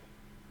was like,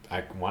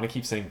 I want to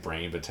keep saying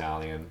Brain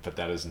Battalion, but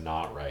that is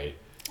not right.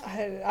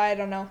 I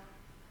don't know.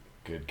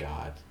 Good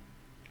God.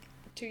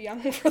 Too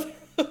young for this.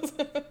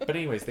 But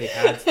anyways, they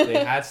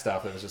had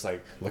stuff that was just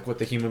like, look what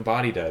the human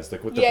body does,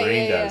 look what the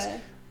brain does.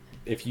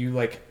 If you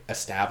like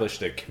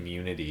established a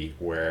community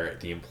where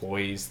the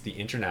employees, the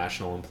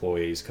international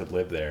employees could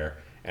live there,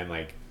 and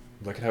like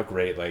look at how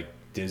great like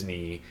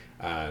Disney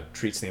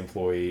treats the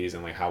employees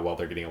and like how well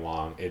they're getting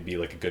along, it'd be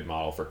like a good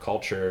model for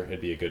culture, it'd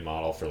be a good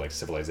model for like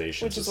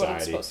civilization, which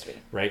society, is what it's supposed to be,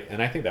 right?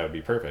 And I think that would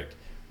be perfect.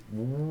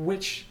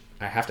 Which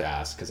I have to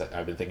ask, because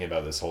I've been thinking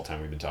about this whole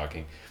time we've been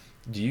talking.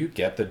 Do you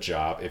get the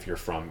job if you're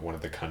from one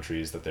of the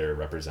countries that they're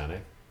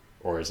representing?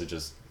 Or is it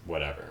just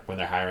whatever? When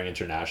they're hiring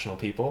international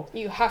people?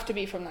 You have to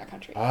be from that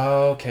country.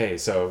 Okay,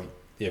 so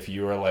if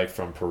you were like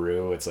from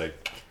Peru, it's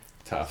like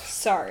tough.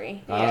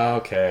 Sorry. Yeah.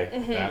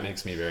 Okay, that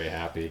makes me very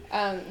happy.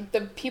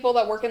 The people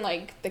that work in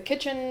like the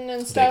kitchen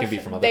and stuff, they can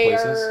be from other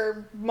places?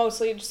 are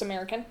mostly just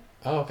American.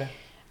 Oh, okay.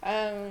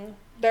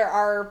 There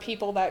are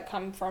people that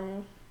come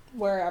from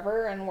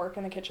wherever and work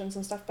in the kitchens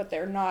and stuff, but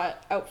they're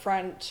not out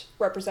front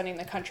representing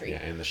the country.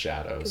 Yeah, in the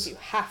shadows. Because you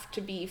have to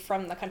be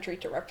from the country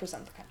to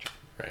represent the country.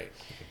 Right.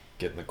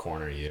 Get in the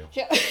corner, you.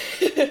 Yeah.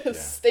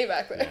 Stay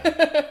back there.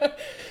 Yeah.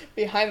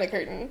 Behind the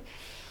curtain.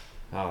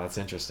 Oh, that's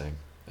interesting.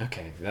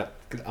 Okay.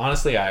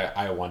 Honestly,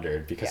 I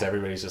wondered, because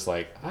everybody's just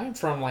like, I'm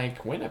from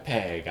like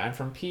Winnipeg, I'm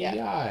from PEI.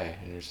 Yeah.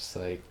 And you're just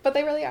like... But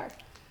they really are.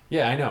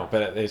 Yeah, I know.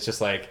 But it's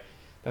just like,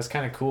 that's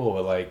kind of cool,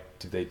 but like,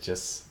 do they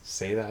just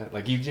say that?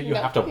 Like, you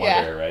have to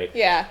wonder, right?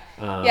 Yeah.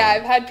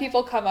 I've had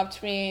people come up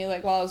to me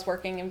like while I was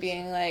working and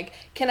being like,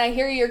 "Can I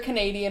hear your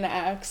Canadian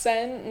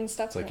accent and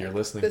stuff?" It's like, you're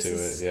listening to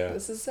it. Yeah.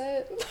 This is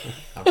it.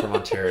 I'm from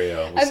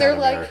Ontario. We and they're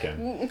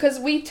American. like, because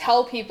we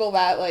tell people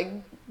that like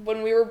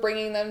when we were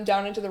bringing them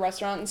down into the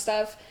restaurant and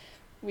stuff,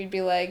 we'd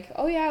be like,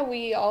 "Oh yeah,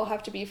 we all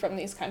have to be from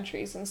these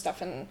countries and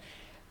stuff," and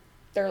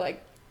they're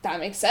like, that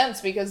makes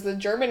sense because the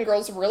German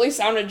girls really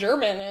sounded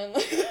German, and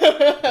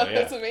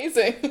it's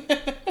amazing.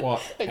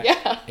 Well,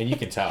 yeah. And you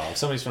can tell if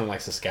somebody's from like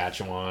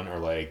Saskatchewan or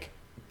like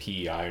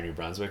PEI or New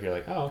Brunswick, you're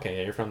like, oh, okay,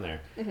 yeah, you're from there.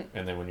 Mm-hmm.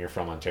 And then when you're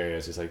from Ontario,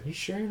 it's just like, you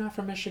sure you're not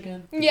from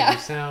Michigan? Because you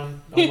sound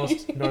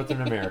almost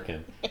Northern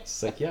American.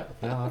 It's like, yeah,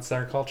 well, that's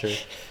our culture.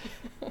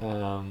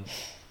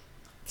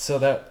 So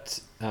that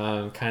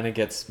kind of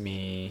gets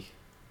me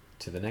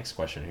to the next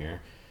question here.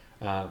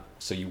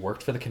 So you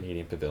worked for the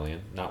Canadian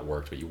Pavilion, not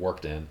worked, but you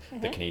worked in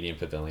the Canadian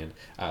Pavilion.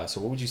 So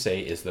what would you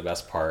say is the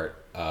best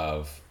part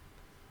of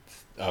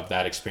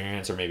that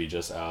experience, or maybe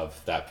just of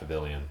that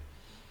pavilion?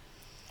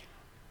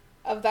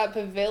 Of that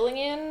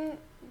pavilion?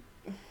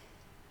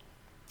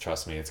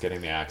 Trust me, it's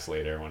getting the axe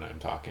later when I'm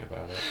talking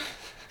about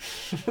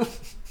it.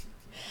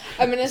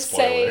 I'm going to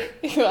say,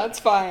 that's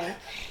fine.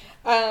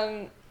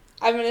 I'm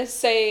going to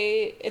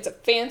say it's a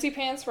fancy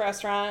pants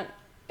restaurant.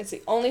 It's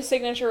the only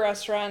signature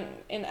restaurant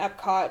in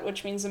Epcot,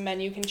 which means the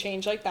menu can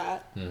change like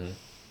that. Mm-hmm.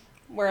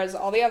 Whereas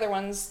all the other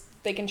ones,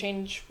 they can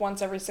change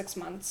once every 6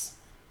 months.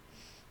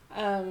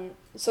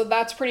 So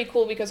that's pretty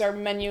cool because our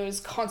menu is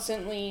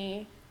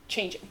constantly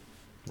changing.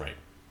 Right.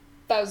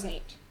 That was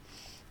neat.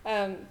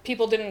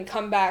 People didn't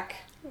come back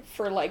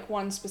for like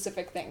one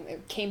specific thing. They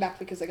came back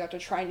because they got to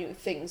try new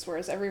things,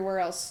 whereas everywhere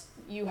else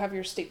you have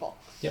your staple.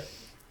 Yep.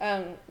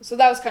 So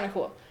that was kind of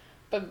cool.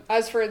 But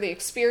as for the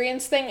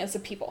experience thing, it's the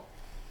people.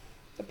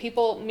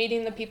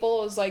 Meeting the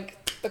people is like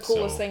the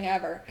coolest thing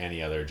ever.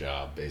 Any other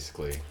job,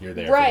 basically. You're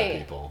there Right. for the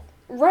people.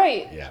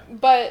 Right. Yeah.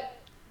 But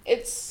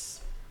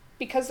it's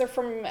because they're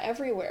from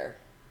everywhere.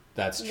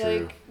 That's true.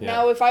 Like,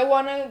 now if I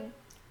want to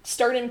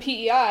start in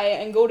PEI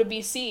and go to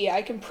BC,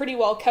 I can pretty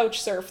well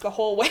couch surf the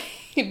whole way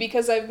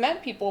because I've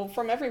met people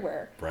from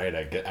everywhere. Right.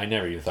 I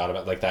never even thought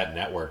about like that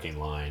networking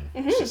line.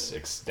 It's just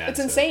extensive. It's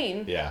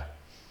insane. Yeah.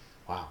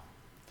 Wow.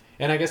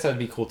 And I guess that'd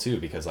be cool too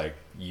because like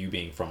you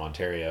being from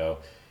Ontario,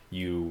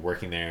 you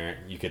working there,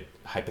 you could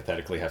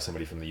hypothetically have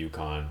somebody from the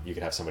Yukon, you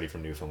could have somebody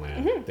from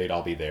Newfoundland. They'd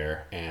all be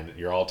there and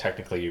you're all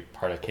technically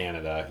part of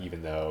Canada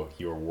even though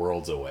you're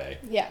worlds away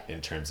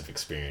in terms of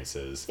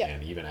experiences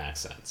and even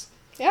accents.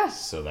 Yeah.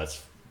 So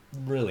that's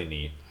really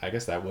neat. I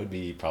guess that would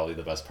be probably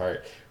the best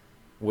part,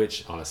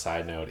 which on a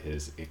side note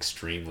is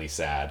extremely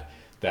sad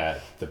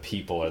that the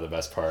people are the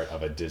best part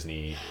of a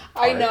Disney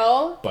park, I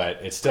know. but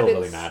it's still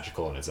really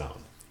magical in its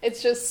own.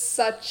 It's just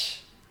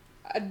such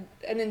an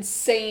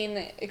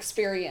insane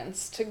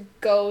experience to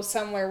go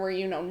somewhere where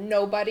you know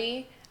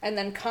nobody and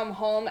then come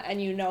home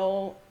and you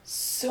know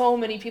so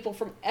many people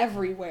from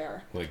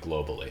everywhere. Like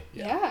globally.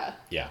 Yeah.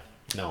 Yeah.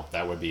 No,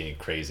 that would be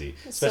crazy.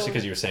 Especially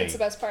because you were saying it's the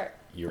best part.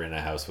 You're in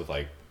a house with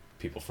like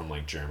people from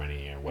like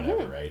Germany or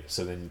whatever, right?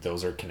 So then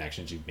those are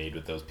connections you've made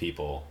with those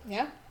people.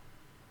 Yeah.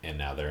 And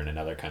now they're in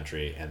another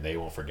country and they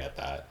won't forget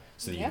that.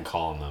 So you can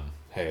call on them,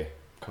 hey,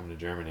 come to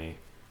Germany.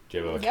 Do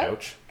you have a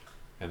couch?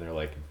 And they're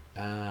like,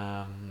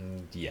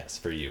 yes,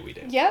 for you we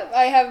do. Yeah,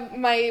 I have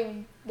my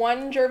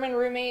one German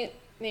roommate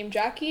named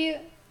Jackie.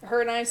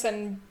 Her and I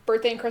send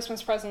birthday and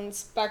Christmas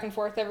presents back and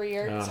forth every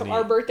year. Oh, so neat.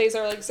 our birthdays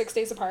are like 6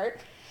 days apart.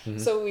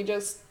 So we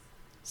just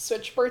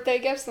switch birthday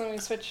gifts and then we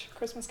switch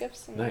Christmas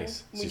gifts. And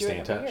Nice. We So you do stay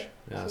it in every touch? year.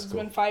 Yeah, So that's it's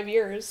cool. been 5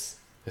 years.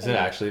 Has it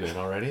actually been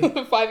already?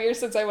 5 years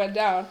since I went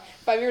down.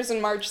 5 years in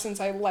March since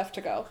I left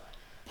to go.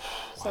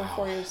 So Wow.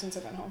 4 years since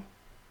I've been home.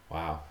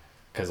 Wow.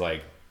 Because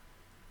like,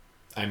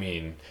 I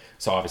mean,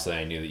 so obviously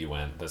I knew that you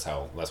went. That's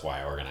why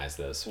I organized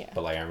this. Yeah.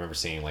 But like, I remember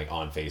seeing like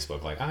on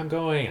Facebook, like I'm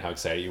going, and how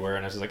excited you were,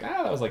 and I was just like,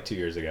 that was like 2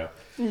 years ago.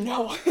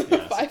 No,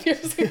 Yes. 5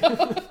 years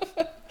ago.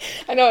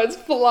 I know, it's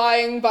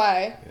flying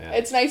by. Yeah.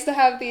 It's nice to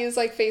have these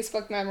like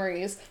Facebook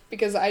memories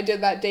because I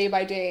did that day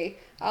by day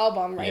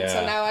album, right? So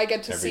Yeah. now I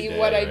get to Every see day,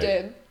 what I right?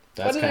 did.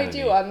 That's what did I kinda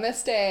do neat. on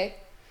this day?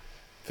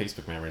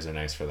 Facebook memories are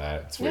nice for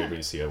that. It's weird Yeah. when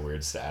you see a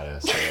weird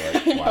status. Or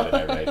like, why did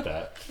I write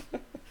that?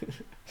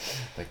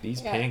 Like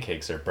these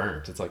pancakes are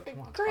burnt. It's like, come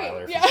on, Great.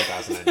 Tyler, from Yeah.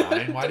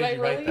 2009. Why did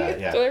you write that?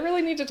 Yeah. Did I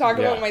really need to talk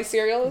Yeah. about my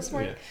cereal this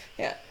morning?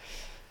 Yeah.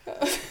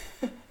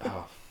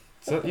 Oh.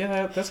 So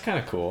yeah, that's kind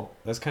of cool.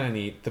 That's kind of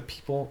neat. The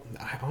people,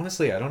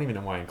 honestly, I don't even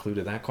know why I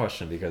included that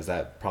question because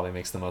that probably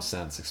makes the most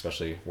sense,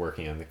 especially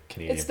working on the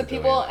Canadian. It's the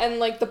Pavilion. people and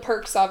like the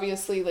perks,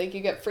 obviously. Like you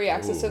get free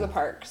access to the Ooh.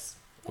 parks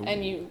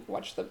and Ooh. you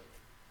watch the Is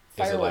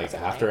fireworks. it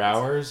like at after night.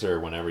 hours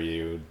or whenever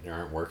you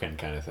aren't working,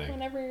 kind of thing?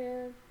 Whenever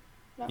you're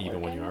not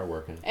Even when working. you are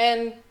working.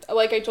 And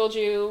like I told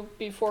you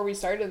before we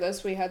started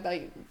this, we had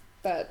like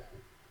that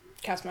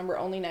cast member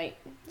only night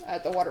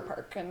at the water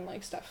park and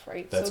like stuff,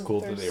 right? That's So cool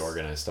that there's- they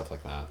organize stuff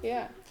like that.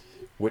 Yeah.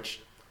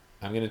 Which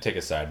I'm going to take a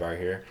sidebar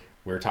here.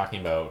 We were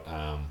talking about,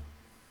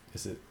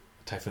 is it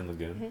Typhoon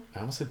Lagoon? I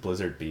almost said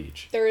Blizzard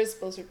Beach. There is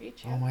Blizzard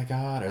Beach. Oh my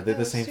God. Are they the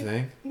Those same two-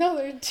 thing? No,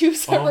 they're two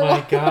separate Oh my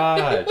ones.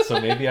 God. So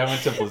maybe I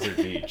went to Blizzard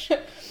Beach.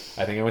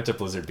 I think I went to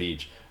Blizzard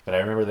Beach. But I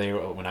remember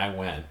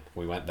when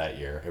we went that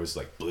year, it was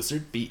like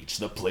Blizzard Beach,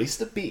 the place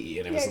to be.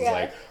 And it was Yeah.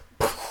 like,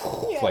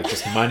 Yeah. like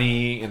just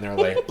money. And they're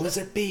like,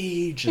 Blizzard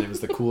Beach. And it was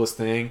the coolest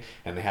thing.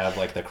 And they have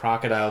like the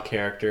crocodile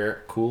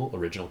character, cool,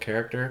 original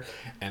character.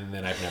 And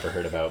then I've never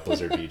heard about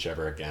Blizzard Beach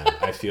ever again.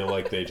 I feel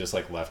like they just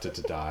like left it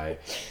to die.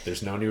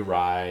 There's no new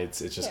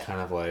rides. It's just Yeah. kind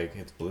of like,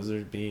 it's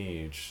Blizzard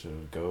Beach. So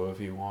go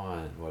if you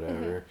want,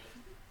 whatever.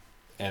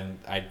 And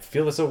I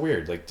feel it's so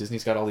weird. Like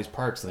Disney's got all these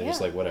parks and they're just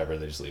Yeah. like, whatever,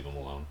 they just leave them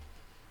alone.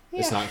 Yeah.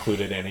 It's not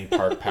included in any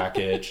park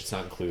package. It's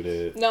not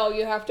included. No,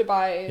 you have to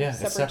buy Yeah, it's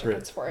separate separate.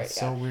 tickets for it. It's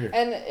yeah. so weird.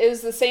 And it was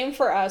the same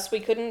for us.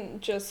 We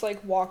couldn't just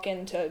like walk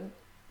into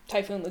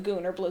Typhoon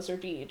Lagoon or Blizzard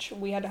Beach.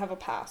 We had to have a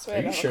pass. We Are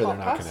had to you have sure a they're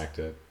call not pass.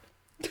 connected?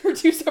 They're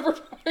two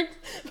separate parks.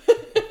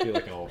 I feel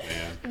like an old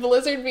man.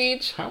 Blizzard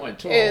Beach I went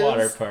to is a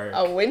water park.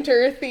 a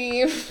winter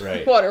themed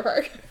Right. water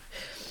park.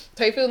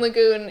 Typhoon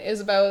Lagoon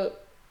is about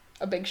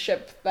a big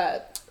ship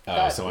that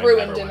got so I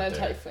ruined never in a went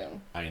there.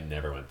 typhoon. I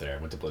never went there. I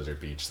went to Blizzard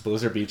Beach.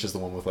 Blizzard Beach is the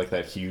one with like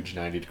that huge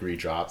 90-degree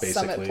drop,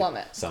 basically. Summit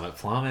Plummet. Summit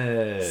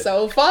Plummet.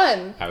 So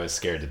fun. I was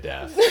scared to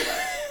death.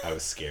 I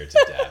was scared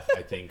to death.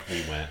 I think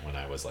we went when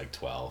I was like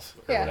 12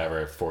 or Yeah.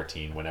 whatever,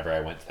 14, whenever I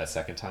went that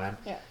second time.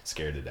 Yeah.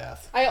 Scared to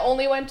death. I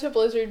only went to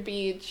Blizzard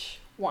Beach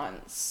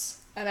once,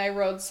 and I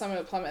rode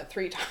Summit Plummet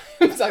 3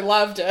 times. I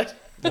loved it.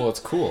 Well, it's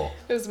cool.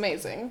 It was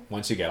amazing.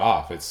 Once you get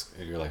off,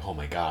 you're like, oh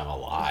my god, I'm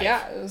alive.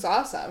 Yeah, it was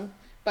awesome.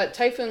 But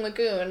Typhoon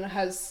Lagoon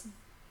has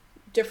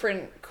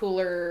different,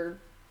 cooler,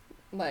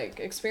 like,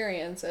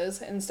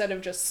 experiences instead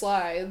of just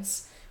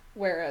slides,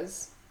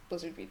 whereas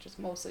Blizzard Beach is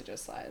mostly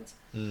just slides.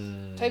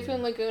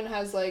 Typhoon Lagoon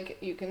has, like,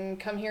 you can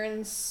come here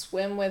and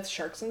swim with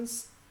sharks and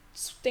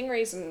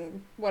stingrays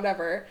and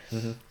whatever.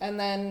 And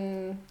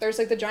then there's,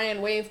 like, the giant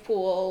wave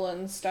pool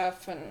and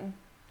stuff, and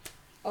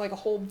like a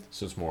whole...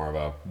 So it's more of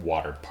a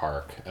water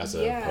park as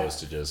opposed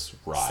to just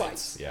rides.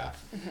 Slides. Yeah.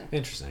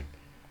 Interesting.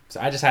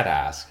 So I just had to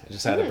ask. I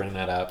just had to bring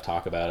that up,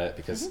 talk about it,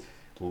 because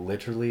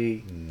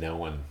literally no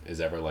one is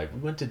ever like, we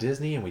went to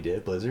Disney and we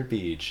did Blizzard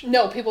Beach.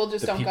 No, people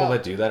just don't go. The people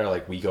that do that are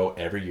like, we go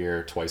every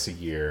year, twice a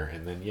year,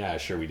 and then, yeah,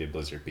 sure, we did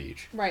Blizzard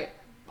Beach. Right.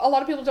 A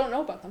lot of people don't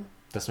know about them.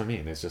 That's what I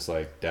mean. It's just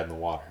like dead in the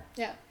water.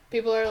 Yeah.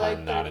 People are like...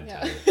 I'm not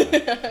intended.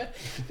 Yeah.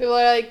 People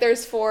are like,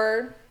 there's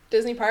 4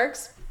 Disney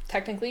parks.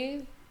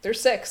 Technically, there's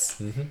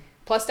 6.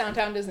 Plus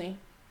Downtown Disney.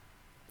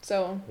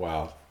 So...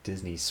 Wow.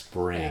 Disney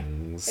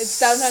Springs. Yeah. It's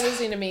Downtown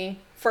Disney to me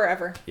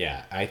forever.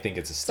 Yeah, I think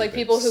it's a It's stupid, like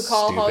people who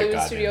call Hollywood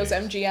goddamn Studios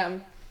name.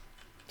 MGM.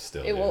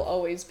 Still It do. will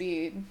always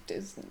be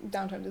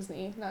Downtown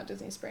Disney, not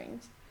Disney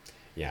Springs.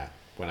 Yeah,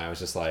 when I was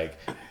just like,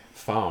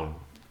 phone,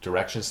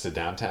 directions to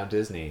Downtown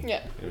Disney.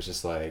 Yeah. It was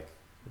just like,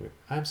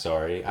 I'm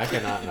sorry, I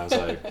cannot. And I was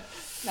like,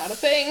 Not a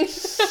thing.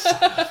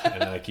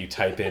 and then, like, you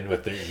type in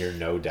with your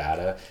no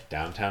data,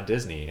 Downtown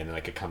Disney, and then,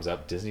 like, it comes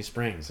up Disney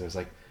Springs. It was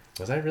like,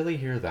 was I really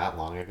here that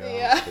long ago?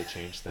 Yeah. They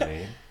changed the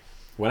name.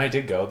 When I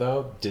did go,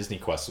 though, Disney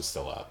Quest was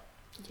still up.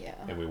 Yeah.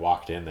 And we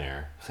walked in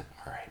there,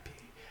 R.I.P.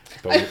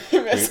 But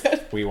I miss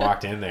it. we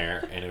walked in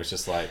there, and it was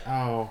just like,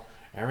 oh,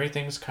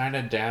 everything's kind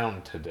of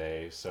down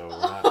today, so we're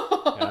not...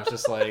 And I was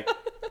just like,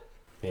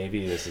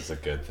 maybe this is a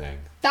good thing.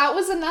 That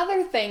was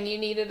another thing. You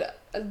needed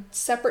a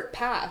separate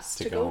pass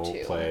to go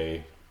to.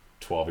 Play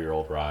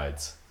 12-year-old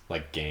rides,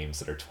 like games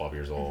that are 12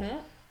 years old. Mm-hmm.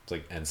 It's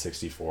like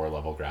N64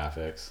 level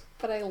graphics.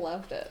 But I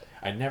loved it.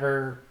 I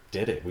never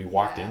did it. We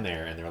walked Yeah. in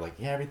there, and they were like,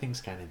 yeah,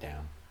 everything's kind of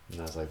down. And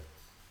I was like,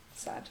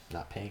 Sad.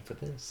 not paying for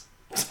this.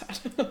 Sad.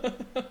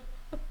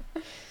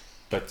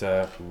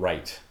 But,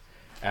 right.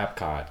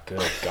 Epcot.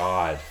 Good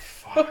God.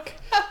 Fuck.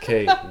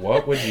 Okay,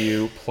 what would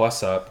you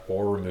plus up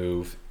or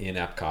remove in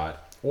Epcot?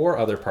 Or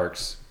other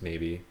parks,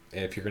 maybe.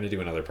 If you're going to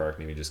do another park,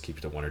 maybe just keep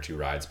it to 1 or 2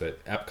 rides.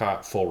 But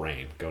Epcot, full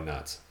reign. Go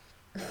nuts.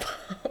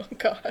 Oh,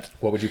 God.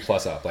 What would you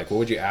plus up? Like, what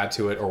would you add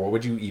to it? Or what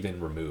would you even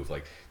remove?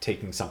 Like,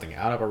 taking something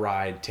out of a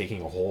ride,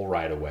 taking a whole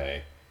ride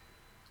away,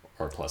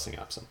 or plussing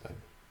up something.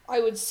 I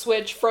would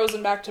switch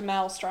Frozen back to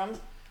Maelstrom.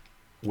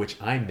 Which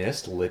I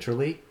missed,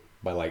 literally,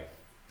 by, like...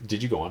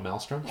 Did you go on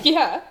Maelstrom?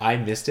 Yeah. I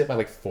missed it by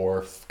like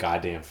 4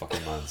 goddamn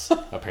fucking months.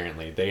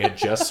 Apparently, it had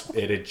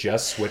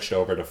just switched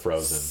over to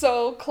Frozen,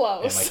 So and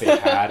close. like they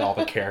had all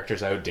the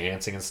characters out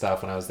dancing and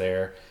stuff when I was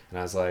there, and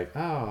I was like,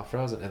 oh,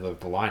 Frozen, and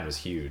the line was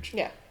huge.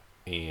 Yeah.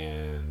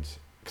 And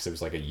because it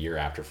was like a year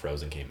after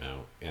Frozen came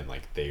out, and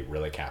like they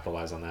really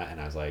capitalized on that, and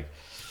I was like,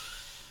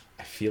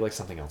 I feel like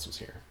something else was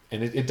here,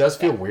 and it does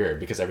feel weird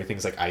because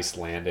everything's like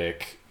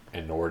Icelandic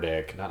and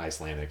Nordic, not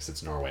Icelandic 'cause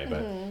it's Norway,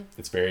 but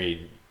it's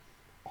very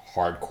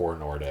hardcore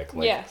Nordic,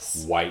 like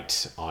Yes.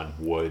 white on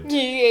wood.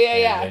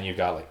 Yeah. And then you've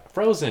got like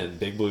Frozen,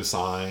 big blue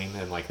sign,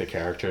 and like the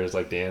characters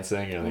like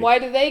dancing. And like, Why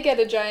do they get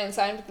a giant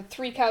sign but the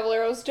 3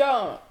 Caballeros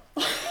don't?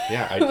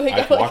 yeah, They I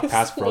got, like, walked a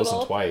past Frozen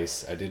little-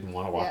 twice. I didn't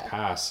want to walk Yeah.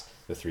 past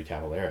the 3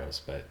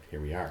 Caballeros, but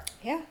here we are.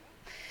 Yeah.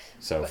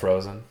 So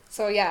Frozen.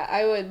 So yeah,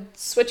 I would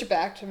switch it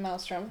back to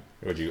Maelstrom.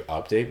 Would you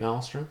update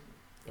Maelstrom,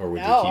 or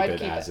would No, you I'd keep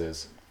it keep as it.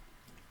 is?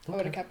 I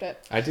would have kept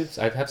it. I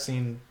have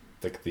seen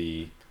like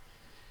the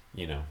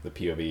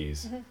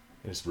POVs.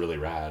 It's really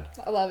rad,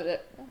 I loved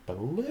it. but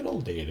a little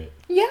dated.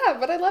 Yeah,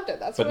 but I loved it.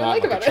 That's But what I not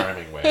like in about like a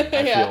charming way.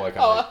 I Yeah. feel like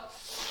Oh,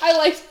 I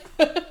liked.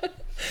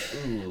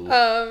 ooh.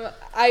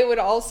 I would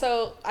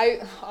also. I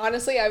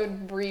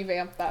would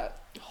revamp that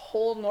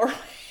whole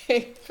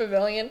Norway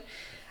pavilion,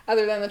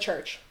 other than the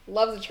church.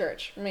 Love the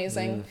church,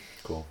 amazing.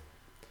 Cool.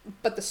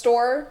 But the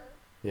store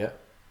Yeah.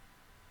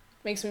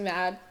 makes me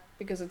mad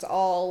because it's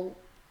all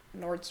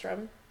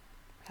Nordstrom,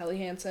 Helly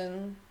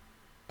Hansen,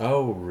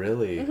 Oh,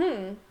 really? Oh,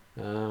 and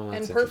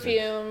that's interesting.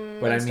 perfume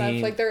But and I stuff.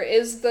 mean- Like there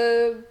is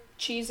the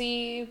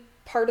cheesy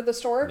part of the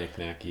store,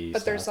 Knick-knacky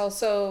but there's stuff.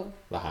 also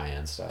The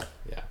high-end stuff.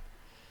 Yeah.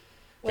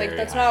 like Very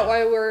that's not high-end.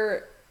 why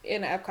we're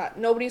in Epcot.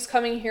 Nobody's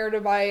coming here to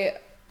buy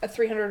a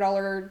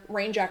 $300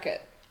 rain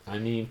jacket. I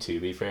mean, to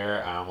be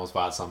fair, I almost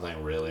bought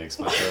something really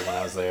expensive when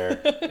I was there.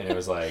 And it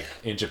was like,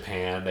 in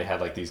Japan, they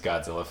had like these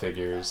Godzilla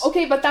figures.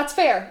 Okay, but that's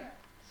fair.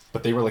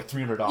 But they were like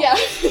 $300. Yeah.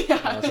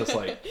 And I was just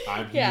like,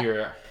 I'm Yeah.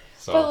 here.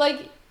 So But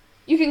like,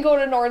 you can go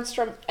to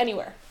Nordstrom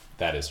anywhere.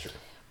 that is true.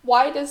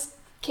 Why does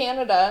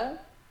Canada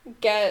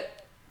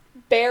get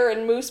bear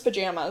and moose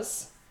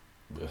pajamas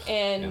Ugh,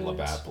 and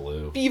Labatt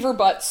Blue. beaver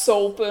butt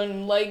soap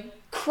and like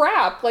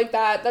crap like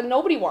that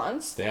nobody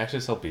wants? They actually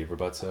sell beaver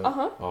butt soap?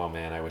 Uh-huh. Oh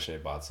man, I wish I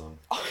bought some.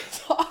 Oh,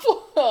 it's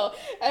awful.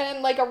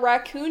 And like a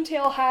raccoon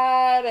tail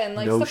hat and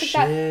like No stuff like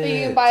that. That you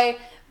shit. can buy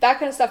that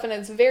kind of stuff, and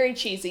it's very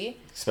cheesy.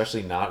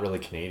 Especially not really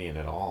Canadian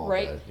at all.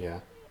 Right. But yeah.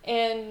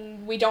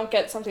 And we don't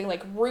get something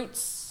like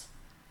Roots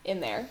in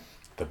there.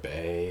 The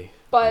Bay.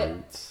 But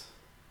Roots.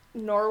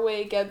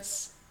 Norway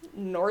gets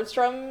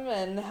Nordstrom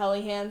and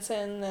Helly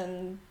Hansen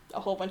and a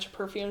whole bunch of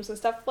perfumes and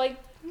stuff. Like,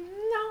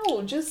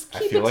 no, just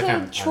keep it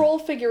to troll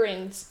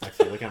figurines. I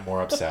feel like I'm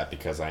more upset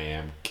because I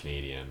am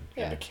Canadian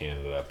Yeah. and the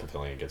Canada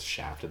Pavilion gets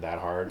shafted that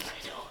hard.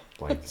 I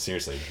know. Like,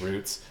 seriously,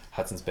 Roots,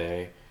 Hudson's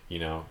Bay, you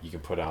know, you can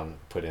put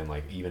in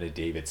like even a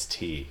David's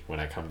tea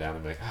when I come down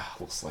and be like, a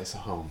little slice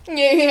of home.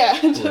 Yeah.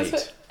 Great.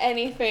 Just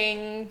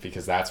anything.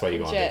 Because that's why you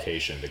go on legit.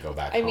 vacation, to go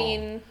back I home.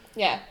 mean,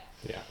 yeah.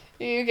 Yeah.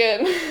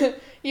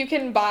 You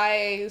can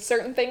buy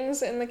certain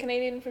things in the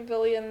Canadian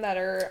Pavilion that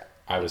are...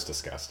 I was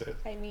disgusted.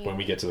 I mean... When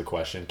we get to the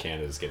question,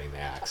 Canada's getting the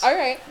axe. All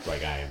right.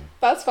 Like,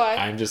 That's fine.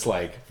 I'm just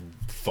like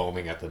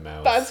foaming at the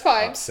mouth. That's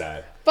fine.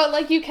 Upset. But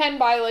like, you can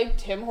buy like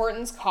Tim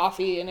Hortons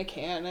coffee in a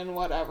can and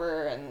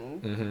whatever,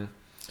 and Mm-hmm.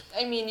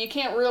 I mean, you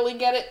can't really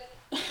get it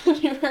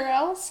anywhere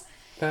else.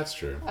 That's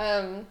true.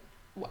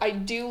 I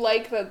do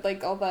like that,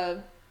 like all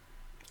the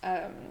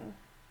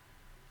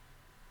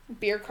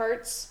beer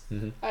carts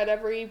Mm-hmm. at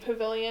every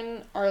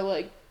pavilion are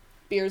like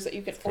beers that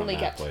you can From only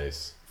that get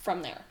place.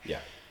 from there. Yeah.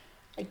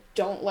 I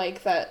don't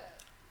like that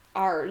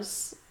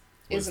ours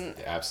Was isn't.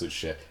 absolute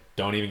shit.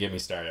 Don't even get me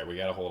started. We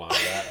gotta hold on to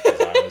that.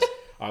 'Cause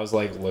I was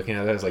like looking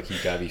at that. I was like, you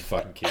gotta be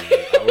fucking kidding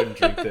me. I wouldn't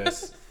drink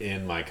this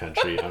in my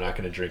country. I'm not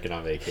gonna drink it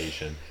on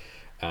vacation.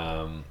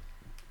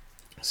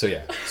 So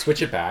yeah,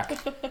 switch it back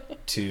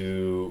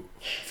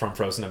from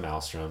Frozen to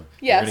Maelstrom.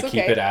 Yes, We're gonna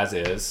keep okay. it as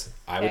is.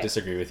 I would Okay.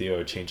 disagree with you. I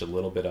would change a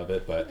little bit of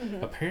it, but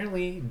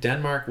apparently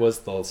Denmark was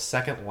the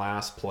second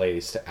last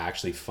place to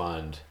actually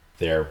fund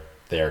their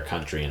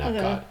country in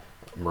Epcot.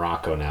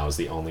 Morocco now is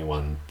the only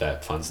one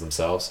that funds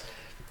themselves.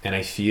 And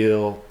I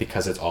feel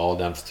because it's all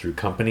done through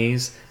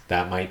companies,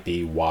 that might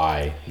be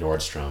why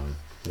Nordstrom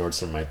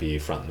might be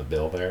fronting the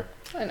bill there.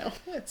 I know,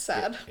 it's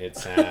sad.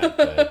 It's sad,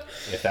 but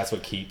if that's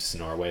what keeps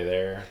Norway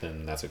there,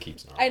 then that's what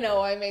keeps Norway I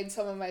know, there. I made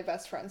some of my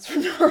best friends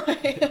from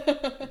Norway.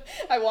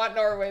 I want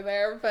Norway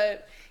there,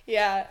 but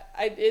yeah,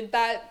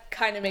 that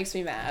kind of makes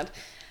me mad.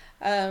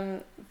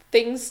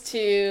 Things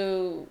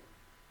to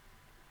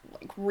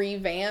like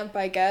revamp,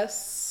 I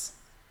guess.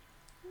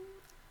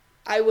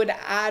 I would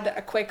add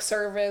a quick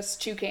service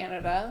to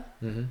Canada.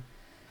 Mm-hmm.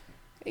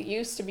 It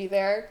used to be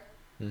there.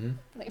 Mm-hmm.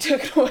 They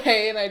took it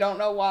away, and I don't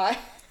know why.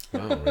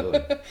 Oh, really?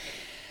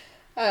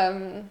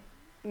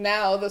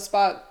 Now the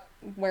spot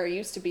where it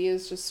used to be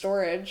is just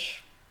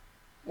storage,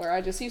 where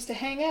I just used to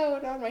hang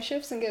out on my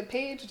shifts and get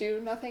paid to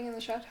do nothing in the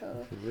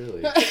chateau.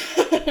 Really?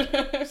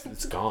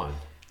 It's gone.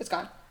 It's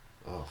gone.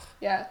 Oh.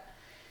 Yeah.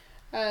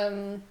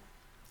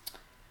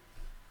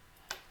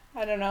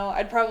 I don't know.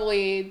 I'd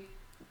probably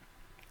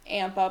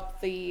amp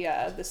up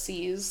the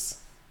seas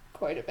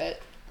quite a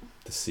bit.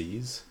 The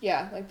seas?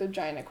 Yeah, like the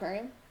giant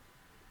aquarium.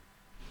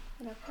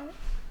 You know that?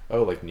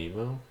 Oh, like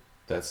Nemo?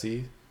 That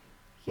sea?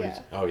 Yeah.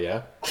 Oh,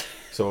 yeah?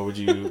 So what would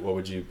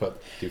you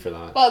do for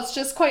that? Well, it's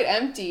just quite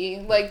empty.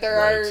 Like there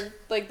Right. are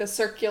like the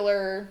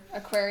circular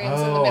aquariums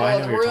in the Oh, middle I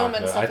of know the what you're room talking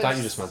and about. stuff. I thought you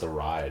It's- just meant the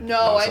ride.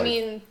 No, was I like-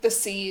 mean the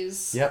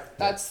seas. Yep.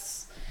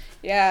 That's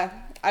yeah.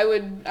 I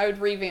would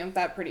revamp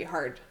that pretty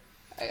hard.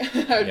 I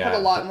would put a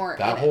lot more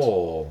that in it.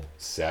 whole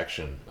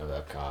section of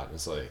Epcot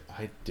is like,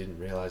 I didn't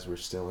realize we're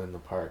still in the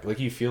park. Like,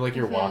 you feel like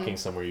you're walking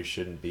somewhere you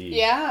shouldn't be.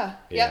 Yeah.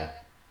 Yeah.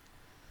 Yep.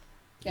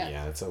 Yeah.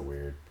 Yeah, it's a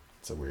weird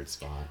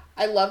spot.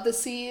 I love the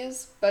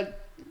seas,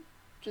 but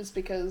just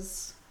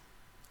because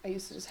I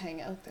used to just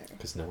hang out there.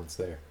 Because no one's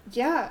there.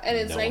 Yeah, and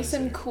it's No nice one's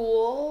and there.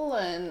 cool,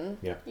 and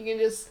Yep. you can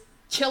just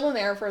chill in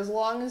there for as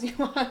long as you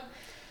want.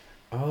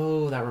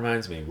 Oh, that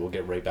reminds me. We'll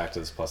get right back to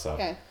this plus up.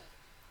 Okay.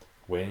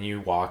 When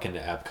you walk into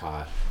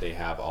Epcot, they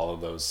have all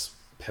of those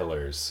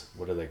pillars.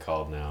 What are they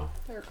called now?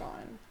 They're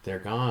gone. They're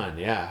gone.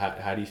 Yeah.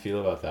 How do you feel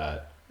about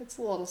that? It's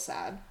a little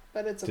sad,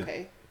 but it's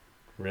okay.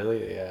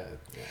 Really? Yeah.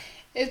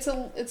 It's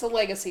a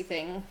legacy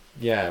thing,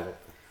 Yeah.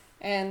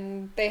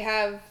 and they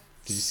have.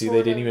 Did you see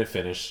they didn't even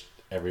finish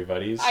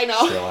everybody's? I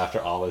know. Still after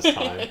all this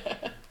time.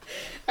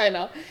 I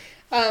know,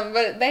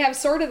 but they have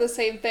sort of the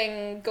same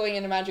thing going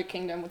into Magic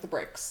Kingdom with the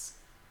bricks.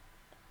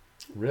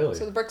 Really?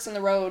 So the bricks in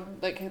the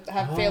road like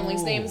have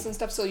families' Oh. names and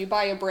stuff. So you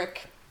buy a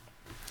brick,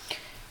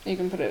 you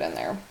can put it in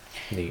there.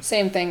 Neat.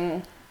 Same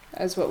thing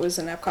as what was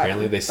in Epcot.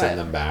 Apparently they send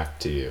but- them back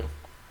to you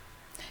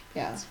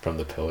Yeah, from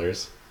the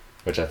pillars,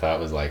 which I thought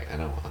was like, I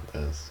don't want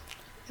this.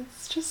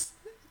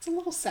 it's a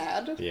little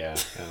sad. Yeah,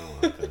 I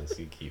don't want this.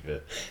 You keep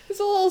it. It's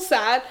a little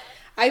sad.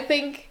 I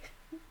think,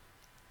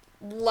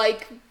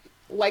 like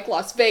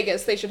Las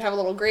Vegas, they should have a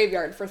little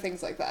graveyard for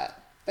things like that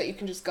you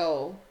can just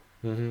go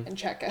and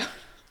check out.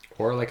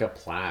 Or like a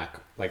plaque,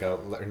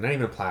 or not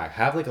even a plaque.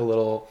 Have like a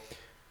little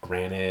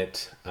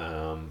granite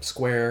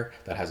square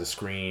that has a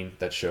screen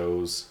that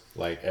shows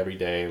like every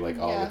day like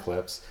all the Yeah.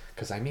 clips.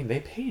 Because I mean, they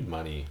paid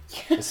money,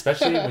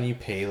 especially when you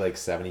pay like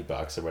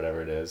 $70 or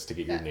whatever it is to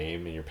get your Yeah.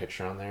 name and your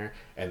picture on there,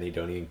 and they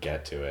don't even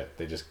get to it.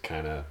 They just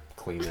kind of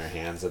clean their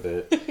hands of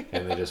it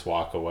and they just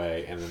walk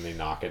away and then they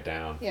knock it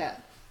down. Yeah.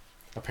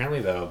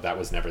 Apparently, though, that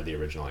was never the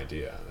original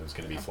idea. It was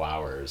going to be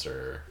flowers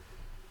or,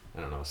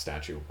 I don't know, a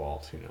statue of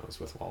Walt. Who knows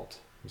with Walt?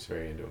 He's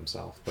very into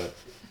himself. But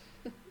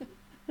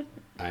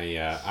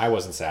I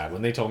wasn't sad.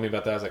 When they told me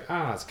about that, I was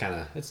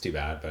like, it's too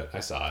bad, but I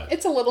saw it.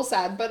 It's a little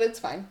sad, but it's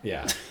fine.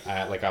 Yeah.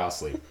 I'll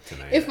sleep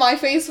tonight. If my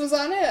face was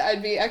on it,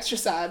 I'd be extra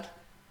sad.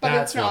 But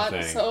That's it's not,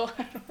 one thing. so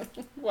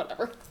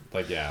whatever.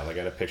 Like, yeah, like I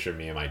had a picture of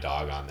me and my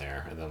dog on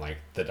there, and then like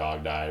the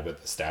dog died,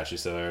 but the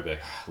statue's still there. I'd be like,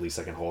 at least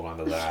I can hold on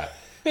to that.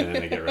 And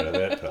then they get rid of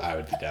it, but I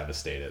would be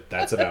devastated.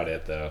 That's about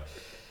it, though.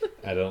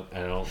 I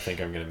don't think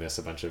I'm gonna miss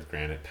a bunch of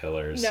granite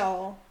pillars.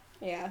 No,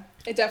 yeah,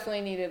 it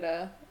definitely needed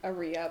a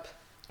re-up.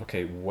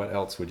 Okay, what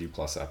else would you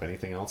plus up?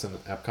 Anything else in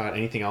Epcot?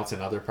 Anything else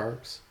in other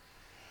parks?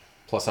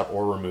 Plus up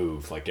or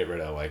remove? Like get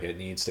rid of? Like it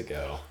needs to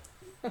go.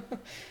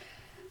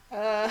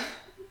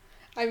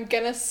 I'm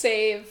gonna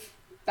save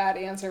that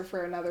answer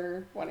for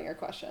another one of your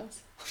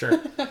questions.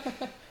 Sure.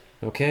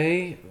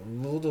 Okay.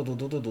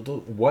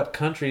 What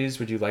countries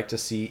would you like to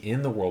see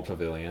in the World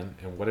Pavilion,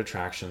 and what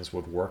attractions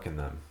would work in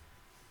them?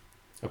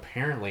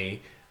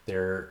 Apparently,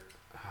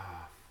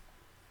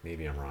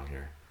 maybe I'm wrong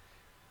here.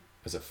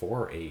 Is it 4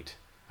 or 8?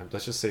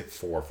 Let's just say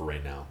 4 for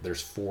right now.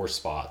 There's 4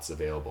 spots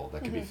available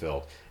that could be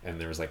filled, and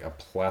there's like a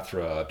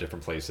plethora of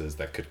different places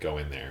that could go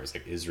in there. It was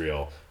like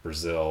Israel,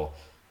 Brazil,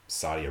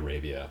 Saudi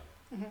Arabia,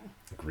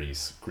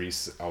 Greece.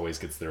 Greece always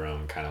gets their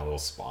own kind of little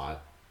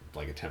spot,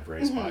 like a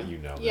temporary spot. You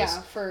know this.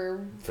 Yeah,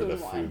 for the food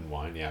food and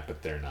wine. Yeah,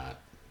 but they're not.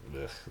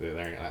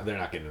 They're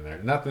not getting in there.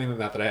 Not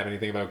that I have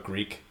anything about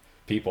Greek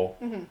people,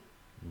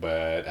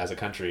 but as a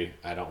country,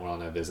 I don't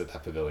want to visit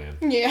that pavilion.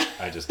 Yeah.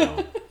 I just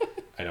don't.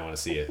 I don't want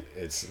to see it.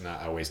 It's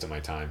not a waste of my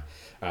time.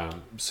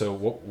 So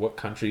what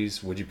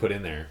countries would you put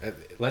in there?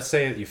 Let's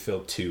say that you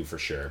filled 2 for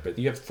sure, but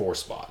you have 4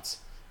 spots.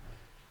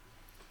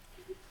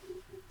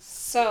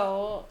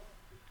 So,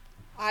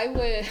 I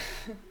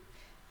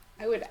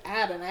would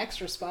add an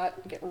extra spot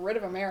and get rid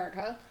of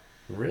America.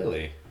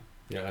 Really?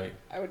 Yeah.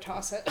 I would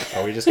toss it.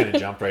 Are we just going to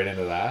jump right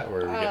into that,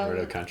 where we're getting rid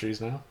of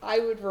countries now? I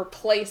would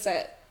replace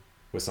it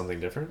With something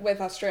different? with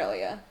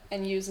Australia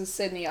and use the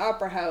Sydney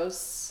Opera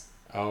House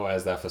Oh,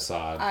 as that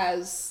facade.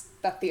 as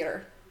the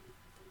theater.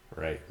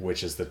 Right,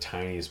 which is the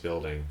tiniest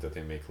building that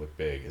they make look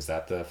big. Is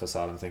that the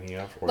facade I'm thinking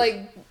of? Or...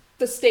 Like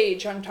the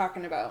stage I'm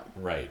talking about.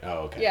 Right,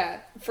 oh, okay. Yeah,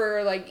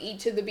 for like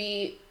Eat to the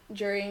Beat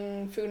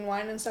during Food and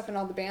Wine and stuff and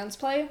all the bands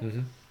play.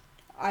 Mm-hmm.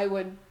 I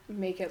would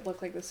make it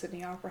look like the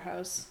Sydney Opera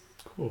House.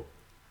 Cool.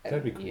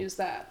 That'd be cool. Use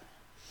that.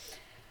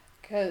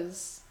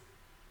 Because,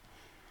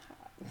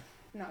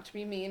 not to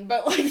be mean,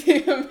 but like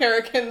the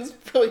Americans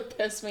really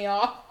pissed me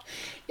off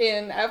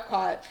in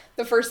Epcot.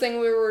 The first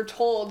thing we were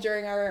told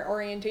during our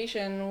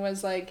orientation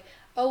was like,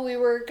 oh, we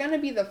were going to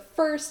be the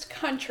first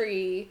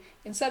country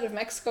instead of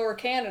Mexico or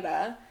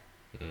Canada.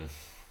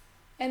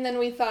 And then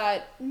we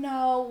thought,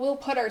 no, we'll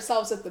put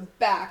ourselves at the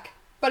back.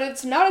 But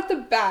it's not at the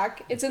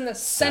back, it's in the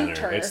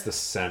center. It's the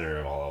center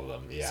of all of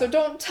them, yeah. So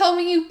don't tell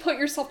me you put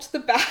yourself to the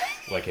back.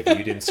 Like, if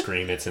you didn't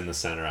scream it's in the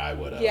center, I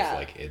would have. Yeah.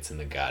 Like, it's in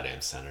the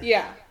goddamn center.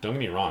 Yeah. Don't get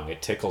me wrong,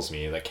 it tickles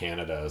me that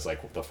Canada is,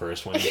 like, the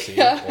first one you see,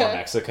 Yeah. or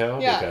Mexico,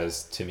 Yeah.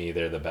 because, to me,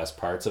 they're the best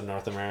parts of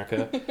North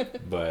America,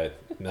 but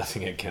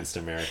nothing against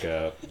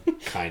America,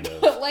 kind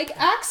of. But like,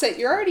 axe it.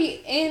 You're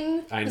already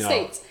in I the know.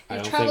 States. I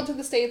You don't traveled think-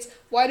 to the States.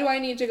 Why do I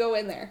need to go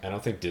in there? I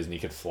don't think Disney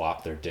could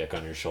flop their dick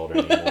on your shoulder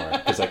anymore.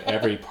 Because, like,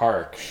 every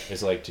park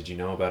is like, did you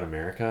know about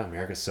America?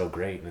 America's so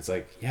great. And it's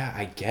like, yeah,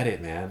 I get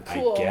it, man.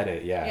 Cool. I get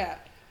it, yeah. Yeah.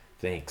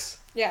 Thanks.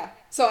 Yeah.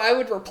 So I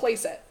would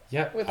replace it.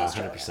 Yep, With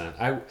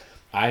 100%.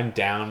 I'm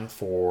down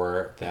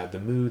for the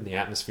mood and the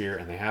atmosphere,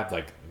 and they have,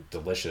 like,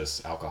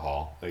 delicious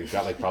alcohol. They've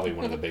got, like, probably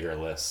one of the bigger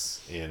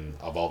lists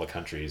of all the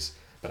countries.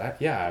 But,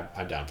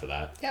 I'm down for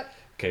that. Yep.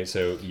 Okay,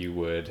 so you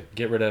would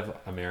get rid of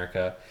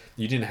America.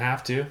 You didn't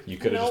have to. You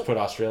could have just put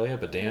Australia,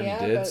 but damn,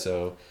 Yeah, you did. but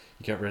So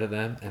you got rid of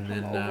them. And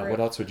then over what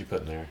it. else would you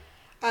put in there?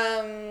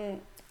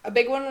 A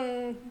big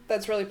one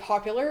that's really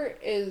popular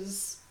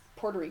is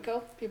Puerto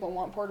Rico. People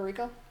want Puerto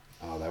Rico.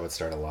 Oh, that would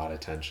start a lot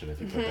of tension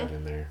if you put that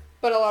in there.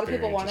 But a lot of Very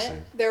people want it.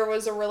 interesting. There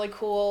was a really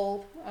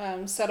cool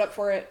setup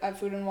for it at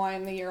Food and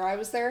Wine the year I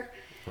was there.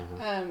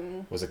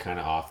 Was it kind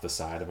of off the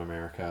side of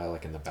America,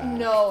 like in the back?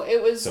 No,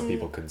 it was... So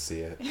people couldn't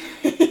see it?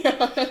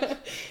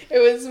 It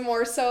was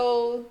more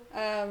so...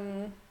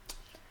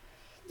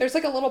 there's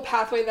like a little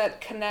pathway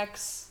that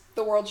connects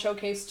the World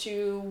Showcase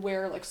to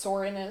where like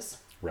Soarin' is.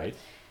 Right.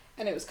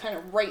 And it was kind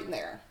of right in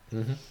there.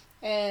 Mm-hmm.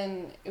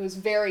 And it was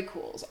very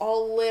cool. It was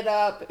all lit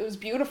up. It was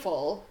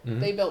beautiful. Mm-hmm.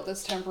 They built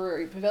this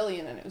temporary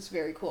pavilion and it was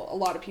very cool. A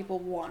lot of people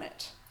want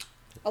it.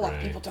 A lot of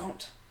Right. people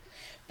don't.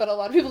 But a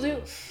lot of people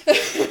do.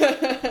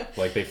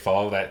 Like they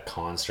follow that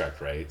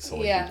construct, right? So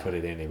like Yeah. you put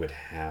it in, it would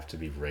have to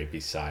be right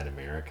beside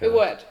America. It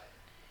would.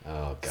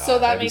 Oh god, So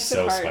that that'd makes be it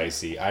so hard.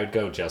 spicy. I'd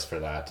go just for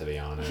that, to be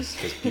honest,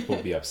 because people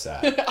would be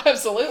upset,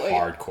 Absolutely.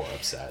 hardcore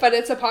upset. But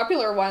it's a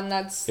popular one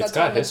that's It's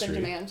got one that's in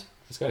history. demand.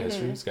 It's got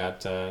history. It's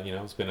got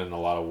it's been in a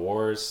lot of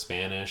wars,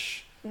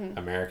 Spanish,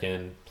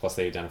 American. Plus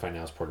they identify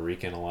now as Puerto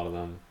Rican. A lot of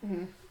them.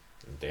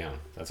 Damn,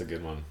 that's a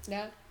good one.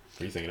 Yeah.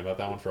 Were you thinking about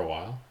that one for a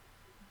while?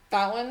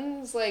 That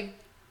one's like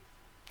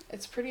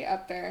It's pretty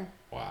up there.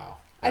 Wow.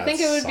 I think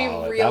it would be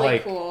really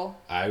cool.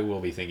 I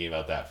will be thinking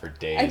about that for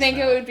days. I think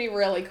now. it would be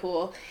really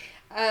cool.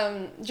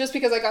 Just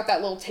because I got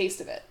that little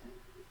taste of it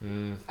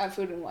at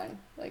Food and Wine.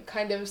 Like,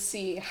 kind of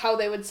see how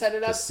they would set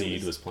it up. The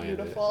seed was planted.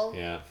 Beautiful.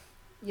 Yeah.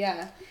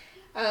 Yeah.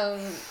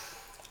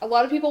 A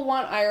lot of people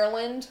want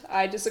Ireland.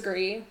 I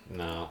disagree.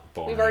 No,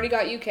 boring. We've already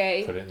got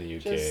UK. Put it in the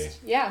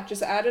UK.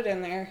 Just add it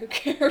in there. Who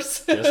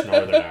cares? Just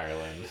Northern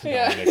Ireland.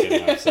 Yeah. Don't make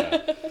anyone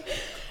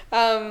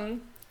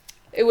upset.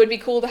 It would be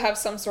cool to have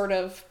some sort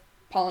of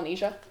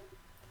Polynesia.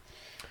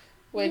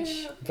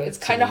 Which it's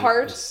kind of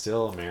hard. It's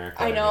still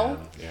America. I know.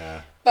 Again.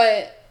 Yeah.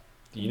 But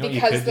you know what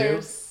you could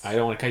do? I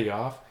don't want to cut you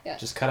off. Yeah.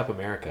 Just cut up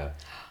America.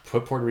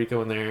 Put Puerto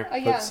Rico in there.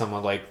 Yeah. Put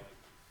someone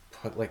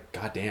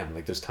goddamn,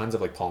 like there's tons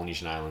of like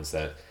Polynesian islands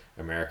that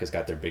America's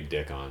got their big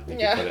dick on. They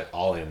could put it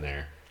all in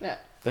there. Yeah.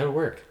 That would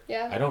work.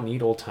 Yeah. I don't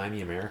need old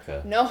timey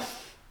America. No.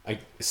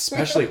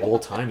 Especially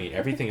old timey.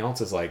 Everything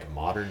else is like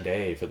modern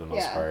day for the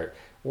most part,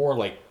 or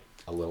like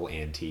a little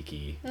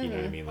antique-y. You know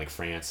what I mean? Like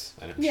France.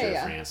 I'm sure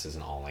France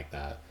isn't all like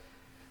that.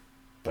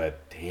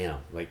 But damn,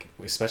 like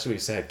especially we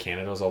said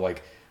Canada's all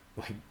like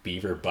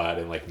beaver butt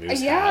and like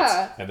moose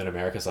hats, and then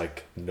America's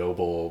like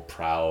noble,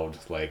 proud,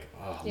 like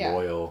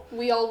loyal.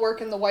 We all work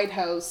in the White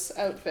House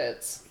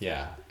outfits.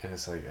 Yeah, and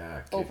it's like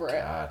over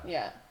God. it.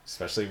 Yeah.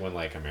 Especially when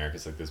like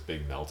America's like this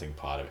big melting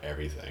pot of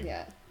everything.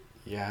 Yeah.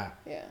 Yeah.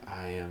 Yeah.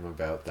 I am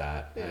about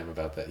that. Yeah. I am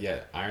about that. Yeah,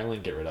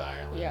 Ireland, get rid of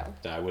Ireland. Yeah.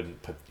 I wouldn't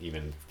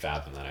even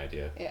fathom that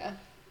idea. Yeah.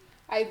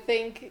 I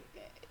think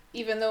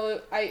even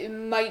though it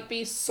might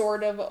be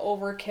sort of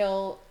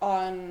overkill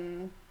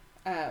on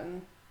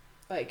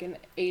like an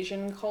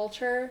Asian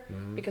culture,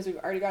 because we've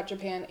already got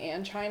Japan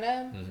and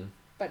China,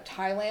 but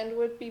Thailand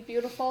would be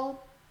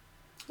beautiful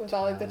with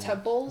all like the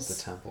temples.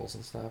 The temples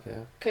and stuff,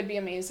 yeah. Could be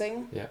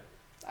amazing. Yeah.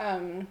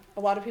 A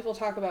lot of people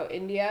talk about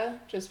India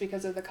just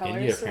because of the colors.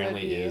 India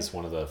apparently is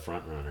one of the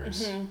front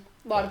runners. A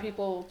lot of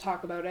people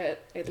talk about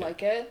it. They'd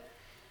like it.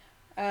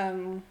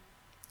 But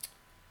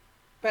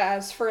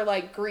as for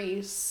like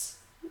Greece,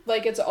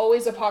 like it's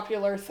always a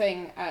popular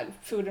thing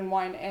at Food and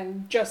Wine,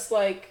 and just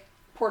like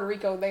Puerto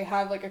Rico, they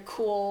have like a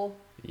cool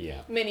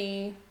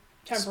mini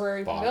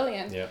temporary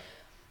pavilion. Yeah.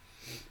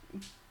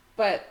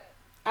 But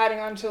adding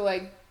on to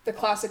like the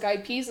classic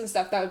IPs and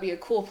stuff, that would be a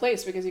cool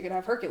place because you could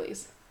have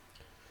Hercules.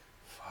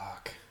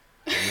 Fuck.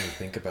 I didn't even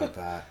think about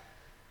that.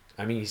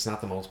 I mean, he's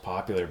not the most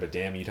popular, but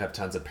damn, you'd have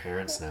tons of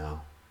parents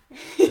now.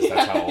 'Cause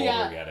that's how old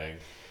we're getting.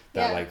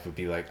 That like would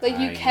be like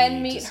you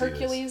can meet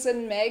Hercules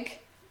and Meg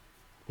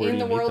in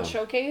the World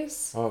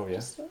Showcase. Oh yeah.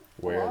 Just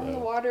where along the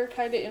water,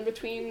 kind of in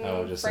between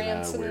just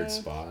France in a weird and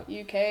spot.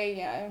 UK.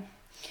 Yeah.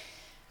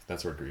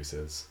 That's where Greece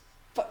is.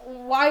 But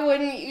why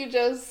wouldn't you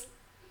just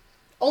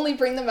only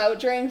bring them out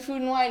during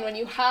Food and Wine when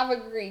you have a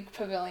Greek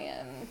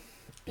pavilion?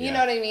 You know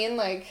what I mean?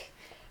 Like,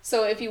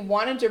 so if you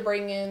wanted to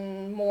bring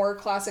in more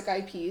classic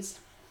IPs,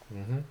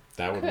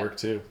 that would work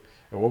too.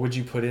 And what would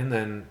you put in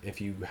then if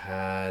you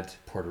had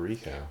Puerto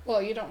Rico? Well,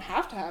 you don't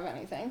have to have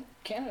anything.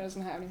 Canada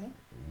doesn't have anything.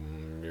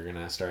 You're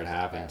gonna start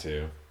having to.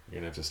 You're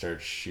gonna have to start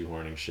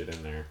shoehorning shit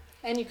in there.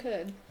 And you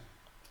could.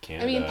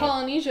 Canada. I mean,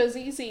 Polynesia's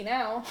easy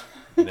now.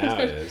 Now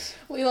it is.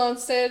 Lilo and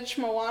Stitch,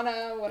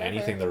 Moana, whatever.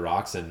 Anything The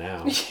Rock's in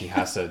now, he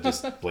has to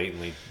just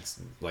blatantly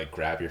like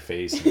grab your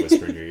face and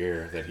whisper in your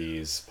ear that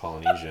he's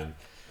Polynesian.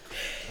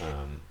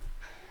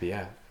 But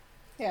yeah.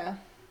 Yeah.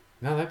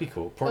 No, that'd be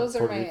cool. Those are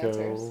Puerto my Rico.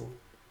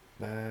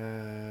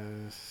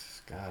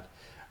 answers. God,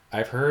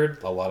 I've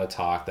heard a lot of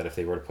talk that if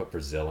they were to put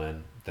Brazil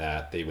in,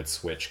 that they would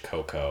switch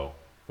Coco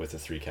with the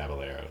Three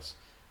Caballeros,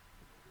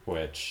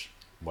 which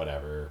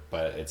whatever.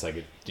 But it's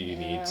like, do you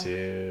need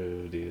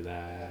to do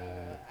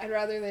that? I'd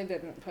rather they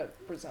didn't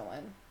put Brazil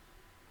in.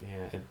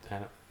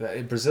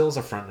 Yeah, Brazil's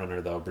a front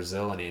runner though.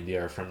 Brazil and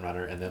India are front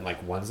runner, and then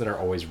like ones that are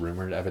always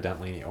rumored,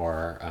 evidently,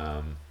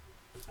 are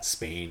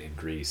Spain and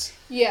Greece.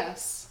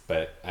 Yes.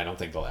 But I don't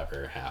think they'll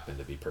ever happen,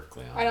 to be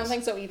perfectly honest. I don't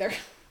think so either.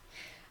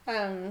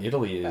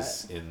 Italy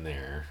is in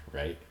there,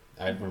 right?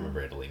 I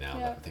remember Italy now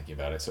that I'm thinking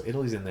about it. So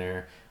Italy's in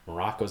there,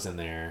 Morocco's in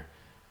there.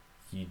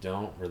 You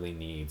don't really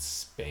need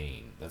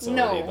Spain. That's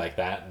already like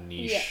that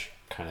niche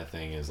kind of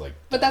thing is like.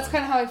 But that's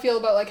kind of how I feel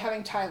about like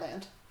having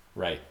Thailand.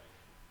 Right.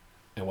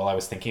 And while I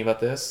was thinking about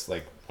this,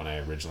 like when I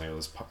originally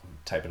was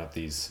typing up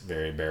these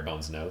very bare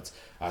bones notes,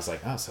 I was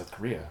like, oh, South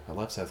Korea. I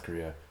love South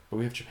Korea. But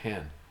we have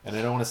Japan. And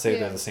I don't want to say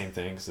they're the same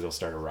thing because it'll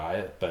start a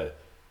riot, but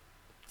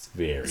it's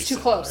very too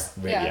similar. close.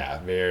 Yeah,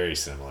 very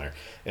similar.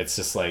 It's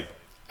just like,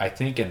 I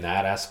think in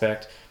that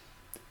aspect,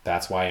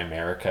 that's why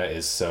America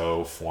is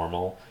so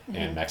formal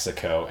and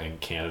Mexico and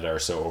Canada are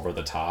so over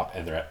the top,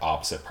 and they're at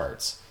opposite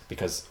parts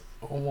because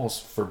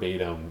almost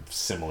verbatim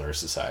similar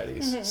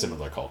societies,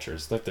 similar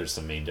cultures. Like there's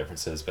some main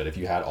differences, but if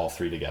you had all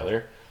three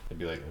together, it'd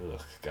be like, oh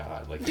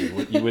God, like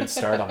you would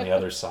start on the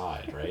other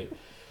side, right?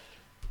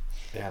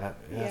 Yeah,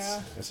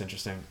 that's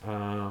interesting.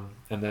 And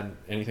then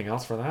anything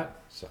else for that?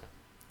 So.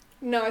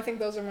 No, I think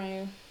those are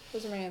my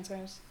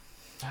answers.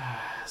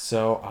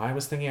 So I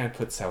was thinking I'd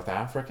put South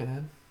Africa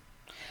in.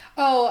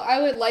 Oh, I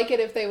would like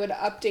it if they would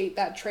update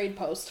that trade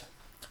post.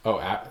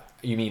 Oh,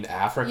 you mean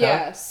Africa?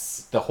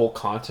 Yes. The whole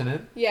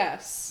continent?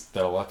 Yes.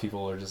 That a lot of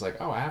people are just like,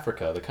 oh,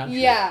 Africa, the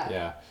country. Yeah.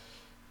 Yeah.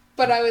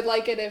 But I would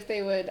like it if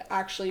they would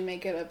actually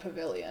make it a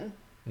pavilion.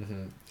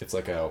 Mm-hmm. It's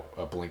like a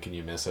blink and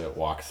you miss it,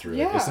 walk through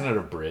Yeah. it. Isn't it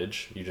a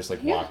bridge? You just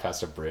like walk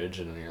past a bridge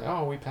and you're like,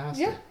 oh, we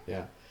passed it.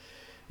 Yeah.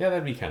 Yeah,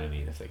 that'd be kind of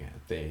neat if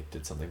they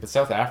did something. But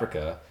South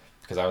Africa,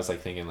 because I was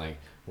like thinking like,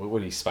 what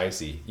would be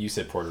spicy? You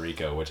said Puerto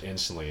Rico, which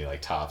instantly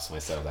like tops my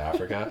South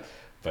Africa.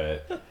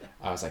 But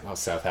I was like, oh,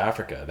 South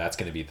Africa, that's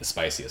going to be the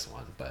spiciest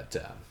one. But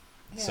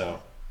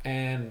so,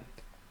 and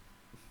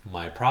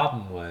my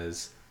problem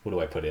was, what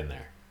do I put in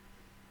there?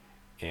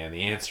 And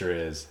the answer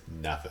is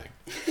nothing.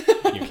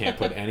 You can't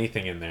put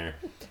anything in there.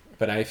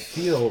 But I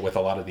feel with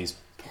a lot of these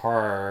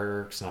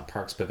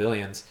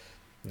pavilions,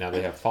 now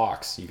they have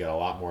Fox. You got a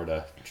lot more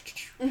to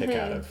pick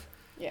out of.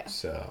 Yeah.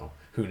 So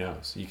who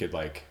knows? You could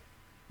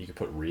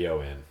put Rio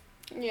in.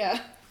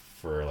 Yeah.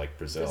 For like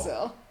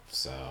Brazil.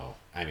 So,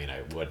 I mean,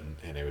 I wouldn't,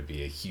 and it would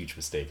be a huge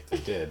mistake if they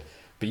did.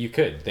 But you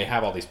could. They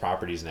have all these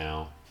properties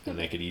now, and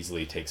they could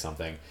easily take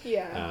something.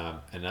 Yeah.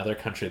 Another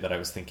country that I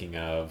was thinking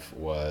of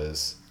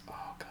was,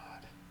 oh,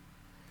 God.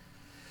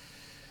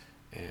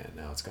 And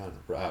now it's gone.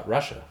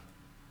 Russia.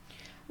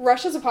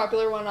 Russia's a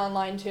popular one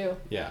online, too.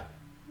 Yeah.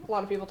 A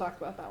lot of people talk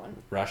about that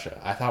one. Russia.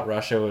 I thought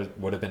Russia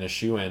would have been a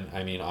shoo-in.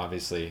 I mean,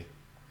 obviously,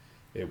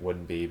 it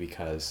wouldn't be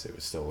because it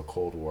was still a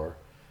Cold War.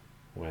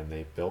 When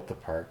they built the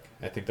park,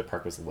 I think the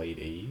park was late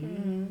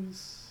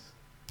 80s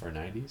or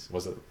 90s.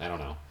 Was it? I don't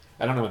know.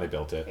 I don't know when they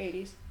built it.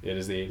 80s. It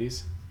is the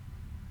 80s?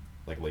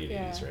 Like late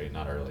 80s, right?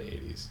 Not early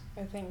 80s.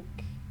 I think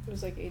it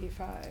was like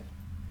 85.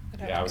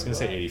 Yeah, I was going to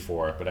say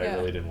 84, but I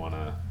really didn't want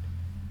to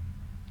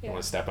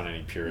step on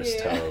any purist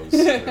toes.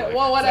 Like,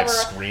 well, whatever.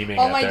 Screaming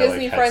all my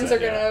Disney friends headset, are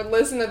going to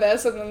listen to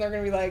this and then they're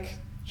going to be like,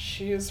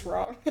 she is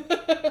wrong.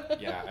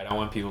 Yeah, I don't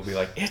want people to be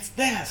like, it's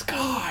this,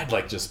 God!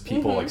 Like, just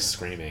people, like,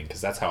 screaming, because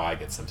that's how I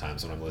get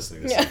sometimes when I'm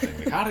listening to something.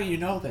 Like, how do you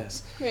know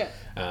this? Yeah.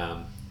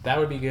 That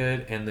would be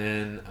good. And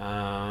then,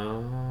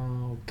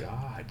 God,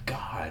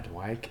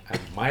 why?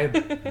 My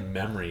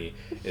memory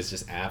is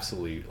just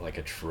absolutely, like,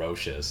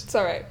 atrocious. It's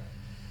all right.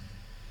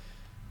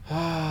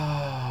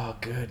 Oh,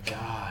 good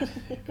God.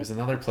 It was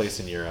another place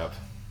in Europe.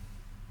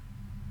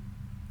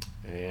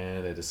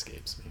 And it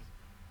escapes me.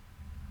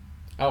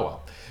 Oh,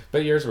 well.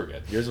 But yours were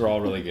good. Yours were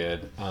all really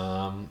good.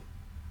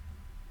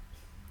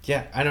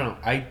 Yeah, I don't know.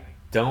 I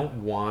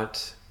don't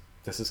want...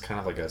 This is kind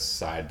of like a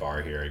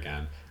sidebar here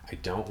again. I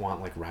don't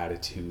want, like,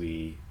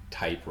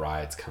 Ratatouille-type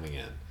rides coming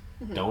in.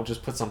 Mm-hmm. Don't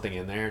just put something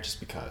in there just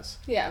because.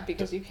 Yeah,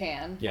 because you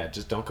can. Yeah,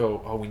 just don't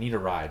go, oh, we need a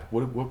ride.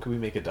 What could we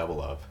make a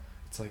double of?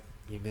 It's like,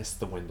 you missed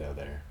the window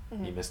there.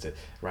 Mm-hmm. You missed it.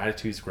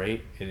 Ratatouille's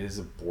great. It is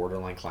a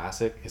borderline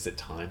classic. Is it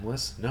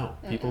timeless? No.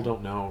 People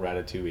don't know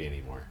Ratatouille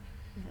anymore.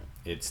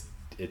 Mm-hmm.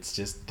 It's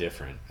just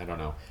different. I don't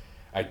know.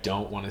 I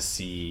don't want to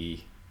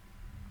see...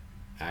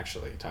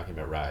 Actually, talking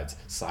about rides,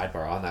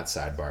 on that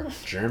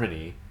sidebar,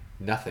 Germany,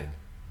 nothing.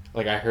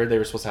 Like, I heard they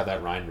were supposed to have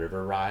that Rhine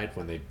River ride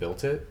when they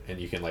built it, and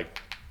you can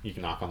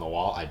knock on the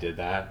wall. I did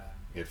that.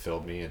 It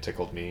filled me. It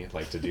tickled me,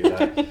 like, to do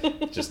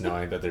that. Just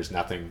knowing that there's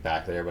nothing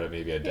back there but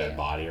maybe a dead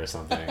body or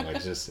something.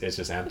 Like, it's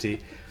just empty.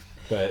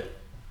 But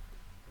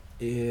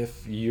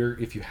if you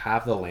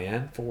have the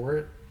land for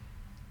it,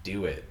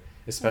 do it.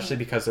 Especially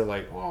because they're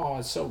like, oh,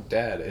 it's so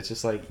dead. It's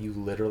just like, you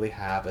literally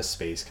have a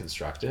space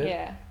constructed.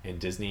 Yeah. And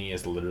Disney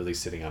is literally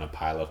sitting on a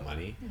pile of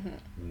money.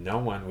 Mm-hmm. No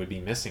one would be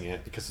missing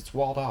it because it's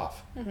walled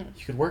off. Mm-hmm.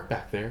 You could work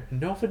back there.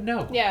 No one would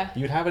know. Yeah.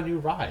 You'd have a new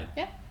ride.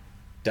 Yeah.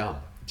 Dumb.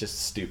 Just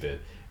stupid.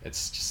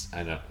 It's just,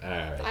 I know.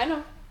 I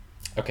know.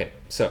 Okay,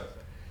 so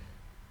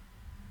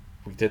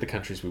we did the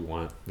countries we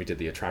want. We did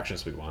the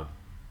attractions we want.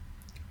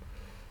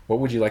 What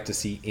would you like to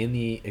see in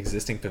the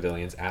existing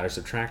pavilions, add or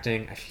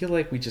subtracting? I feel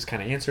like we just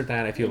kind of answered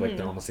that. I feel like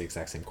they're almost the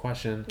exact same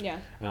question. Yeah.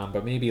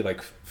 But maybe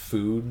like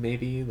food,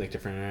 maybe like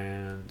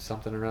different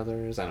something or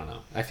others. I don't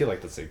know. I feel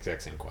like that's the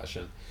exact same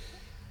question.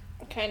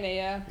 Kind of,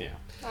 yeah. Yeah.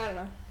 I don't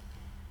know.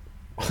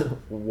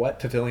 What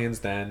pavilions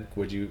then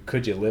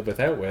could you live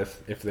without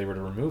with if they were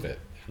to remove it,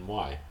 and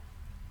why?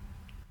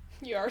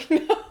 You already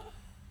know.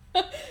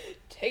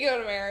 Take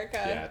out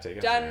America. Yeah,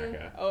 take out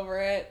America.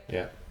 Over it.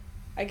 Yeah.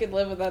 I could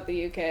live without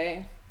the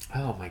UK.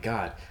 Oh my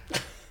God.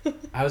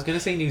 I was going to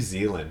say New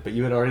Zealand, but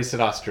you had already said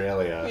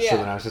Australia. Yeah. So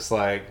then I was just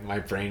like, my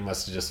brain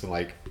must have just been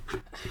like,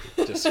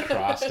 just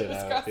crossed it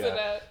out. Crossed it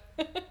out.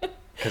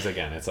 Because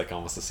again, it's like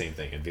almost the same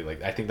thing. It'd be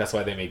like, I think that's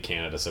why they made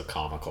Canada so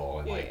comical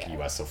and like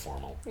US so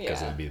formal.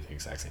 Because it would be the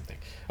exact same thing.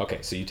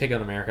 Okay, so you take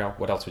out America.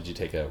 What else would you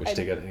take out? Would you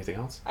take out anything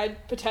else?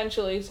 I'd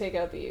potentially take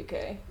out the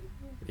UK.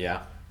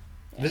 Yeah.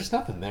 There's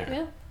nothing there.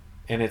 Yeah.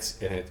 And it's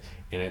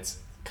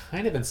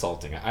kind of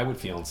insulting. I would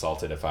feel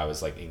insulted if I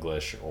was like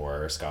English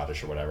or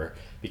Scottish or whatever,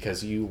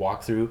 because you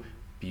walk through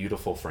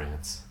beautiful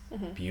France,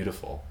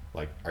 beautiful,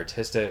 like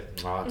artistic,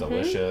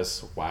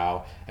 delicious,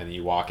 wow, and then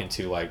you walk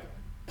into like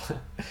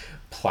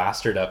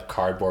plastered up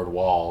cardboard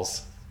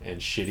walls and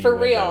shitty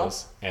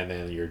windows, and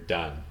then you're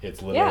done.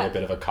 It's literally a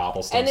bit of a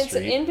cobblestone street.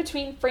 And it's in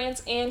between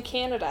France and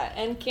Canada,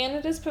 and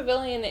Canada's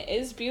pavilion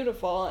is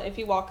beautiful if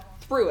you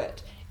walk through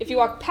it. If you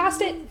walk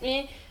past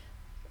it,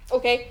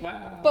 okay.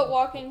 Wow. But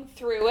walking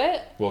through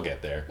it, We'll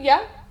get there.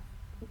 yeah.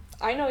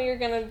 I know you're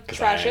gonna 'Cause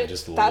trash I am it.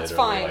 just That's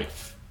literally, fine. like,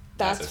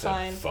 That's as I said,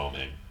 fine.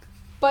 foaming.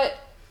 But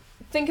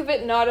think of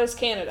it not as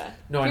Canada.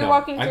 No, if I you're know.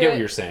 walking I through get what it,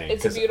 you're saying,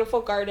 It's a 'cause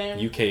beautiful garden.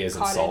 UK is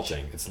cottage.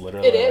 insulting. It's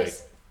literally It is.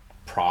 like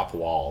prop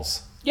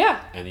walls.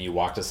 Yeah. And you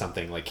walk to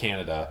something like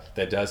Canada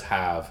that does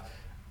have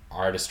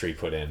artistry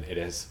put in. It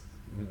has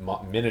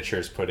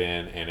miniatures put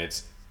in, and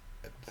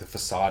the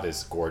facade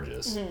is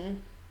gorgeous. Mm-hmm.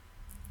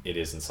 It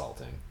is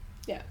insulting.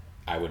 Yeah.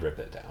 I would rip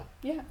it down.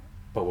 Yeah.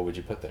 But what would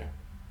you put there?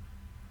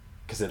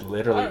 Because it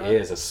literally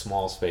is a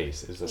small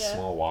space. It's a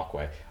small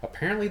walkway.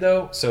 Apparently,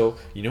 though, so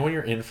you know when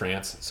you're in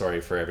France,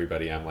 sorry for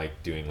everybody, I'm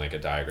like doing like a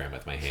diagram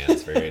with my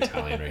hands, very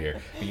Italian right here.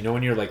 But you know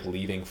when you're like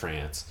leaving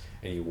France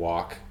and you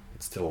walk,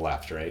 it's to the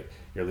left, right?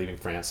 You're leaving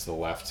France to the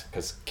left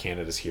because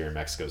Canada's here and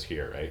Mexico's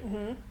here, right?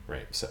 Mm-hmm.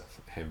 Right. So,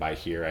 and by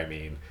here I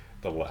mean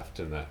the left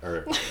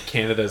or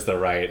Canada's the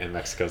right and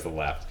Mexico's the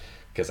left.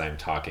 Because I'm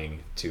talking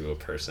to a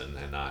person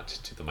and not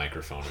to the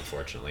microphone,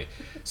 unfortunately.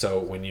 So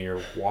when you're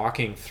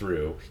walking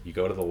through, you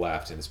go to the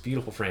left, and it's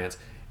beautiful France.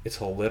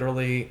 It's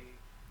literally,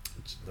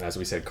 as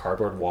we said,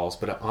 cardboard walls.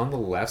 But on the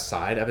left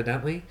side,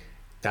 evidently,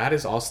 that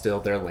is all still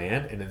their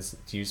land, and it's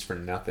used for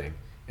nothing.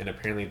 And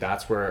apparently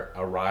that's where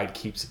a ride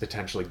keeps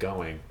potentially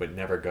going, but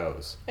never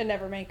goes. It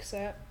never makes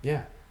it.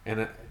 Yeah.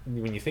 And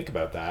when you think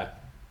about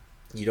that,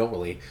 you don't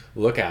really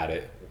look at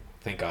it.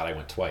 Thank God I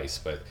went twice,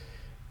 but...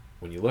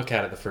 when you look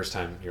at it the first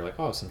time, you're like,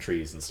 oh, some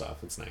trees and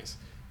stuff. It's nice.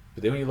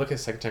 But then when you look at it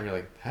the second time, you're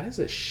like, that is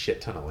a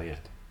shit ton of land.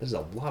 There's a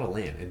lot of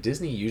land. And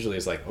Disney usually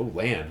is like, oh,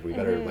 land. We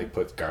better like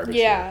put garbage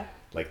there.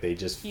 Like they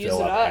just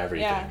fill up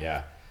everything.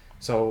 Yeah.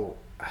 So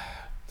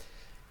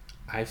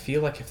I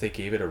feel like if they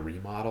gave it a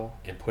remodel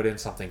and put in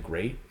something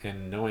great,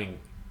 and knowing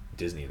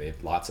Disney, they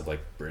have lots of like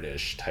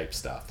British type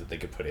stuff that they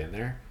could put in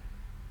there.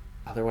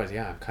 Otherwise,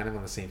 yeah, I'm kind of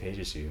on the same page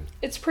as you.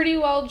 It's pretty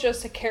well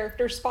just a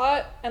character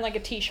spot and like a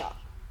tea shop.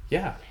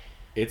 Yeah.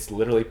 It's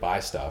literally buy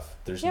stuff.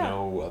 There's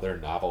no other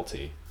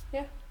novelty.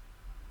 Yeah.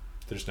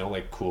 There's no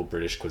like cool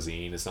British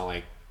cuisine. It's not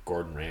like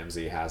Gordon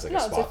Ramsay has like a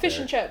spot it's like fish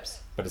there. and chips.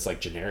 But it's like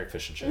generic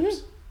fish and chips.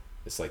 Mm-hmm.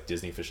 It's like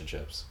Disney fish and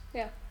chips.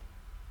 Yeah.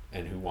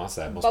 And who wants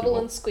that? Most Bubble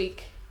people, and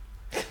squeak.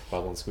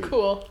 Bubble and squeak.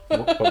 Cool.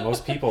 But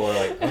most people are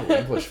like, oh,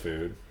 English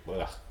food.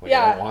 Ugh. Like,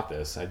 I don't want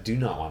this. I do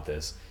not want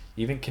this.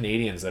 Even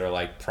Canadians that are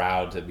like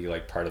proud to be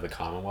like part of the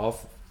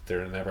Commonwealth,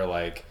 they're never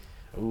like,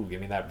 ooh, give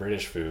me that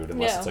British food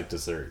unless it's like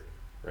dessert.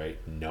 Right?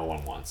 No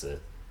one wants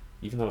it,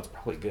 even though it's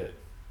probably good.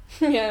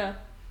 Yeah.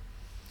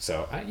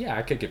 So,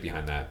 I could get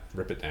behind that.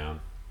 Rip it down.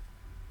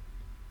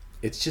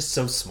 It's just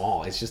so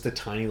small. It's just a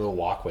tiny little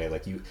walkway.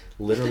 Like, you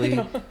literally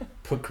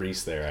put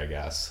grease there, I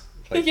guess.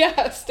 Like,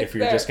 stick if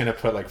you're there. just going to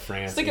put, like,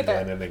 France, stick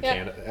England, and then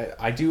Canada.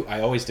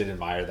 I always did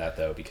admire that,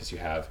 though, because you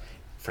have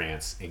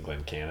France,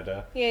 England,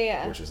 Canada.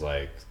 Yeah. Which is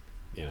like,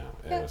 it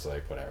was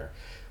like, whatever.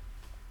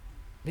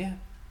 Yeah.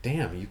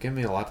 Damn, you've given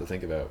me a lot to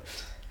think about.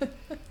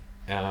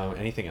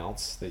 Anything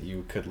else that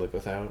you could live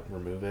without?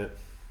 Remove it?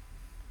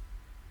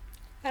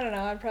 I don't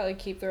know. I'd probably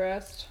keep the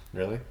rest.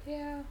 Really?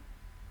 Yeah.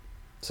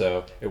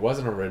 So it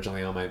wasn't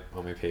originally on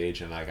my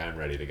page, and like I'm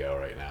ready to go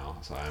right now.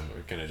 So I'm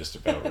gonna just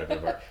about rip it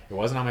apart. It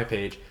wasn't on my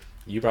page.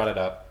 You brought it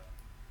up.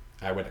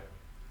 I would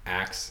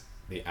axe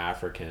the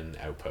African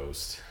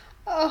outpost.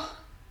 Oh.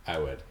 I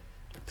would.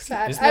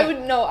 Sad. I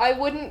wouldn't keep it the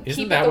way it is.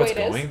 Isn't that what's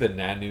going? The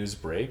Nanu's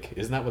break?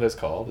 Isn't that what it's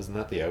called? Isn't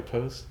that the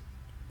outpost?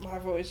 Well,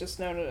 I've always just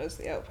known it as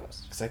the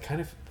outpost. Because I kind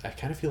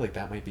of feel like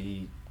that might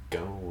be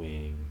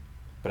going,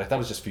 but I thought it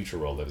was just Future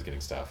World that was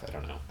getting stuff. I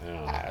don't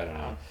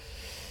know.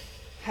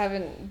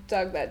 Haven't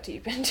dug that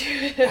deep into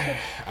it.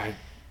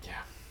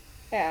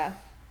 Yeah.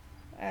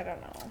 I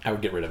don't know. I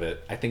would get rid of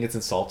it. I think it's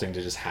insulting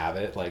to just have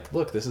it. Like,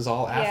 look, this is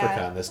all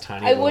Africa in this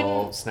tiny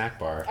little snack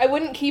bar. I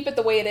wouldn't keep it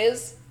the way it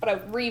is, but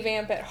I'd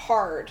revamp it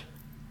hard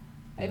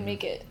and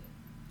make it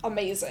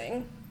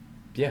amazing.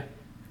 Yeah.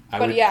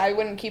 I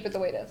wouldn't keep it the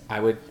way it is. I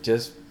would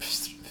just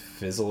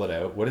fizzle it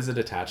out. What is it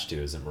attached to?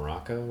 Is it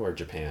Morocco or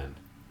Japan?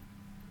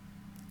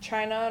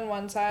 China on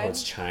one side. Oh,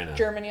 it's China.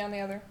 Germany on the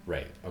other.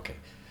 Right. Okay.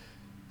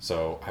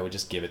 So I would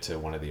just give it to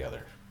one or the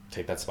other.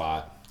 Take that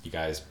spot. You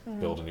guys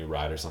build a new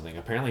ride or something.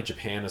 Apparently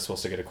Japan is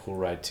supposed to get a cool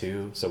ride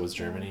too. So was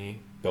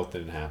Germany. Both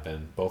didn't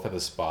happen. Both have the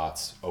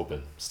spots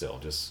open still,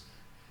 just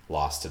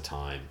lost to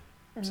time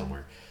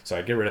somewhere. So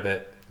I'd get rid of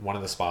it. One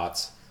of the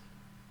spots,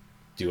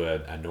 do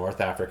a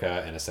North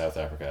Africa and a South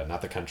Africa.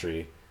 Not the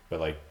country, but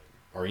like,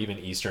 or even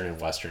Eastern and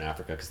Western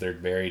Africa, because they're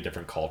very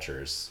different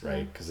cultures,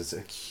 right? Because it's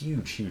a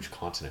huge, huge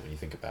continent when you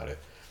think about it.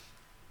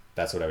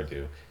 That's what I would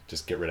do.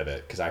 Just get rid of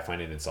it, because I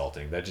find it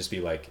insulting. That'd just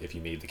be like if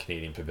you made the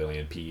Canadian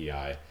Pavilion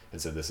PEI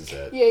and said this is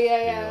it. Yeah.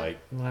 And you're like,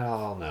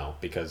 well, no,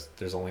 because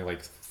there's only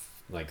like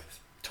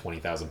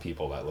 20,000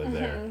 people that live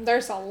there.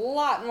 There's a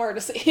lot more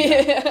to see.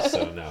 Yeah,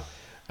 so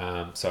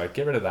no. So I'd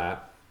get rid of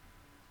that.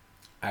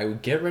 I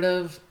would get rid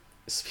of,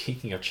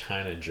 speaking of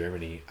China and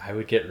Germany, I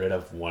would get rid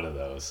of one of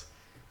those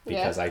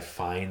because I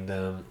find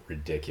them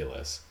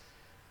ridiculous.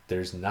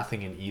 there's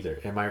nothing in either.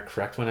 Am I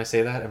correct when I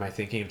say that? Am I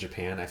thinking of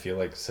Japan? I feel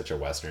like such a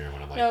Westerner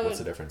when I'm like, No, what's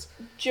the difference?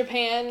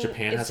 Japan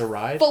Has a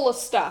ride? full of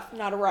stuff,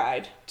 not a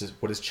ride.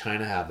 What does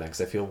China have then? Because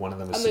I feel one of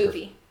them is A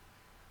movie.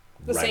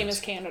 The Right. same as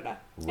Canada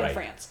Right. and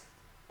France.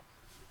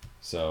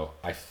 So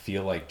I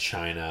feel like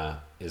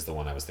China is the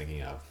one I was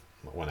thinking of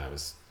when I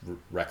was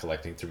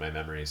recollecting through my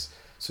memories.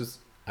 So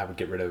I would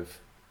get rid of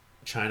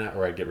China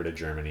or I'd get rid of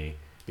Germany,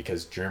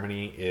 because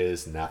Germany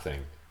is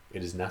nothing.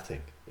 It is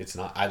nothing. It's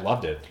not. I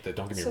loved it.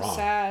 Don't get me wrong.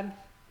 Sad.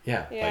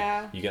 Yeah.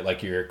 Yeah. Like you get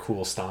like your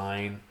cool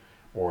Stein,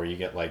 or you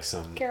get like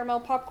some Caramel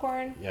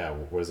popcorn. Yeah.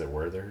 What is it?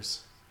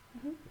 Werther's.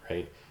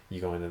 Right.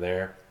 You go into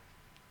there.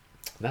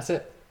 And that's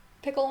it.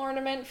 Pickle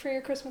ornament for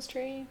your Christmas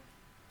tree.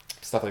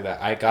 Stuff like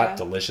that. I got Yeah.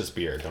 delicious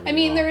beer. Don't get I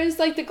me mean, wrong. there is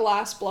like the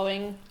glass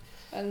blowing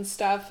and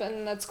stuff,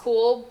 and that's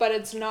cool, but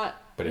it's not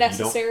But if you don't-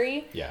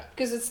 necessary. Yeah.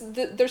 Because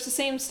there's the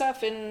same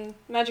stuff in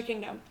Magic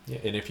Kingdom. Yeah,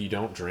 and if you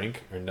don't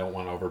drink or don't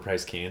want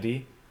overpriced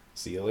candy,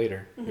 see you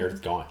later. You're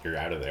gone. You're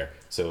out of there.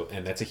 So,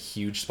 and that's a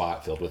huge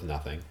spot filled with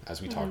nothing.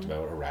 As we talked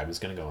about, a ride was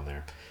going to go in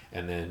there.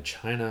 And then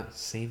China,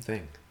 same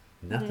thing.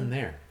 Nothing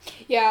there.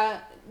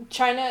 Yeah,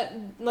 China,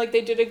 like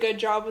they did a good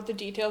job with the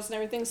details and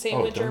everything. Same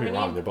Oh, with don't get Germany. me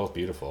wrong. They're both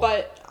beautiful.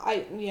 But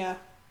I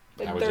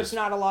would there's just-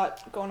 not a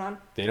lot going on.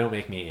 They don't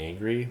make me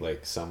angry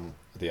like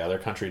the other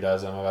country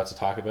does I'm about to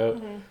talk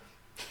about.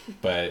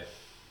 But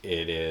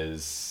it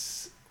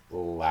is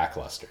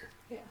lackluster.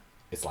 Yeah.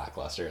 It's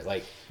lackluster.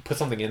 Like, put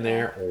something in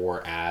there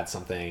or add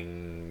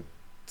something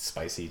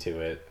spicy to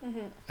it.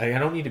 I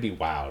don't need to be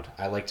wowed.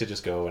 I like to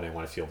just go and I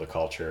want to feel the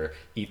culture,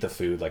 eat the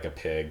food like a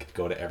pig,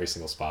 go to every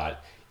single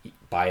spot,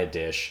 buy a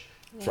dish,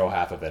 throw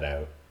half of it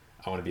out.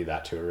 I want to be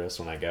that tourist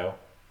when I go.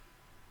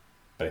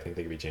 But I think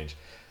they could be changed.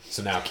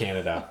 So now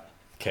Canada.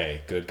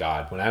 Okay, good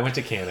God. When I went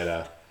to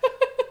Canada,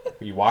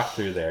 you walk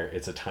through there,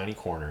 it's a tiny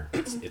corner.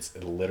 It's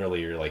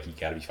literally, you're like, you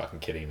gotta be fucking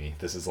kidding me.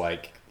 This is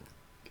like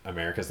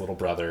America's little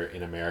brother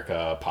in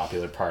America,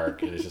 popular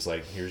park, and it's just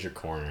like, here's your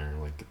corner,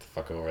 like, get the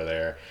fuck over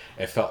there.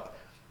 It felt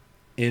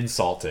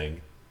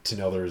insulting to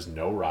know there was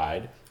no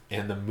ride,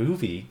 and the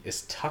movie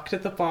is tucked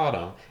at the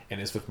bottom and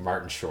is with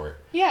Martin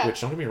Short. Yeah.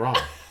 Which, don't get me wrong,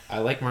 I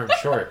like Martin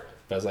Short,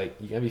 but I was like,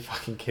 you gotta be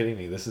fucking kidding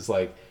me. This is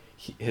like,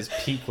 his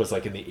peak was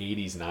like in the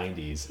 80s,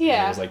 90s. And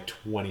Yeah. it was like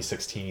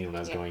 2016 when I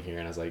was going here,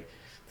 and I was like,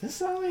 this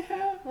is all they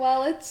have?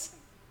 Well, it's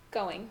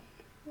going.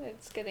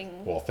 It's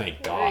getting Well,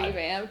 thank God.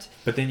 revamped.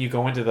 But then you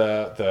go into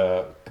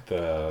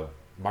the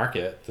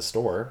market, the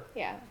store.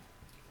 Yeah.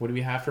 What do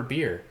we have for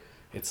beer?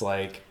 It's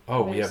like,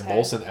 oh, we have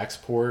Moosehead. Molson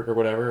Export or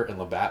whatever, and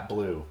Labatt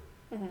Blue.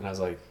 And I was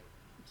like,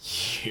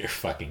 you're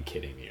fucking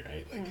kidding me,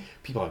 right? Like,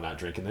 people are not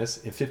drinking this.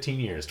 In 15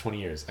 years, 20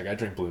 years, like, I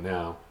drink Blue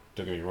now.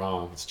 Don't get me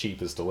wrong. It's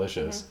cheap. It's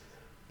delicious.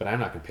 But I'm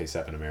not going to pay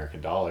 $7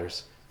 American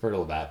for a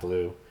Labatt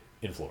Blue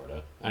in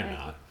Florida. I'm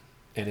not.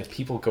 And if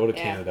people go to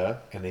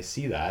Canada and they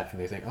see that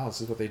and they think, oh, this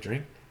is what they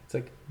drink, it's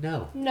like,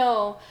 no.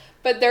 No,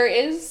 but there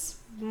is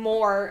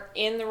more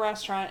in the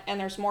restaurant, and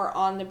there's more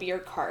on the beer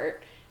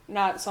cart.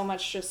 Not so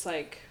much just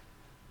like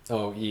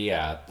Oh,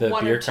 yeah. The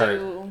one beer or cart.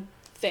 two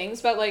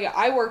things, but like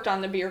I worked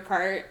on the beer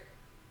cart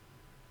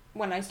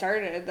when I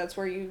started. That's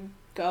where you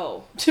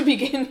go to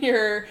begin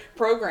your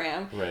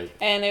program. Right.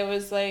 And it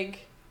was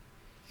like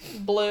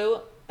Blue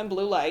and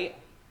Blue Light,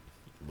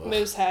 Ugh.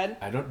 Moosehead.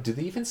 Do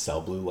they even sell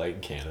Blue Light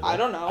in Canada? I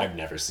don't know. I've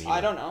never seen it. I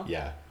don't know.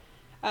 Yeah.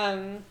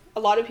 A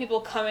lot of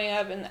people coming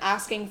up and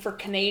asking for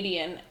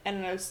Canadian,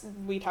 and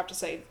we'd have to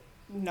say,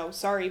 no,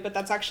 sorry, but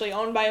that's actually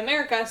owned by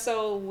America,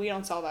 so we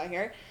don't sell that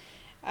here.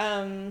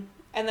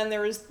 And then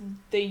there was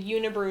the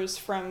Unibrews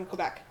from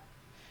Quebec.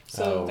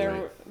 So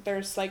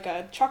there's like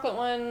a chocolate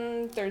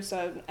one, there's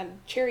a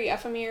cherry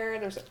ephemere,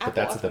 there's an apple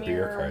that's at the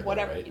beer ephemere, cart though,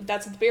 whatever. right?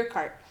 That's at the beer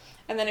cart.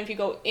 And then if you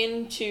go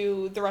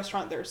into the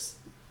restaurant, there's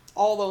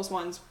all those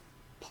ones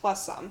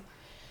plus some.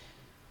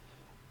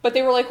 But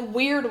they were like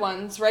weird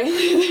ones, right?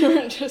 They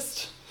were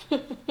just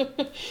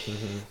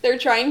they're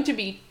trying to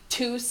be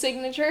too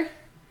signature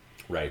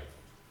Right.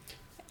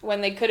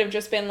 when they could have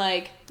just been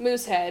like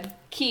Moosehead,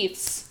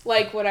 Keith's,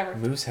 like whatever.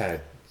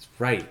 Moosehead.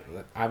 Right.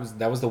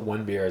 That was the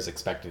one beer I was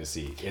expecting to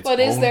see. It's But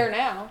it is owned- there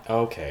now.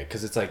 Okay,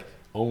 because it's like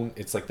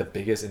the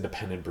biggest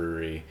independent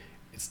brewery.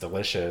 It's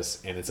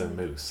delicious and it's a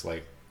moose.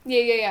 Like,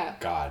 Yeah.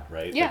 God,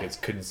 right? Yeah. Like, it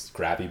couldn't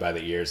grab you by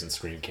the ears and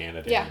scream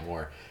Canada Yeah.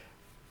 anymore.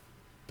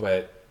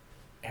 But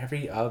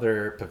every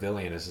other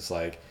pavilion is just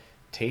like,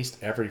 taste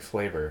every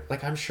flavor.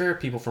 Like, I'm sure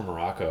people from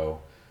Morocco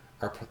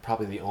are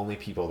probably the only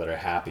people that are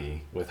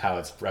happy with how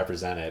it's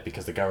represented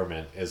because the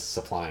government is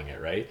supplying it,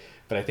 right?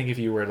 But I think if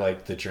you were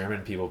like the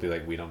German people be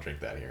like, we don't drink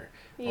that here.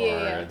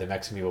 Yeah. Or the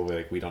Mexican people be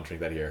like, we don't drink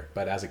that here.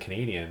 But as a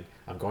Canadian,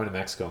 I'm going to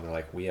Mexico and they're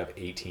like, we have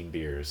 18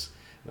 beers.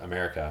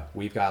 America,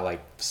 we've got like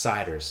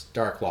ciders,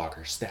 dark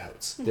lager,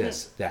 stouts,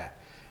 this, that.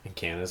 And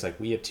Canada's like,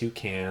 we have 2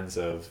 cans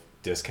of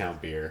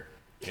discount beer.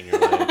 And you're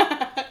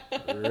like,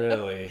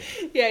 really?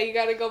 Yeah, you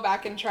got to go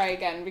back and try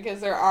again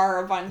because there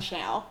are a bunch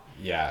now.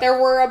 Yeah. There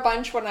were a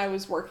bunch when I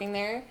was working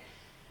there,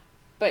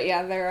 But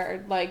yeah, there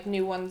are like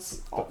new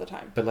ones all the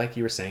time. But like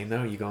you were saying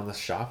though, you go in the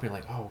shop and you're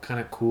like, oh, what kind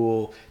of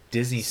cool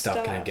Disney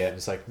stuff can I get? And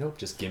it's like, nope,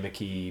 just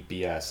gimmicky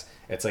BS.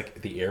 It's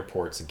like the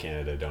airports in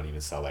Canada don't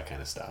even sell that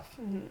kind of stuff.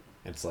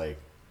 It's like,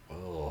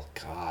 oh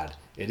God,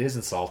 it is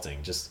insulting.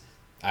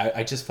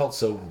 I just felt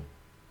so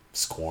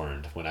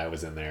scorned when I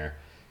was in there,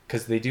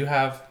 because they do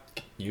have,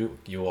 you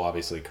will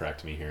obviously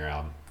correct me here.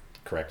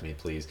 Correct me,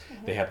 please.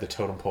 They have the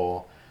totem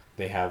pole.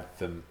 They have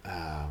the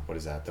what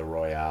is that? The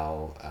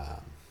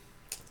Royale.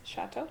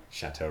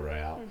 Chateau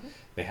Royale.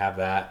 They have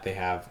that. They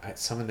have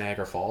some in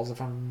Niagara Falls, if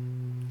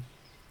I'm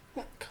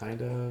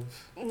kind of...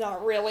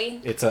 Not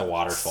really. It's a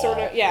waterfall, sort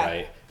of, yeah.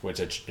 Right? Which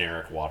is a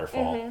generic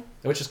waterfall,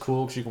 which is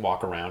cool because you can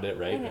walk around it,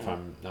 right? If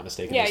I'm not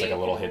mistaken, there's like a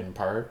little hidden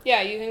part.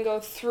 Yeah, you can go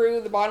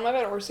through the bottom of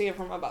it or see it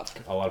from above.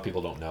 A lot of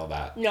people don't know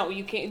that. No,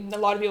 you can't. A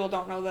lot of people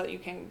don't know that you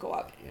can go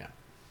up. Yeah.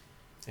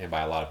 And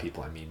by a lot of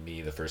people, I mean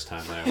me the first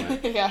time that I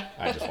went. Yeah.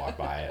 I just walked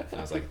by it and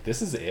I was like,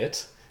 this is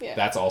it? Yeah.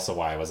 That's also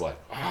why I was like,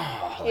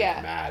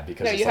 mad,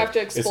 because no, it's you like, have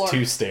to explore. It's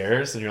 2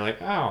 stairs and you're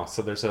like, oh,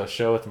 so there's a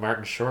show with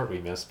Martin Short we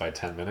missed by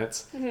 10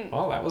 minutes.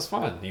 Well, that was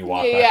fun. You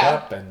walk back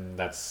up and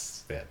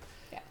that's it.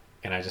 Yeah.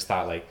 And I just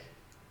thought, like,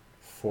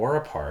 for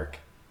a park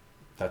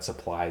that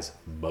supplies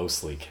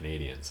mostly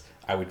Canadians,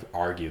 I would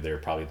argue they're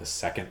probably the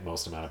second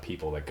most amount of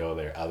people that go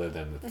there other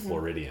than the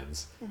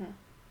Floridians.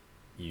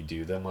 You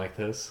do them like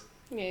this?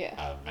 Yeah.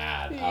 I'm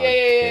mad.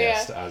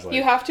 Yeah. I was like,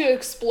 you have to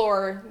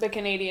explore the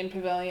Canadian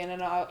Pavilion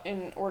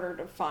in order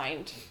to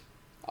find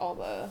all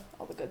the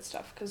good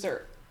stuff, because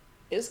there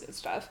is good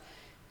stuff.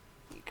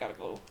 You gotta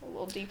go a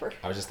little deeper.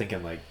 I was just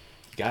thinking, like,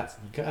 you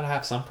gotta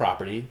have some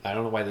property. I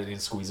don't know why they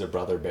didn't squeeze a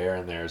Brother Bear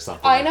in there or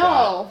something. I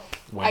know.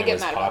 That when I it get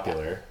was mad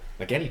popular. about that.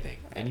 Like anything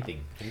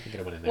could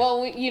have went in there.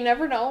 Well, you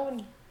never know.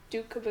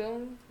 Duke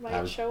Kaboom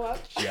might show up.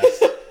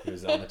 Yes, it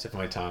was on the tip of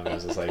my tongue. I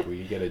was just like, "Will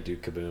you get a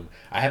Duke Kaboom?"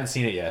 I haven't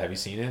seen it yet. Have you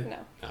seen it? No,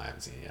 I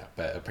haven't seen it yet.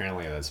 But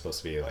apparently, that's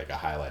supposed to be like a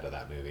highlight of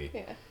that movie.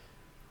 Yeah.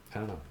 I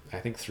don't know. I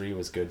think 3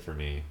 was good for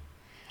me.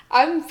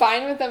 I'm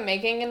fine with them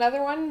making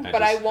another one,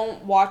 but I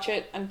won't watch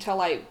it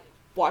until I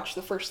watch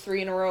the first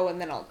 3 in a row,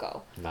 and then I'll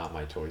go. Not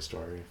my Toy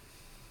Story.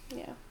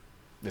 Yeah.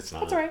 It's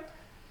not. That's alright.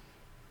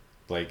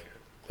 Like,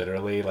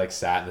 literally, like,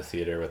 sat in the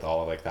theater with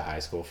all of, like, the high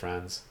school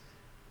friends.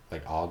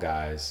 Like, all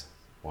guys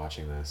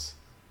watching this.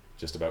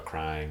 Just about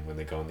crying when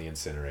they go in the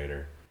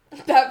incinerator.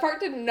 That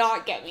part did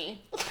not get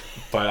me.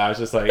 But I was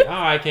just like, oh,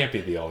 I can't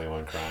be the only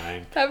one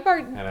crying. That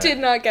part did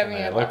not get me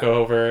at all. I look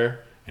over,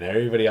 and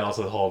everybody else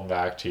was holding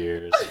back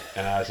tears.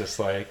 And I was just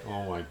like,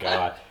 oh my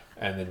God.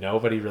 And then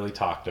nobody really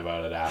talked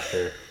about it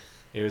after.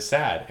 It was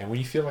sad. And when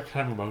you feel that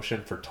kind of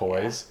emotion for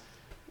toys,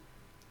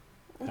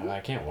 I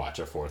can't watch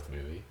a 4th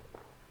movie.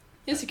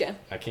 Yes, you can.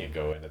 I can't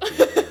go into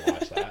theater and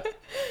watch that.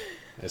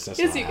 It's just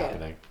not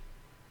happening.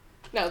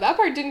 No, that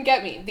part didn't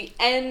get me. The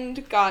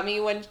end got me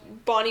when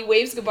Bonnie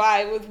waves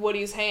goodbye with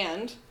Woody's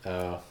hand.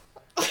 Oh.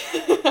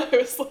 I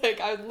was like,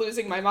 I was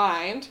losing my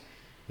mind.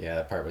 Yeah,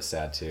 that part was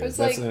sad too. Was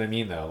That's like, what I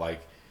mean though,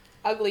 like...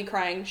 ugly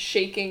crying,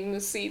 shaking the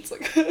seats,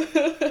 like,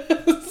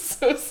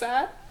 so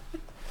sad.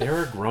 There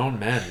were grown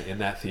men in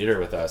that theater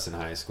with us in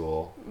high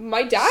school.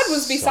 My dad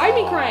was beside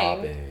me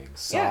crying.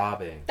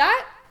 Sobbing. Yeah.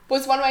 That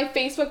was one of my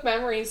Facebook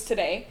memories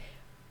today,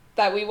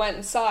 that we went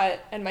and saw it,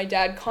 and my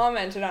dad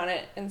commented on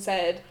it and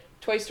said,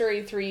 Toy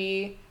Story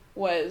 3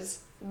 was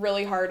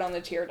really hard on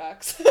the tear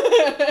ducts.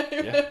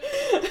 Yeah.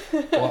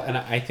 Well, and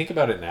I think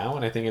about it now,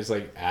 and I think it's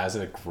like, as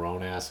a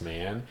grown-ass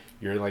man,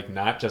 you're like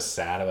not just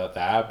sad about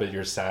that, but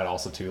you're sad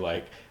also too,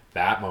 like,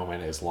 that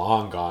moment is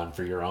long gone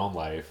for your own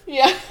life.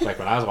 Yeah. Like,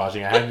 when I was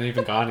watching, I hadn't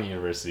even gone to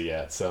university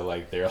yet, so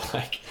like they're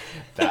like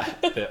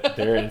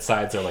their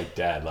insides are like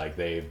dead. Like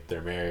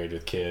they're married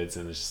with kids,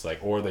 and it's just like,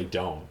 or they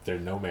don't. They're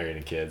no married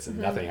and kids, and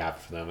nothing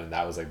happened for them, and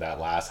that was like that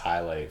last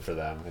highlight for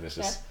them, and it's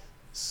just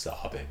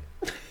sobbing.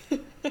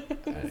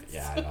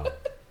 Yeah, I know.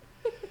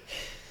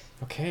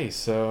 Okay,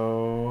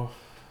 so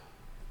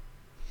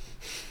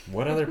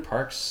what other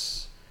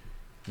parks,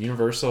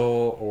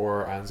 Universal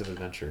or Islands of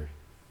Adventure?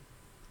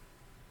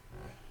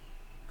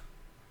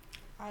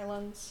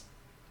 Islands.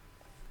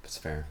 That's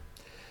fair.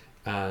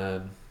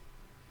 I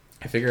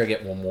figure I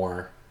get one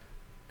more.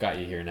 Got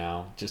you here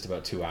now. Just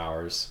about 2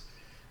 hours.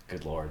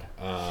 Good Lord.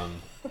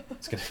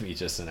 It's going to be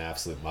just an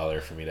absolute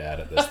mother for me to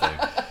edit this thing.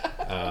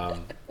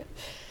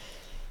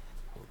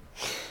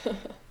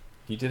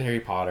 You did Harry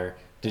Potter.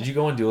 Did you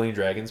go on Dueling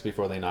Dragons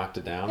before they knocked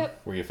it down?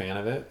 Yep. Were you a fan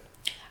of it?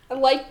 I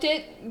liked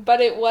it,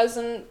 but it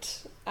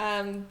wasn't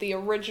the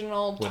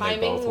original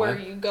timing where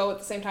you go at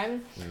the same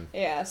time.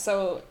 Yeah,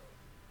 so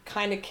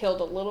kind of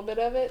killed a little bit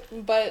of it,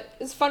 but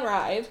it's a fun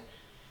ride.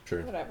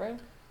 True. Whatever.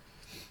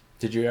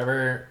 Did you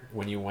ever,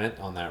 when you went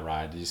on that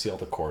ride, did you see all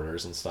the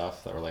quarters and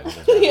stuff that were like on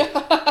the ground?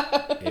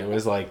 Yeah. It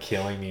was like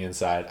killing me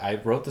inside. I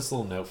wrote this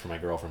little note for my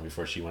girlfriend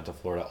before she went to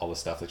Florida, all the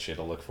stuff that she had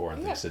to look for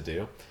and things to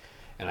do.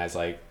 And I was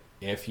like,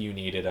 if you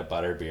needed a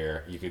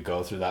butterbeer, you could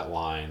go through that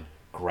line,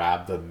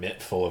 grab the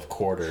mitt full of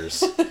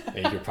quarters, and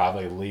you could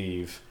probably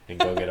leave and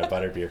go get a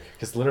butterbeer.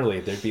 Because literally,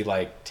 there'd be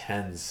like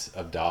tens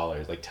of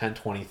dollars, like $10,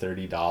 $20,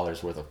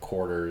 $30 worth of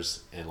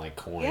quarters and like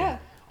coin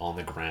on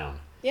the ground.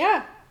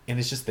 Yeah. And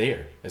it's just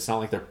there. It's not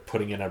like they're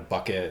putting in a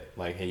bucket,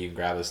 like, hey, you can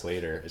grab this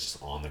later. It's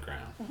just on the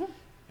ground. Mm-hmm.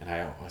 And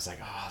I was like,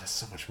 oh, that's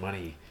so much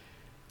money.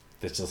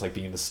 That's just like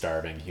being the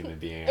starving human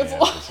being. It's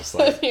just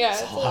like, yeah,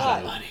 it's a lot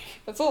of money.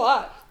 It's a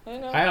lot. I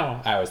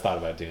know. I always thought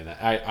about doing that.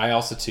 I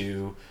also,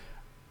 too,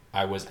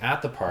 I was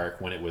at the park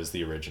when it was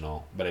the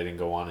original, but I didn't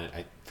go on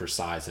it for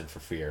size and for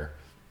fear.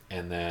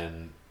 And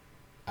then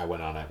I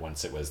went on it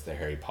once it was the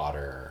Harry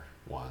Potter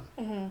one.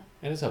 Mm-hmm. And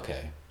it's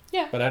okay.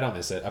 Yeah. But I don't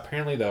miss it.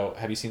 Apparently, though,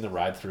 have you seen the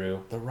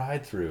ride-through? The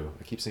ride-through.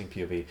 I keep saying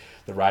POV.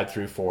 The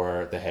ride-through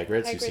for the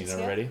Hagrids. You've seen it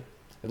already?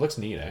 It looks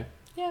neat, eh?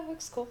 Yeah, it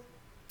looks cool.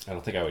 I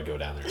don't think I would go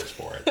down there just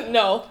for it.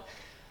 No.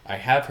 I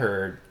have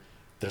heard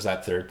there's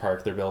that third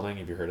park they're building.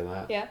 Have you heard of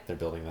that? Yeah. They're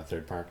building that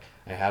third park.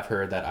 I have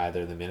heard that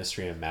either the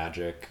Ministry of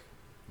Magic,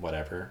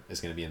 whatever, is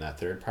going to be in that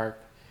third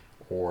park,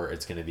 or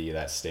it's going to be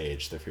that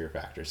stage, the Fear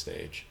Factor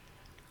stage.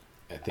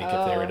 I think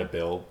if they were to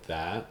build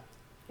that,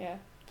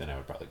 then I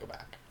would probably go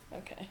back.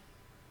 Okay.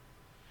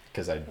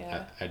 Because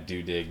I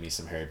do dig me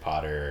some Harry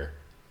Potter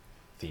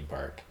theme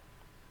park.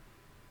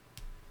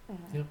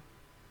 Mm-hmm. Yeah.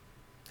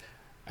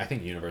 I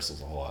think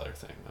Universal's a whole other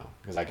thing, though.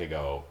 Because I could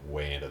go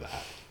way into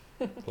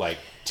that. Like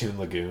Toon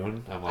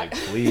Lagoon. I'm like,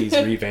 please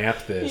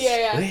revamp this.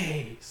 Yeah.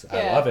 Please. Yeah.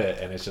 I love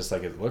it. And it's just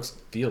like, it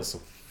feels so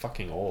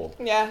fucking old.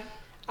 Yeah.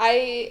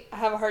 I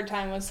have a hard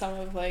time with some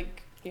of,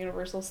 like,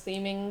 Universal's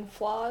theming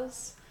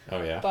flaws.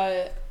 Oh, yeah?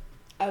 But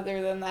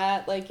other than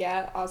that, like,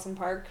 yeah, awesome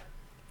park.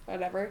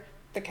 Whatever.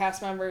 The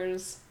cast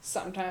members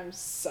sometimes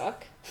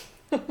suck.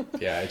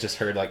 Yeah, I just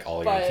heard like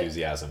all your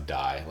enthusiasm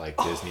die. Like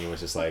Disney was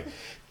just like,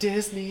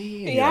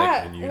 Disney, and yeah,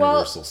 like, and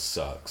Universal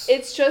sucks.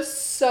 It's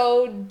just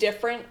so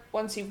different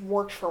once you've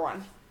worked for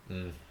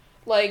one.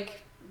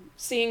 Like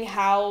seeing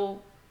how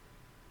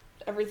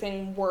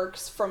everything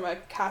works from a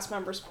cast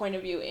member's point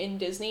of view in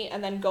Disney,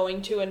 and then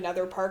going to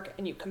another park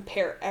and you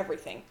compare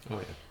everything. Oh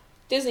yeah.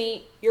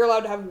 Disney, you're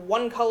allowed to have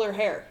one color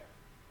hair.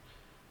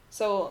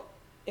 So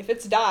if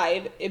it's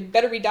dyed, it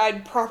better be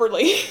dyed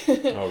properly.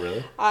 Oh,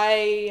 really?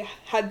 I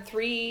had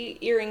 3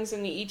 earrings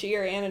in each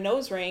ear and a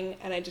nose ring,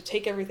 and I had to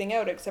take everything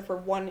out except for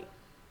one.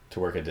 To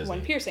work at Disney.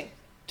 One piercing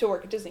to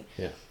work at Disney.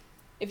 Yeah.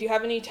 If you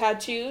have any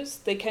tattoos,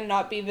 they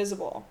cannot be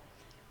visible.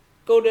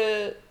 Go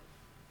to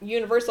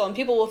Universal, and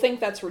people will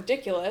think that's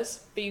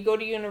ridiculous, but you go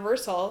to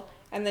Universal,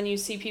 and then you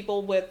see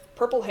people with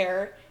purple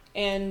hair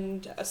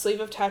and a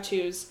sleeve of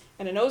tattoos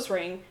and a nose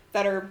ring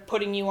that are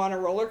putting you on a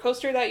roller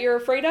coaster that you're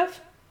afraid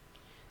of.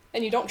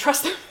 And you don't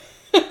trust them.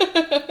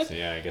 So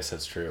yeah, I guess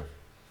that's true.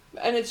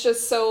 And it's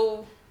just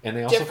so And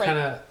they also kind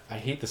of... I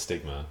hate the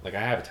stigma. Like,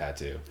 I have a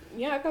tattoo.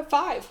 Yeah, I've got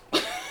 5.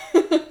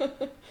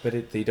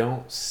 But they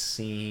don't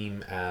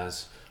seem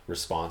as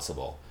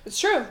responsible. It's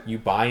true. You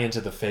buy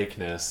into the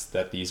fakeness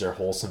that these are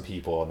wholesome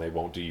people and they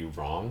won't do you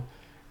wrong,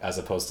 as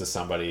opposed to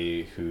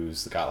somebody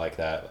who's got like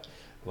that,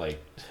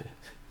 like...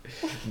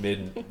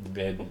 mid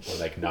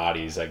like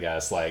naughties, I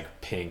guess,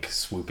 like pink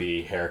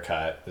swoopy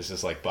haircut. It's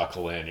just like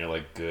buckle in. You're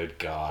like, good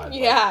God.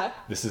 Yeah.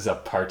 Like, this is a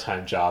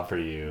part-time job for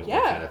you. Yeah.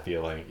 Like, kind of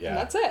feeling. Yeah. And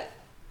that's it.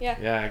 Yeah.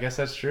 Yeah, I guess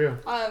that's true.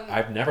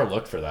 I've never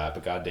looked for that,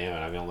 but God damn it,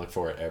 I'm gonna look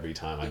for it every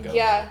time I go.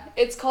 Yeah, there.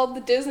 it's called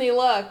the Disney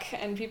look,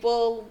 and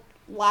people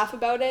laugh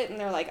about it, and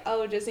they're like,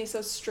 "Oh, Disney's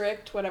so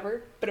strict,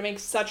 whatever." But it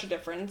makes such a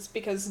difference,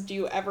 because do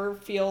you ever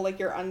feel like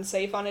you're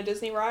unsafe on a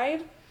Disney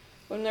ride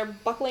when they're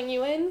buckling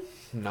you in?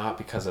 Not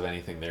because of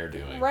anything they're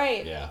doing.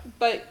 Right. Yeah.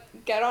 But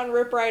get on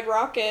Rip Ride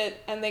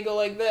Rocket, and they go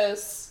like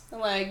this,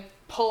 and like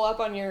pull up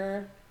on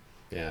your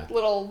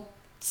little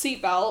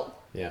seatbelt.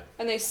 Yeah.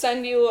 And they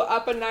send you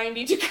up a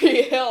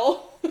 90-degree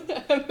hill,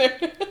 and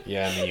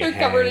they're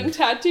covered in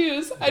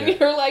tattoos, and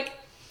you're like,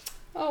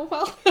 oh,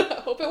 well,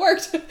 I hope it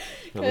worked.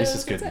 At least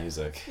it's good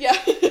music. Yeah.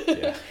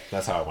 Yeah,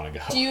 that's how I want to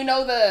go. Do you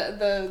know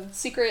the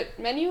secret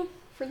menu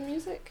for the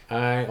music?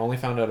 I only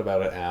found out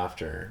about it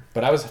after,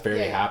 but I was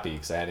very happy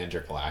because I had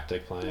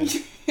Intergalactic playing,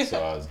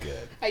 so I was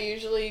good. I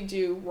usually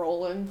do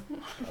Rollin'.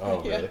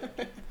 Oh, really?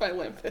 By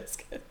Limp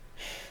Bizkit.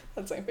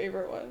 That's my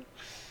favorite one.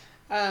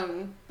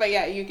 But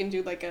yeah, you can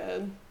do like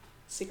a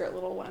secret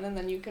little one, and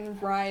then you can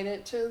ride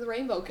it to the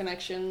Rainbow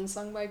Connection,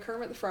 sung by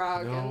Kermit the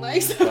Frog. No and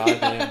like,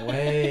 goddamn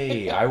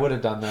way! I would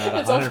have done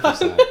that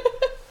 100%.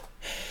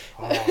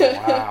 Oh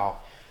wow!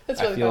 It's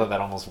really I feel fun.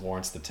 that almost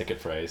warrants the ticket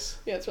price.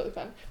 Yeah, it's really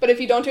fun. But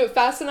if you don't do it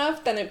fast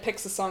enough, then it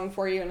picks a song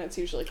for you, and it's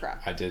usually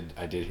crap. I did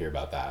hear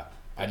about that.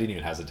 I didn't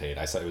even hesitate.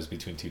 I saw it was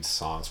between 2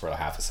 songs for a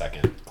half a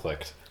second.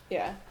 Clicked.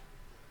 Yeah.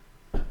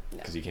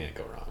 Because you can't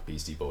go wrong.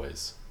 Beastie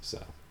Boys.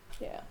 So.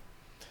 Yeah.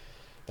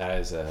 That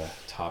is a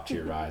top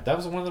tier ride. That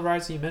was one of the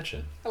rides that you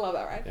mentioned. I love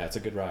that ride. Yeah, it's a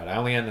good ride. I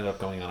only ended up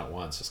going on it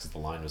once just because the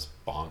line was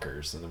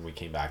bonkers, and then we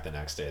came back the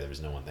next day. There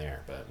was no one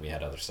there, but we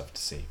had other stuff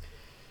to see.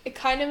 It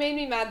kind of made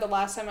me mad the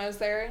last time I was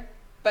there,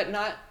 but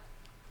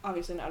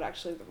obviously not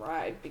actually the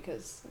ride,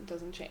 because it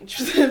doesn't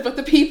change. But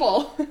the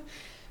people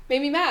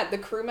made me mad. The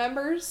crew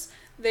members,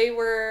 they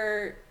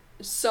were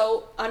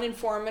so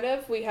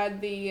uninformative. We had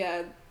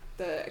the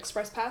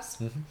Express Pass,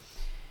 and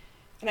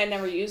I'd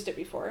never used it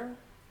before.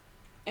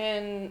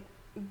 And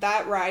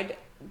that ride,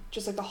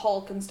 just like the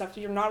Hulk and stuff,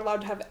 you're not allowed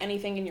to have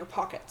anything in your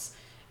pockets.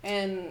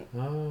 And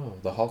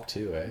the Hulk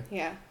too, eh?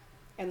 yeah,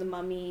 and the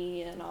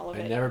Mummy and all of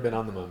it. I've never been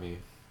on the Mummy.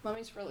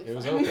 Mummy's really It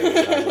was fun.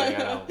 okay. I was like,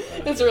 I don't.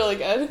 It's really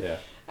good.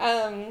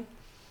 Yeah.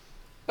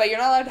 But you're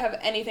not allowed to have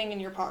anything in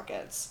your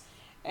pockets,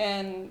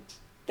 and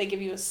they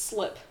give you a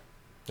slip.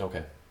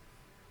 Okay.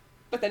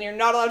 But then you're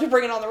not allowed to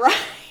bring it on the ride.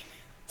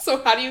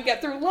 So how do you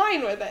get through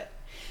line with it?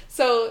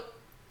 So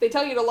they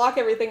tell you to lock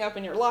everything up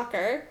in your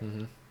locker,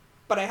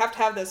 but I have to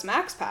have this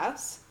Max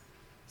Pass.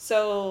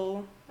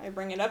 So I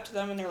bring it up to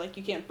them, and they're like,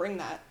 you can't bring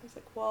that. I was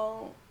like,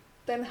 well,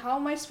 then how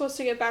am I supposed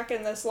to get back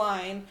in this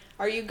line?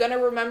 Are you going to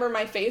remember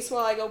my face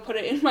while I go put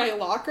it in my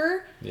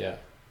locker? Yeah.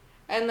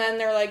 And then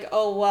they're like,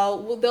 oh,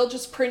 well, they'll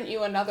just print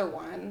you another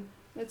one.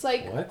 It's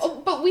like, What?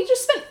 oh, but we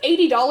just spent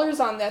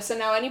 $80 on this, and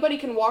now anybody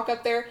can walk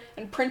up there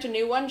and print a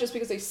new one just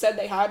because they said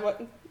they had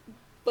one.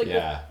 Like,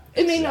 Yeah,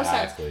 it made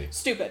exactly. no sense.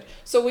 Stupid.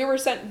 So we were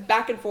sent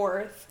back and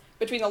forth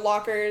between the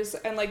lockers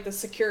and, like, the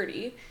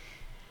security.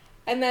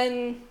 And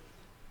then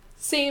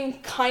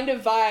same kind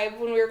of vibe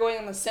when we were going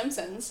on The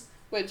Simpsons,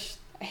 which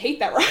I hate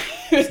that ride.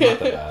 It's not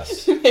the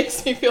best. It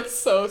makes me feel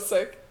so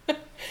sick.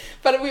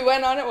 But we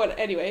went on it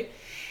anyway.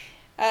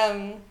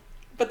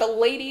 But the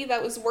lady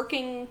that was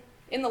working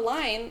in the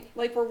line,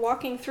 like, we're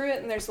walking through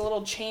it, and there's a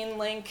little chain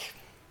link,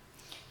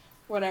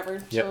 whatever,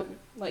 to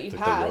let you the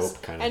pass.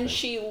 rope kind of and thing.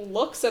 she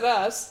looks at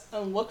us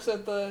and looks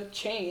at the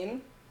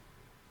chain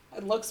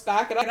and looks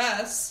back at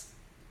us.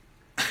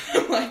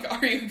 Like,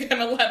 are you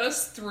gonna let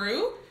us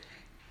through?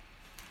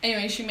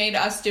 Anyway, she made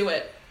us do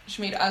it.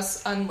 She made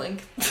us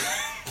unlink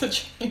the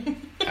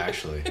chain.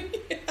 Actually.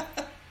 Yeah.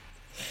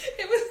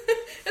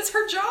 It's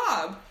her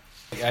job.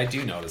 I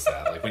do notice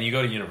that. Like, when you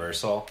go to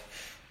Universal,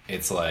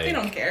 it's like... They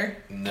don't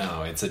care.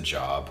 No, it's a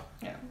job.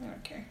 Yeah, they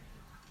don't care.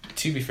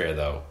 To be fair,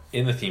 though,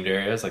 in the themed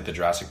areas, like the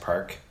Jurassic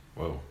Park...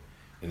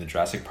 in the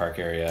Jurassic Park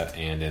area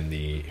and in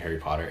the Harry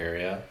Potter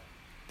area,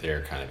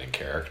 they're kind of in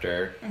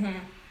character. Mm-hmm.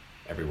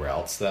 Everywhere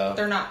else, though...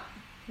 They're not.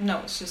 No,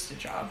 it's just a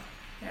job.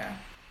 Yeah.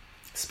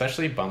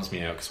 Especially bums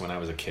me out, because when I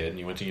was a kid and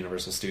you went to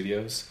Universal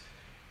Studios,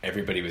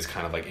 everybody was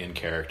kind of, like, in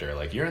character.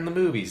 Like, you're in the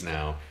movies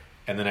now.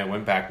 And then I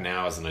went back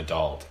now as an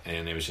adult,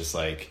 and it was just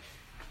like,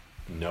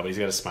 nobody's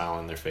got a smile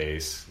on their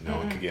face. No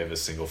one could give a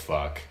single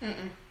fuck.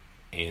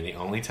 And the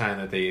only time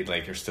that they,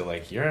 like, are still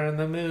like, you're in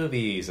the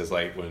movies, is,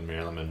 like, when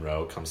Marilyn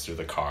Monroe comes through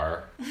the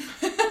car,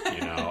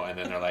 you know, and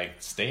then they're like,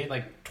 stay,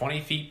 like,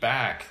 20 feet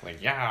back.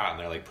 Like, yeah, and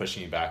they're, like,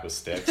 pushing you back with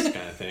sticks kind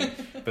of thing.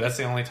 But that's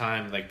the only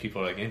time, like,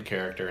 people are, like, in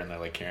character, and they're,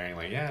 like, carrying,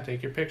 like, yeah,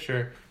 take your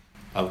picture.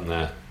 Other than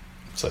that,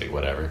 it's, like,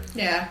 whatever.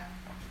 Yeah.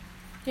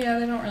 Yeah,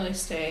 they don't really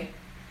stay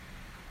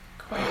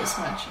quite as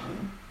much.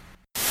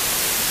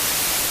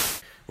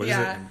 What is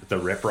it? The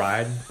Rip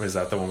Ride? Was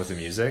that the one with the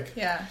music?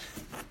 Yeah.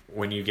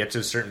 When you get to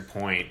a certain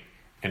point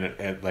and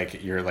it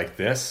like you're like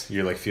this,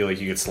 you like feel like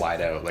you could slide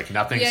out. Like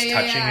nothing's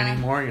touching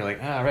anymore. You're like,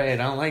 oh, right, I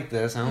don't like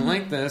this. I don't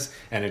like this.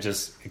 And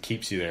it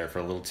keeps you there for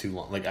a little too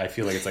long. Like I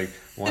feel like it's like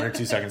 1 or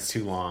 2 seconds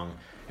too long.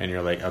 And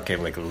you're like, okay,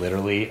 like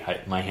literally,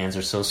 my hands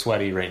are so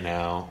sweaty right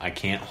now. I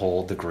can't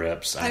hold the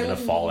grips. I'm going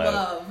to fall out.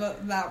 I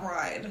love that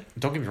ride.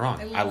 Don't get me wrong.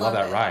 I love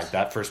that ride.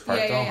 That first part,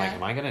 though, I'm like,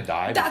 am I going to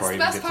die That's before I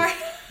the even best get part.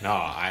 to... No,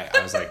 I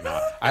was like,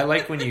 no. I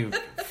like when you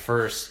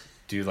first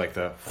do like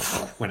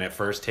when it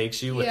first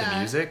takes you with the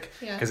music.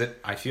 Because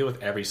I feel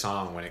with every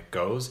song, when it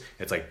goes,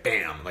 it's like,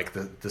 bam. Like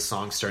the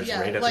song starts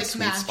right at like the sweet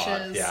matches.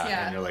 spot.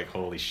 Yeah. And you're like,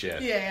 holy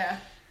shit. Yeah.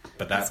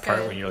 But that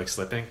part when you're like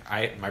slipping,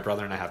 my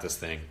brother and I have this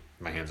thing.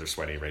 My hands are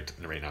sweaty right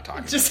now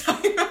talking. Just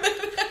talking about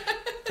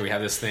it. So we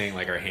have this thing,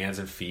 like our hands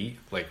and feet,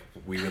 like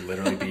we would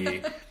literally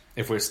be,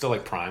 if we're still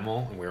like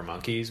primal and we were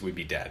monkeys, we'd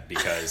be dead.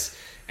 Because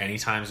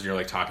anytime you're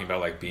like talking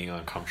about like being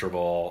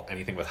uncomfortable,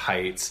 anything with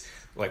heights,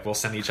 like we'll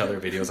send each other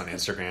videos on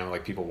Instagram,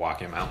 like people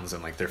walking in mountains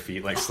and like their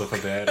feet like slip a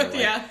bit, or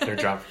like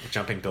they're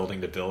jumping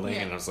building to building,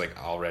 and I was like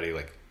already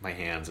like my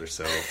hands are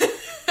so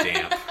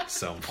damp,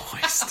 so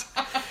moist.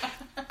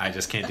 I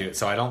just can't do it.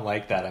 So I don't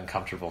like that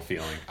uncomfortable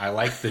feeling. I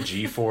like the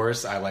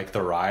G-force. I like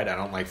the ride. I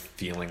don't like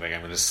feeling like I'm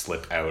going to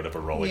slip out of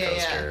a roller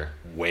coaster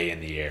way in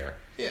the air.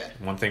 Yeah.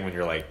 One thing when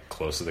you're like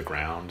close to the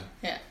ground.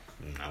 Yeah.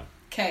 No.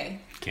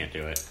 Okay. Can't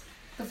do it.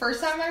 The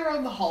first time I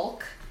rode the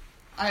Hulk,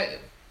 I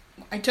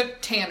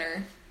took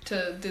Tanner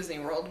to Disney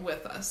World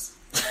with us.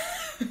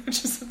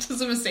 Which is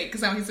just a mistake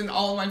because now he's in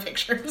all of my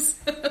pictures.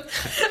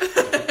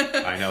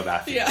 I know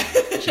that feeling.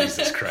 Yeah.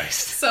 Jesus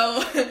Christ.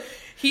 So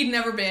he'd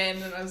never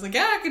been, and I was like,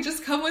 yeah, I could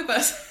just come with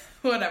us.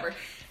 Whatever.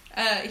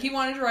 He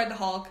wanted to ride the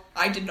Hulk.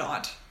 I did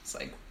not. It's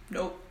like,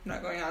 nope,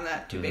 not going on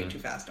that. Too big, too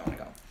fast, don't want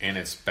to go. And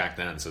it's back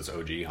then, so it's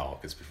OG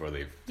Hulk. It's before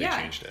they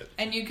changed it.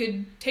 And you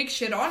could take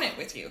shit on it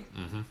with you.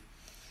 Mm-hmm.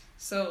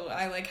 So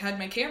I like had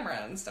my camera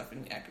and stuff,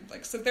 and I could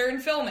like sit there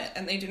and film it,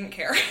 and they didn't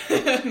care.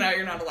 Now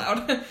you're not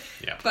allowed.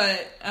 Yeah.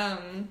 But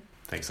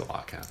thanks a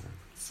lot, Kathryn.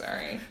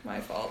 Sorry,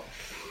 my fault.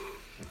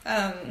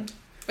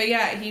 But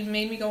yeah, he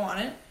made me go on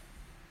it,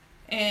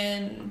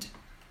 and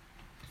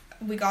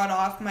we got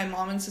off. My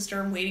mom and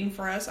sister were waiting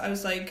for us. I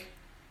was like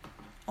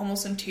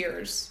almost in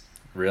tears.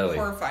 Really?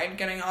 Horrified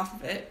getting off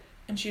of it.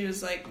 And she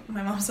was like,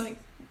 my mom's like,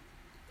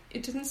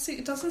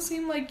 it doesn't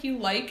seem like you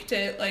liked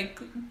it. Like,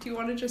 do you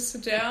want to just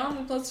sit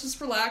down? Let's just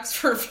relax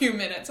for a few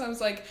minutes. I was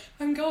like,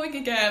 I'm going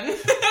again.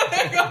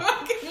 I got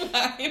back in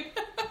line.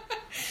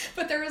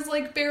 But there was,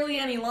 like, barely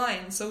any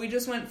line, so we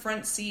just went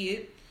front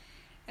seat,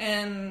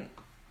 and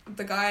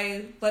the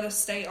guy let us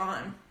stay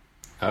on.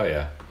 Oh,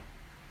 yeah.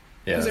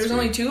 Yeah, because there's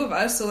only 2 of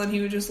us, so then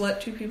he would just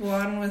let 2 people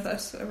on with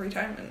us every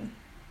time, and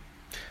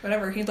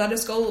whatever. He'd let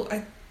us go,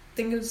 I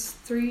think it was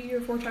 3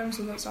 or 4 times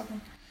without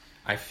stopping.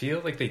 I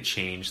feel like they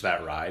changed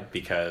that ride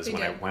because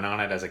when I went on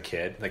it as a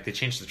kid, like they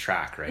changed the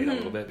track, right, a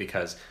little bit,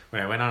 because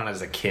when I went on it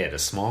as a kid, a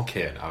small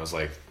kid, I was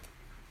like,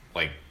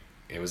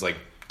 it was like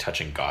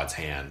touching God's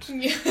hand.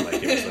 Yeah.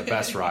 Like, it was the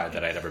best ride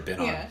that I'd ever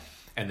been on.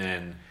 And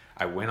then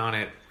I went on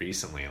it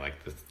recently, like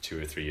 2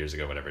 or 3 years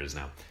ago, whatever it is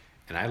now.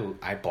 And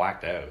I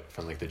blacked out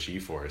from, like, the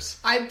G-force.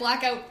 I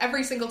black out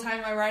every single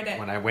time I ride it.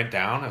 When I went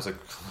down, I was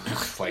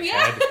like,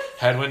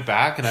 head went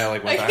back, and I,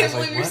 like, went back. I can't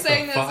believe you're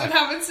saying this. It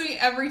happens to me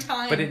every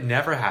time. But it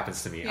never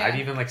happens to me. Yeah. I've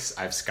even, like,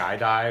 I've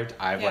skydived.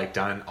 I've, like,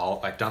 done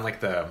like,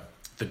 the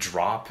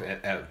drop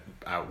at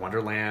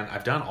Wonderland.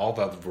 I've done all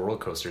the roller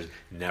coasters.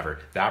 Never.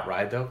 That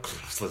ride, though,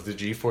 the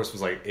G-force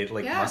was, like, it,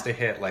 like, must have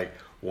hit, like,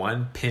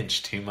 one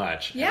pinch too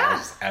much. Yeah. And I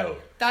was just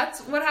out.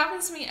 That's what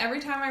happens to me every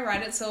time I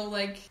ride it. So,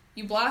 like,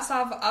 you blast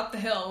off up the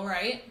hill,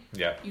 right?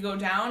 Yeah. You go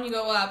down, you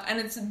go up, and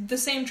it's the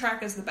same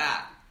track as the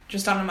Bat,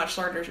 just on a much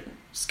larger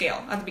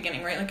scale at the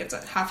beginning, right? Like, it's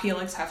a half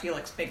helix,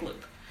 big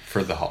loop.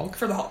 For the Hulk?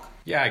 For the Hulk.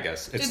 Yeah, I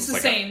guess. It's the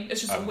same.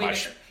 It's just a way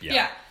bigger.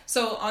 Yeah.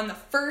 So on the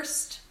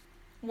first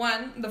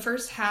one, the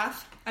first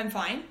half, I'm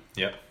fine.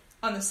 Yep.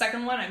 On the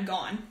second one, I'm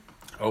gone.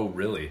 Oh,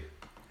 really?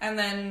 And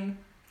then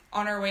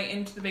on our way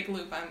into the big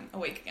loop, I'm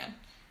awake again.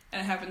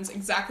 And it happens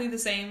exactly the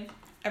same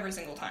every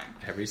single time.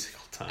 Every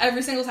single time.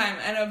 Every single time.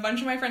 And a bunch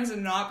of my friends did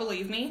not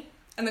believe me.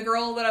 And the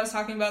girl that I was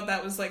talking about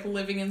that was, like,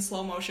 living in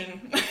slow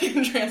motion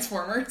in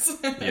Transformers.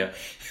 Yeah.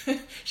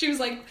 She was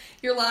like,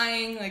 you're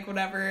lying, like,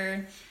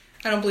 whatever.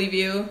 I don't believe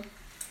you.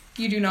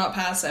 You do not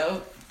pass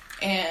out.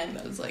 And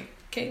I was like,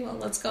 okay, well,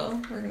 let's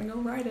go. We're going to go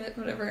ride it,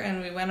 whatever.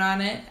 And we went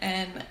on it,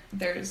 and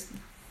there's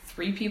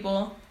 3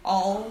 people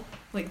all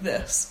like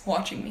this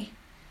watching me.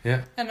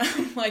 Yeah. And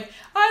I'm like,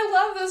 I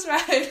love this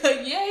ride.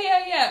 Like,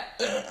 yeah.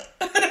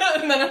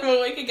 And then I'm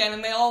awake again,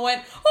 and they all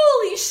went,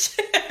 holy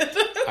shit.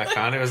 I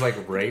found it was,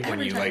 like, right when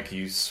you, like,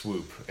 you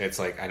swoop. It's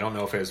like, I don't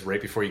know if it was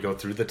right before you go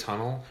through the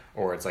tunnel,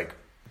 or it's, like,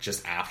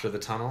 just after the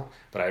tunnel,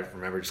 but I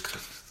remember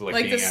just, like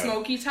the being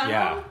smoky tunnel?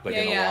 Yeah, like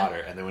in the water.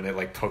 And then when it,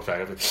 like, poked back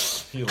up,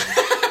 you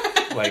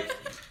like,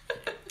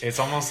 it's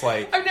almost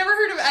like... I've never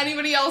heard of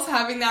anybody else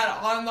having that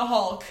on the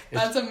Hulk.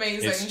 That's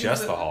amazing. It's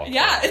just the Hulk.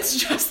 Yeah, it's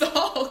just the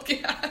Hulk,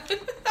 yeah.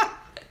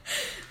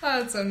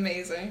 That's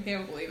amazing. I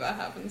can't believe that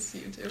happens to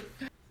you, too.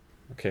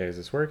 Okay, is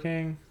this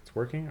working? It's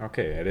working?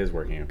 Okay, it is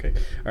working. Okay.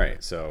 All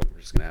right, so we're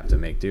just going to have to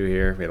make do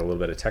here. We had a little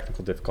bit of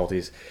technical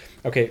difficulties.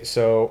 Okay,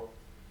 so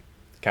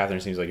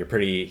Kathryn, seems like you're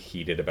pretty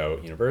heated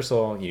about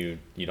Universal. You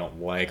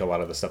don't like a lot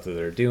of the stuff that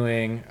they're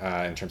doing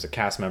in terms of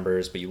cast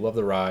members, but you love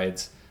the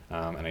rides.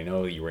 And I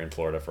know you were in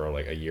Florida for,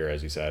 like, a year,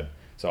 as you said.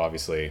 So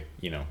obviously,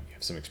 you have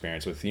some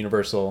experience with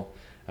Universal.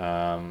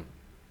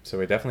 So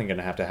we're definitely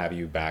going to have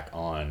you back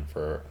on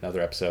for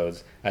another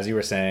episodes. As you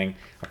were saying,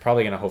 I'm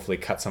probably going to hopefully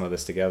cut some of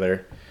this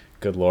together.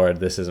 Good Lord,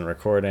 this isn't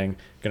recording.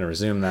 Going to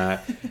resume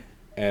that.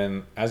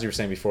 And as you were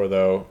saying before,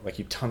 though, like,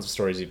 you have tons of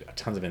stories, you have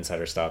tons of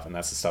insider stuff, and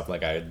that's the stuff,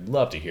 like, I'd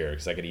love to hear,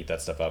 because I could eat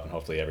that stuff up, and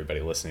hopefully everybody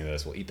listening to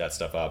this will eat that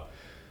stuff up.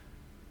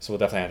 So we'll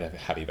definitely have to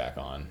have you back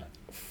on.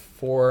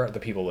 For the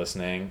people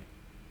listening,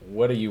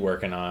 what are you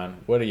working on?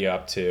 What are you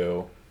up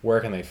to? Where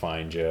can they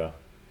find you?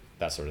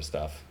 That sort of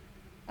stuff.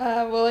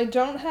 Well, I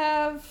don't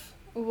have,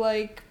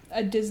 like,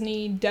 a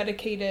Disney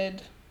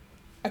dedicated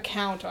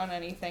account on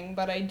anything,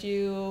 but I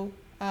do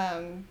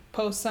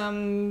post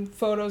some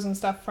photos and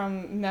stuff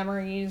from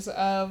memories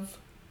of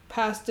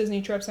past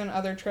Disney trips and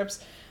other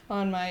trips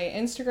on my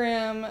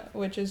Instagram,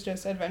 which is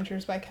just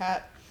Adventures by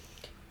Kat.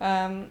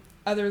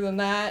 Other than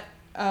that,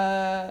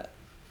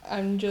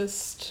 I'm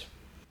just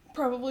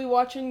probably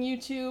watching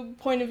YouTube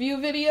point of view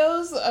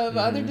videos of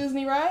other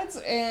Disney rides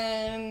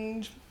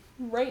and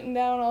writing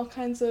down all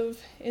kinds of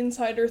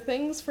insider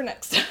things for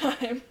next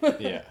time.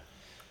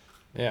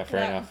 Yeah,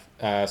 fair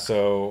enough.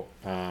 So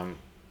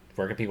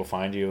where can people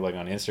find you, like,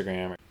 on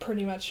Instagram?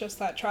 Pretty much just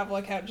that travel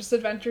account, just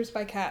Adventures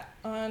by Kat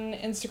on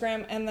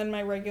Instagram, and then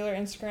my regular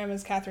Instagram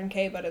is Kathryn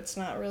K, but it's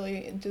not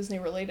really Disney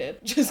related,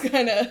 just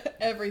kind of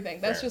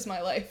everything. That's just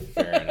my life.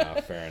 Fair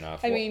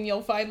enough. I mean,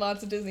 you'll find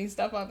lots of Disney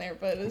stuff on there,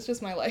 but it's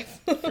just my life.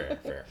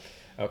 Fair.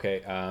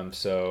 Okay,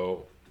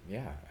 so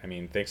yeah, I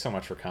mean, thanks so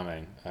much for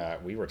coming.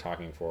 We were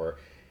talking for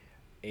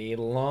a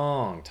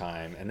long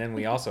time, and then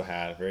we also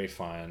had a very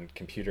fun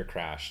computer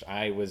crash.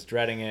 I was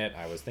dreading it.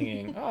 I was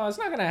thinking, oh, it's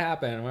not gonna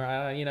happen.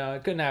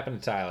 It couldn't happen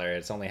to Tyler.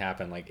 It's only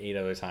happened like 8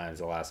 other times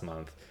the last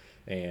month,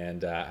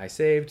 And I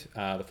saved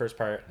the first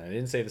part, and I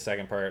didn't save the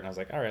second part. And I was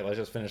like, all right, let's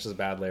just finish this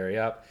bad Larry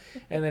up.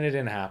 And then it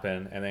didn't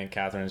happen. And then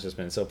Kathryn's just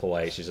been so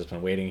polite. She's just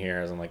been waiting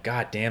here. I'm like,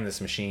 God damn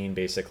this machine,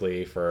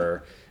 basically,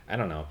 for, I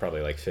don't know,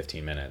 probably like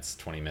 15 minutes,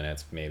 20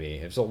 minutes, maybe.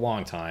 It was a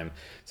long time.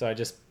 So I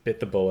just bit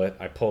the bullet.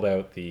 I pulled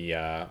out the,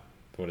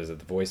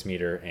 the voice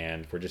meter,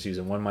 and we're just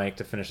using one mic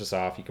to finish this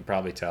off. You can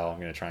probably tell. I'm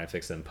going to try and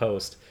fix it in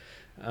post.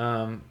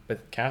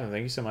 But Kathryn,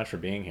 thank you so much for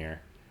being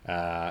here.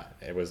 I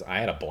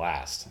had a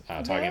blast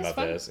talking about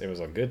this. It was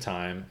a good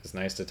time. It's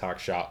nice to talk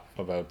shop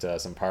about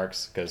some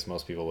parks, because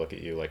most people look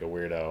at you like a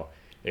weirdo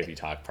if you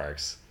talk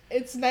parks.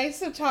 It's nice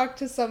to talk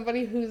to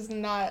somebody who's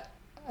not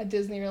a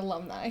Disney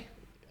alumni,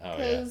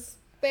 because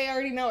they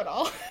already know it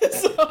all.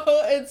 So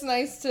it's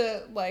nice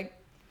to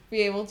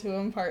be able to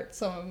impart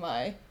some of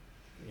my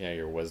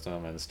your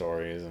wisdom and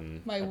stories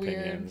and my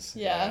opinions.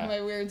 my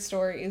weird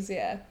stories.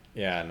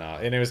 Yeah, no,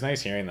 and it was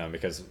nice hearing them,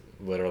 because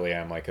literally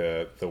I'm like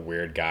the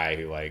weird guy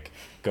who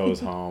goes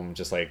home,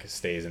 just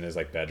stays in his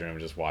bedroom,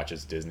 just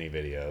watches Disney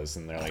videos,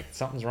 and they're like,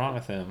 something's wrong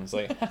with him. It's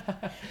like,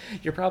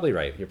 you're probably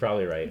right.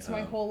 It's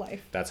my whole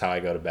life. That's how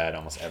I go to bed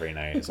almost every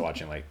night, is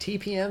watching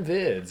TPM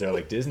vids, or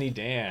Disney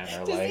Dan,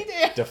 or Dan.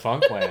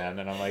 Defunctland,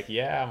 and I'm like,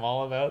 yeah, I'm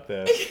all about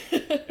this.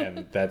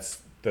 And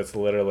that's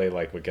literally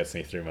what gets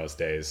me through most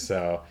days.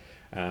 So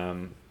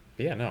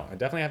yeah, no, I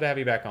definitely have to have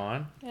you back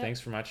on. Yep.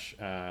 Thanks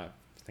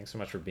so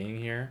much for being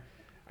here.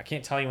 I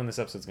can't tell you when this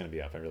episode's going to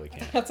be up. I really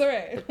can't. That's all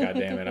right. But God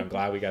damn it, I'm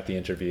glad we got the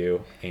interview.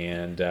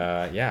 And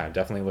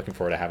definitely looking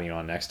forward to having you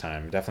on next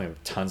time. Definitely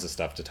tons of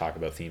stuff to talk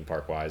about theme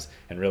park wise.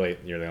 And really,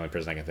 you're the only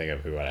person I can think of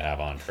who I'd have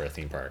on for a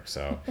theme park.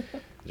 So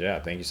yeah,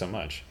 thank you so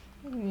much.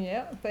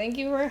 Yeah, thank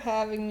you for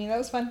having me. That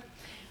was fun.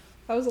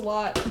 That was a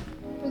lot.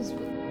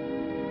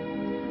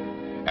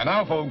 And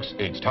now, folks,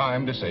 it's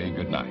time to say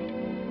goodnight.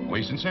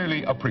 We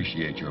sincerely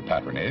appreciate your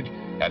patronage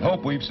and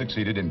hope we've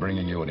succeeded in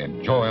bringing you an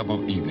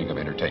enjoyable evening of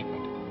entertainment.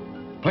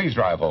 Please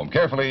drive home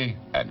carefully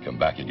and come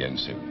back again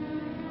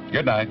soon.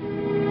 Good night.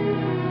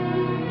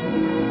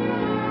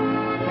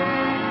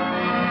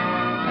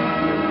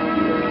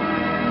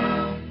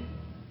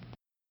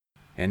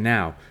 And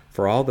now,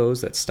 for all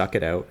those that stuck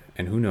it out,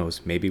 and who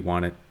knows, maybe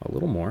wanted a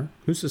little more,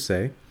 who's to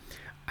say,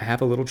 I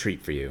have a little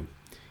treat for you.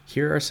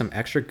 Here are some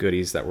extra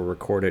goodies that were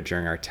recorded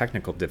during our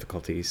technical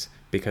difficulties,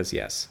 because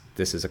yes,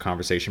 this is a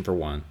conversation for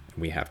one,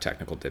 and we have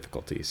technical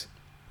difficulties.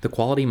 The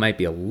quality might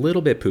be a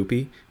little bit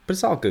poopy, but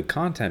it's all good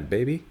content,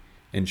 baby.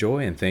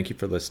 Enjoy, and thank you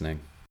for listening.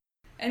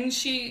 And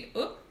she...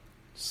 Oop.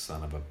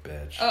 Son of a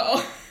bitch.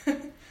 Oh.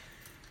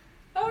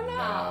 Oh, no.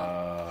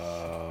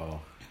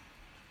 No.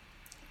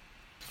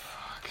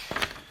 Fuck.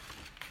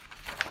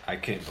 I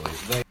can't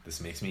believe it.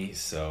 This makes me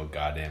so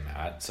goddamn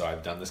mad. So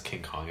I've done this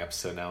King Kong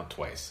episode now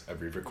twice.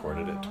 I've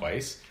re-recorded it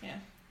twice. Yeah.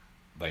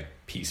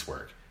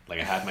 Piecework. I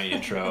had my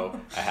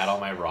intro, I had all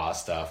my raw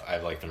stuff.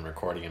 I've been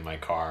recording in my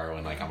car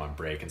when I'm on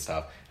break and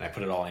stuff, and I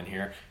put it all in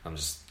here. I'm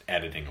just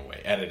editing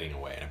away,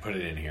 and I put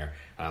it in here.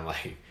 And I'm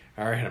like,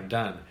 all right, I'm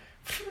done.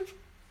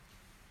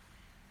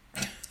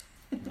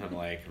 And I'm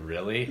like,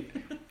 really?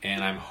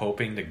 And I'm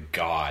hoping to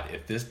God,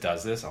 if this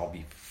does this, I'll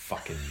be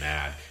fucking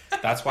mad.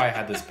 That's why I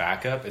had this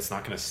backup. It's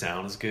not going to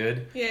sound as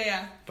good.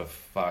 Yeah. But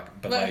fuck.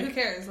 But who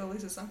cares? At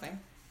least it's something.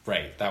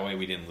 Right. That way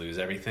we didn't lose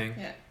everything.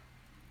 Yeah.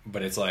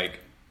 But it's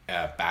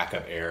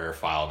backup error,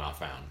 file not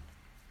found.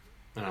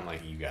 And I'm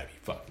like, you gotta be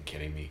fucking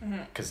kidding me.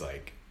 Because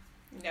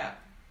yeah,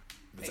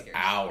 it's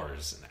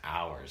hours and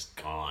hours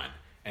gone.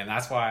 And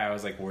that's why I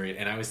was worried.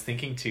 And I was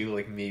thinking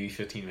too, maybe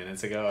 15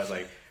 minutes ago, I was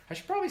like, I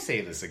should probably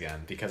save this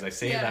again, because I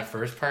saved that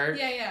first part.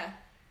 Yeah.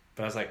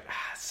 But I was like,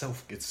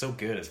 it's so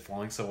good, it's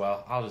flowing so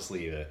well, I'll just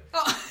leave it.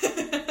 Oh.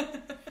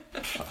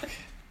 Fuck.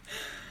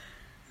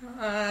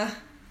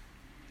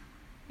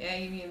 Yeah,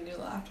 you need a new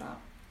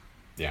laptop.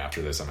 Yeah,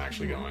 after this I'm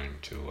actually going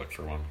to look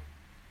for one.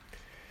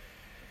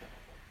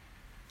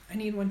 I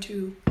need one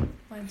too.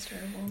 Mine's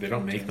terrible. They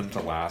don't make them to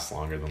last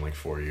longer than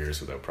 4 years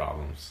without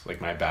problems.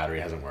 My battery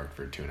hasn't worked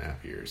for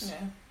 2.5 years.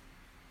 Yeah.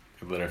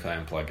 Literally, if I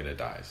unplug it, it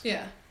dies.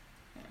 Yeah.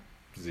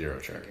 Zero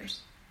charge.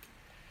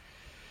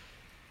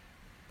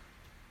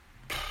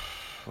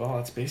 Well,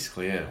 that's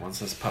basically it. Once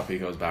this puppy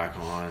goes back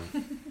on,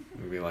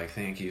 we'll be like,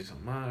 thank you so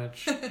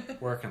much.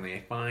 Where can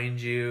they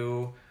find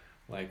you?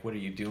 What are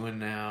you doing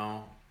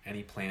now?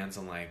 Any plans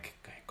on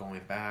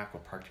going back?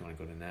 What park do you want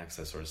to go to next?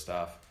 That sort of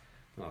stuff.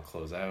 And I'll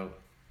close out.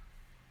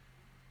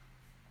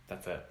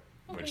 That's it.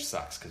 Okay. Which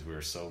sucks, because we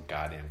were so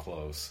goddamn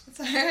close. It's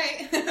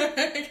alright. We're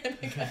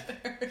gonna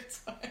get there. It's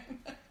fine.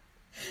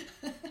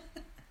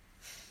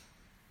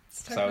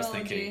 So I was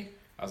thinking,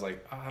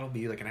 it'll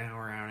be an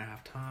hour and a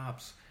half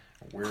tops.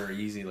 We're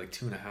easy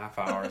 2.5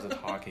 hours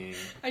of talking.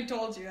 I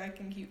told you I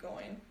can keep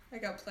going. I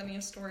got plenty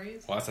of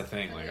stories. Well, that's the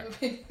thing.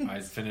 I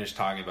finished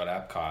talking about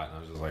Epcot, and I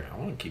was just I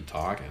want to keep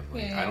talking.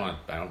 I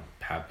don't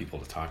have people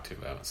to talk to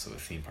about the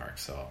theme park,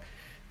 so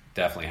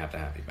definitely have to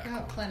have you back. I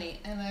got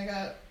plenty, and I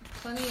got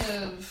plenty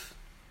of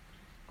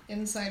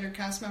insider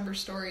cast member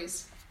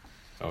stories.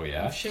 Oh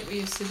yeah, shit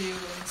we used to do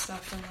and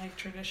stuff, and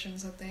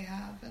traditions that they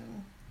have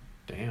and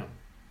damn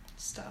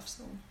stuff.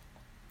 So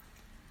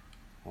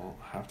Well,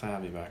 have to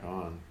have you back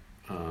on.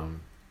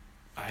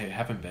 I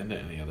haven't been to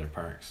any other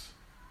parks.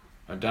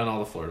 I've done all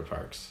the Florida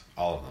parks,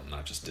 all of them,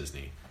 not just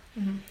Disney.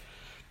 Mm-hmm.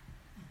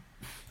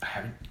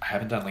 I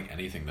haven't done like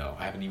anything though.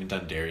 I haven't even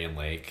done Darien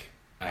Lake.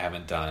 I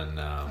haven't done.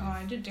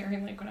 I did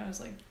Darien Lake when I was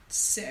like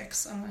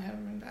 6, and I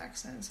haven't been back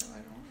since, so I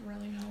don't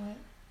really know it.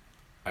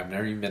 I've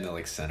never even been to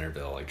like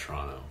Centerville, like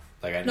Toronto.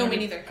 Like me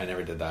neither. I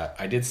never did that.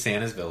 I did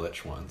Santa's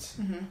Village once.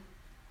 Mm-hmm.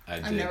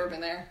 I've never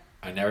been there.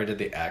 I never did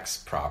the X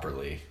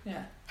properly.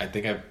 Yeah. I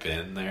think I've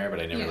been there, but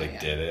I never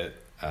did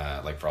it.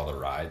 Like for all the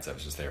rides, I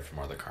was just there for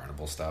more of the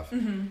carnival stuff.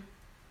 Mm-hmm.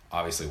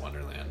 Obviously,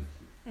 Wonderland,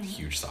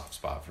 huge soft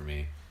spot for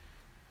me.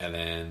 And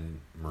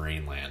then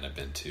Marineland, I've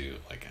been to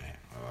like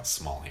a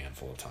small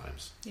handful of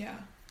times. Yeah.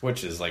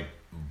 Which is like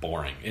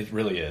boring. It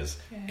really is.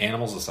 Yeah.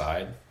 Animals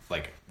aside,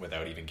 like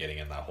without even getting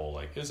in that whole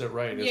like, is it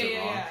right? Is it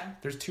wrong? Yeah.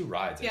 There's 2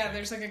 rides. Yeah,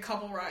 there's like a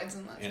couple rides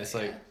in that. And it's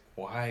like,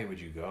 why would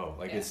you go?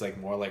 Like it's like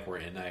more like we're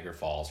in Niagara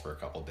Falls for a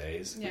couple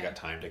days. We got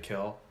time to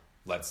kill.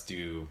 Let's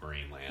do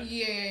Marineland.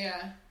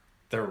 Yeah.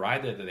 Their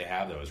ride that they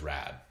have though is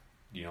rad.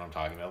 You know what I'm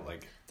talking about?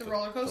 Like the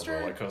roller coaster. The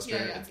roller coaster.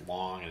 Yeah. It's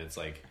long and it's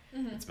like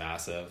it's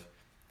massive.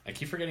 I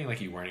keep forgetting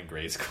like you weren't in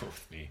grade school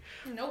with me.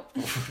 Nope.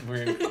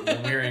 when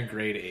we were in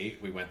grade 8,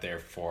 we went there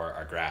for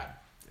our grad.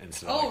 And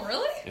so,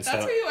 really?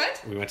 That's where you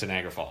went? We went to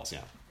Niagara Falls.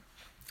 Yeah.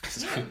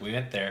 So we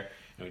went there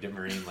and we did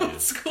Marineland. What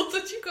school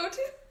did you go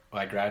to?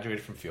 Well, I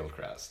graduated from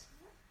Fieldcrest.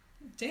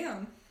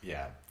 Damn.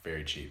 Yeah,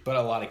 very cheap, but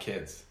a lot of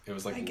kids. It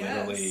was like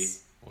literally,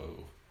 whoa,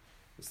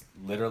 it was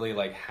literally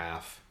like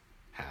half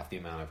the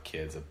amount of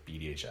kids of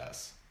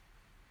BDHS.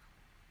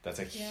 That's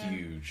a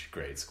huge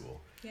grade school.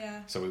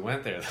 Yeah. So we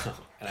went there though,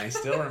 and I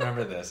still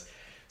remember this.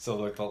 So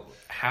like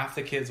half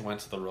the kids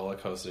went to the roller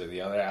coaster,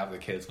 the other half of the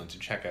kids went to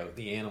check out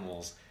the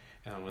animals,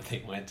 and when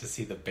they went to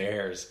see the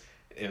bears,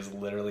 it was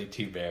literally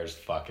 2 bears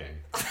fucking.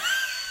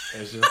 It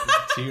was just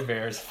 2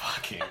 bears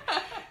fucking.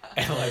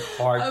 And like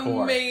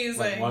hardcore. Amazing.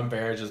 Like one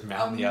bear just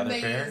mounting the other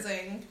bear.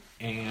 Amazing.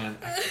 And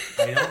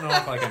I don't know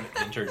if like I'm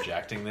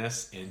interjecting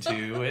this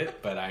into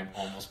it, but I'm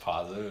almost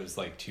positive it was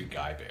like 2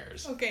 guy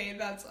bears. Okay,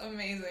 that's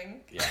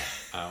amazing. Yeah,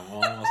 I'm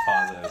almost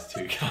positive it was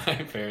 2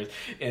 guy bears.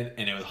 And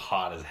it was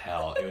hot as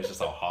hell. It was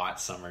just a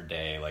hot summer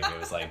day. Like it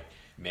was like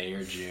May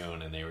or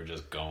June, and they were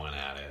just going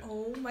at it.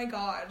 Oh my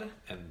god.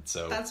 And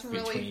so that's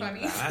really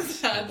funny.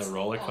 That and the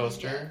roller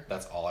coaster,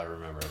 that's all I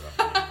remember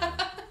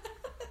about it.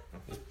 It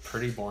was a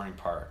pretty boring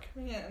park.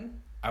 Man.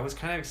 I was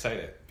kind of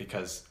excited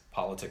because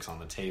politics on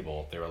the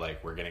table, they were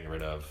like, we're getting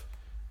rid of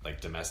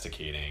like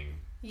domesticating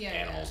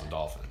animals and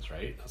dolphins,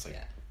 right? I was like,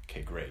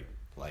 okay, great.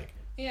 Like,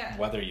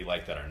 whether you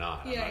like that or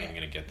not, I'm not even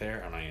going to get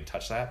there. I'm not even going to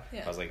touch that.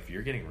 I was like, if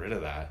you're getting rid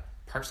of that,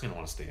 park's going to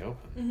want to stay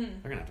open.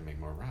 They're going to have to make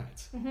more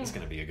rides. It's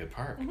going to be a good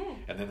park.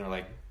 And then they're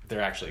like,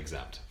 they're actually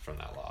exempt from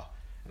that law.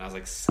 And I was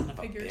like, son of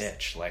a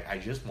bitch. Like, I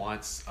just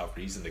want a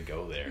reason to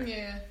go there.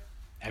 Yeah.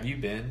 Have you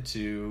been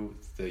to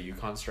the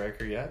Yukon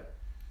Striker yet?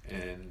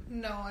 And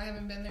no, I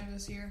haven't been there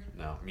this year.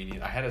 No, me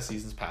neither. I had a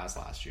season's pass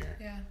last year.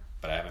 Yeah.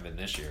 But I haven't been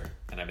this year,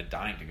 and I've been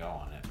dying to go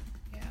on it.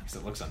 Yeah. Because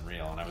it looks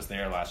unreal, and I was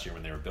there last year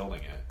when they were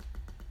building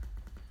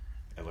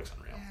it. It looks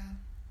unreal.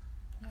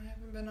 Yeah. I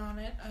haven't been on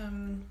it.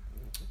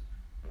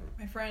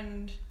 My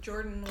friend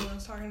Jordan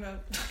was talking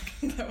about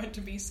that went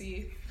to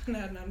BC and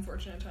had an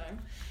unfortunate time.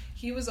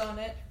 He was on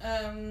it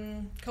a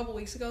couple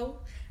weeks ago,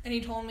 and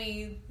he told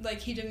me like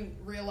he didn't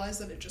realize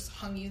that it just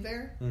hung you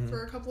there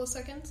for a couple of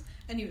seconds,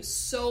 and he was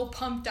so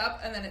pumped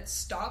up, and then it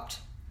stopped,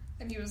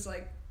 and he was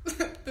like,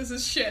 "This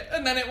is shit,"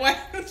 and then it went.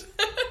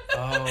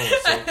 Oh,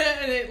 so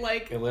and it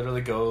like it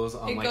literally goes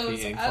on like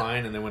the incline,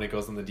 up, and then when it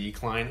goes on the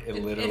decline,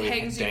 it literally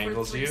hangs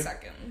dangles you for 3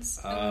 seconds,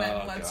 and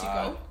then lets you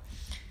go.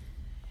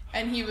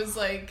 And he was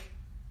like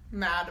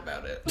mad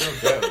about it.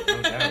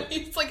 No doubt.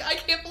 He's like, I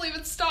can't believe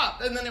it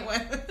stopped, and then it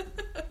went.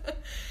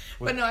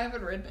 But no, I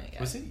haven't ridden it yet.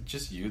 Was it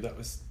just you that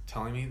was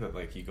telling me that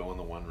like you go on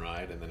the one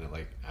ride and then it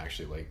like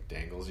actually like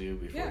dangles you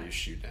before you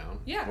shoot down?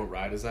 Yeah. What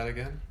ride is that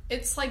again?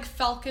 It's like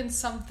Falcon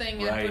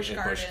something at Busch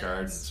Gardens. Busch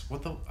Gardens.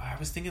 I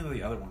was thinking of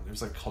the other one. It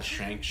was like called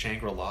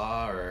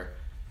Shangri-La or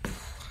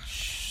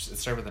it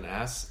started with an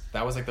S.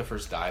 That was like the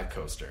first dive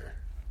coaster.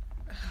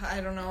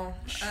 I don't know.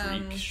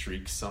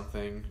 Shriek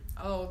something.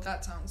 Oh,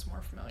 that sounds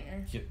more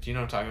familiar. Do you know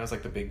what I'm talking about? It's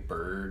like the big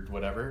bird,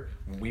 whatever.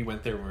 When we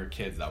went there when we were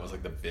kids, that was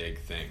like the big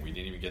thing. We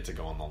didn't even get to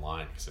go on the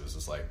line because it was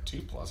just like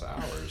 2+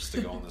 hours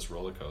to go on this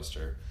roller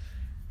coaster.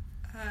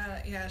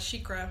 Yeah,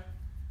 Shikra.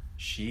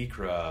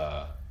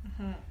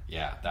 Mm-hmm.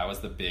 Yeah, that was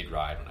the big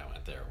ride when I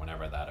went there.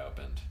 Whenever that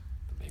opened,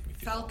 it made me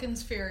feel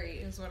Falcon's Fury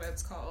is what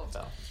it's called.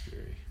 Falcon's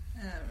Fury.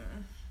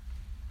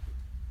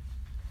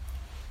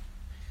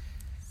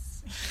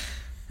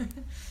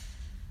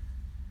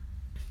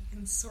 You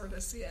can sort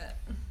of see it.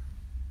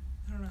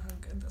 I don't know how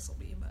good this will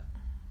be, but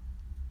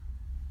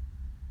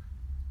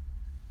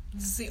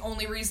this is the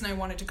only reason I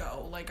wanted to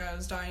go. Like, I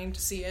was dying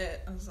to see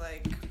it. I was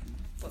like,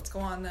 let's go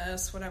on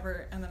this,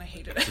 whatever, and then I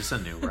hated it. Is this a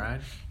new ride?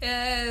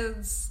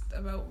 It's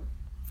about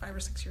 5 or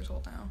 6 years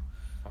old now.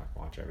 Fuck,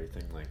 watch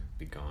everything like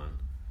be gone.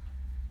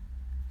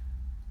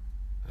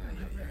 I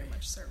have very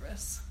much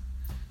service.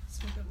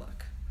 So good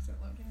luck. is it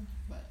loading?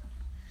 But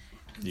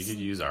You could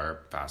use our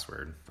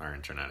password, our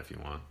internet, if you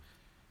want.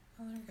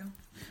 oh, there we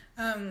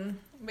go.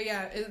 But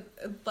yeah,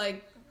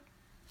 like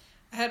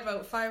I had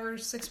about 5 or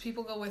 6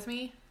 people go with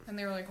me, and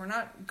they were like, "We're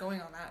not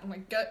going on that." I'm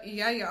like,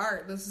 "Yeah, you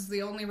are. This is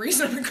the only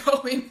reason I'm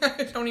going.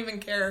 I don't even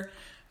care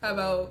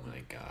about." Oh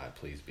my God!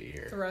 Please be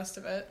here. The rest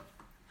of it.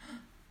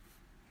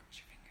 Cross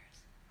your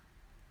fingers.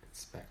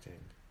 Inspecting.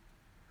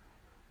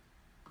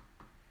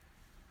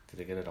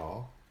 Did I get it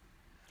all?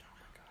 Oh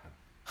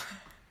my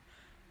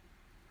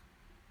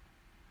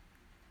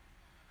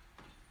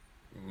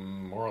God.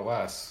 More or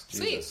less.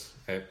 Sweet. Jesus.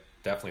 I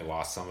definitely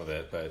lost some of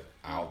it, but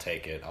I'll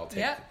take it. I'll take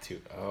Yeah. the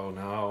 2. Oh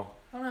no.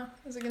 Oh no,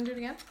 is it gonna do it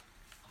again?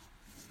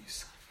 You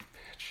son of a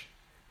bitch.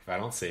 If I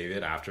don't save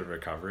it after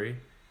recovery.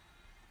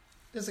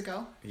 Does it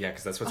go? Yeah,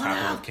 because that's what's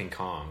happening with King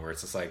Kong, where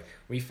it's just like,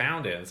 we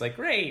found it. And it's like,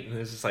 great. And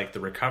it's just like, the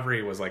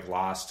recovery was like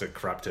lost to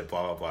corrupted,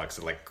 blah, blah, blah. Because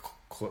it like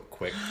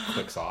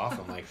clicks off.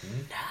 I'm like,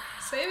 nah.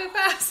 Save it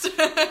fast.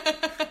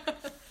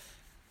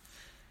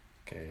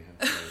 Okay.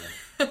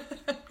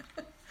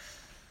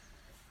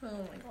 Oh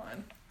my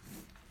god.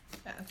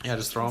 Yeah,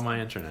 just throw on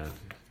my internet.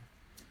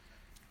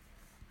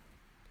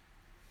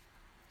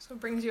 So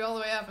it brings you all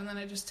the way up, and then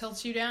it just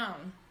tilts you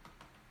down.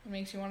 It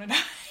makes you want to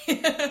die.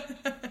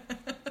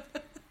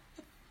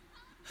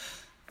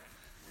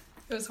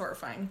 It was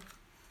horrifying.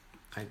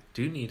 I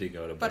do need to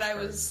go to Busch But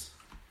Gardens.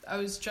 I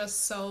was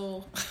just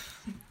so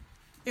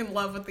in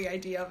love with the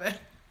idea of it.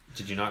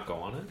 Did you not go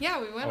on it? Yeah,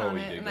 we went on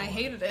it, and I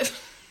hated it.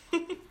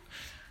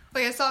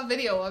 Like, I saw a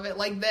video of it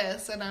like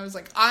this, and I was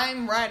like,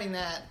 I'm riding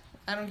that.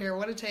 I don't care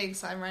what it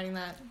takes, I'm riding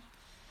that.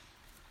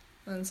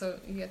 And so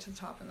you get to the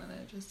top, and then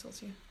it just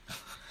tilts you.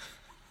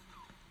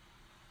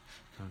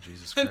 Oh,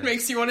 Jesus Christ. It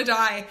makes you want to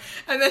die,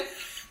 and then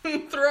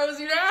throws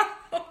you down.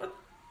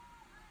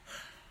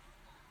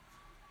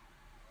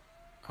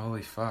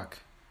 Holy fuck.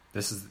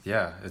 This is,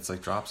 yeah, it's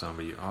like drop zone,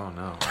 but oh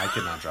no, I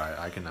could not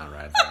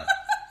ride that.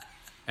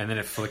 And then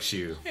it flicks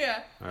you.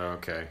 Yeah. Oh,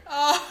 okay.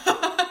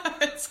 Oh,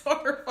 it's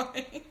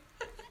horrifying.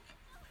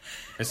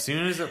 As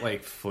soon as it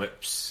like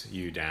flips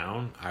you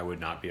down, I would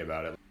not be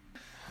about it.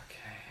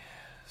 Okay,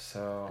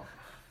 so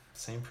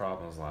same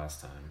problem as last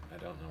time. I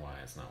don't know why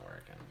it's not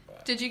working,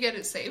 but Did you get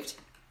it saved?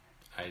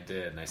 I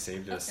did, and I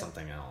saved it as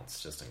something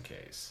else just in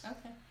case.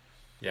 Okay.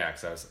 Yeah,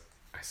 because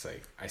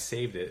I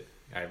saved it,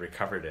 I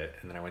recovered it,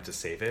 and then I went to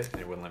save it,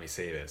 and it wouldn't let me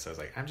save it. So I was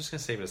like, I'm just gonna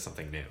save it as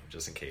something new,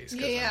 just in case.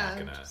 Because Yeah,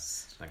 I'm not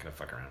gonna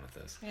fuck around with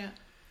this. Yeah.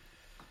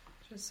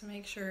 Just to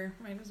make sure,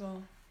 might as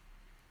well.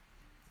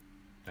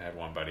 I had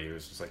one buddy who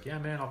was just like, yeah,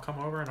 man, I'll come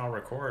over and I'll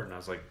record. And I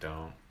was like,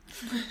 don't.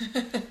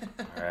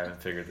 I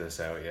haven't figured this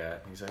out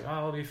yet. And he's like, oh,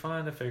 it'll be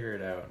fun to figure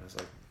it out. And I was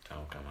like,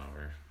 don't come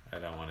over. I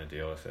don't want to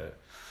deal with it.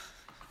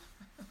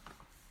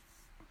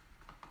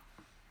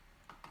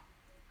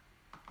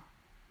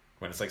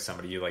 When it's like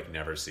somebody you like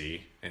never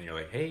see and you're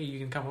like, hey, you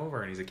can come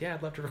over. And he's like, yeah,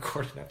 I'd love to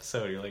record an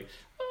episode. You're like,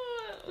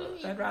 oh,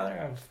 I'd rather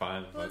have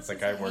fun. But it's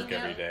like, I work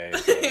every day.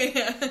 So.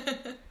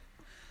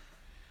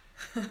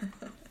 Yeah.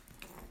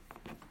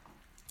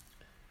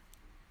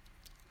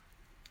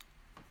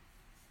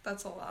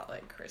 That's a lot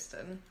like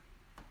Kristen.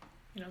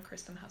 You know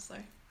Kristen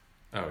Hustler?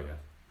 Oh, yeah.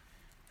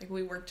 Like,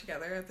 we worked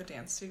together at the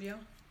dance studio.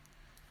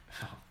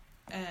 Oh.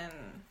 And...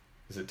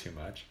 Is it too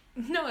much?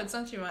 No, it's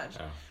not too much.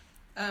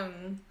 Oh.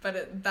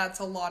 But that's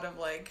a lot of,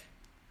 like,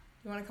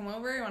 you want to come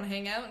over? You want to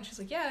hang out? And she's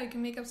like, yeah, I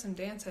can make up some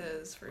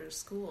dances for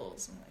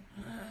schools. I'm like,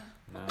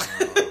 No,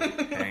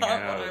 hang not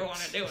out. what I want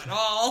to do at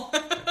all.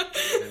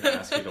 I didn't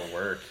ask you to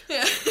work.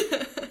 Yeah.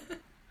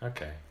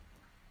 Okay.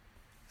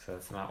 So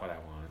that's not what I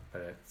want,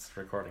 but it's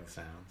recording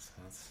sounds, so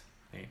that's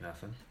ain't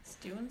nothing. It's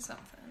doing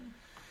something.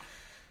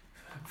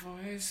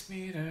 Voice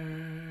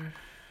meter,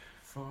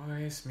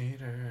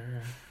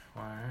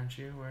 why aren't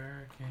you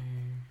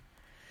working?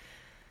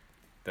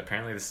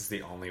 Apparently this is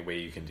the only way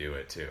you can do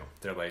it too.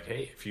 They're like,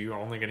 hey, if you're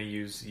only going to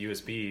use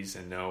USBs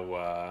and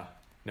no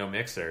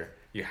mixer,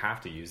 you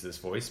have to use this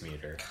voice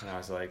meter. And I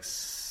was like,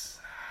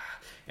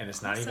 and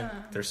it's not even,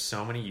 there's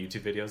so many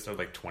YouTube videos that are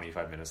like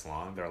 25 minutes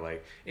long. They're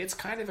like, it's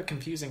kind of a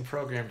confusing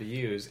program to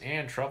use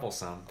and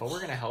troublesome, but we're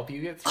going to help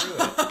you get through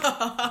it.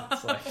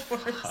 It's like,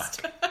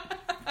 fuck.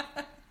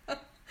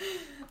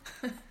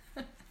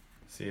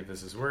 See if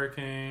this is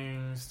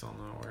working. Still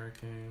not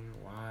working.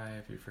 Why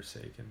have you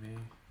forsaken me?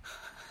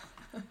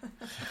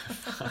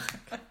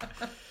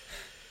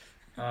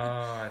 Oh,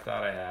 I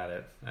thought I had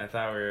it. I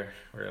thought we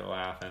were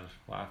laughing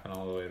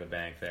all the way to the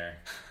bank there.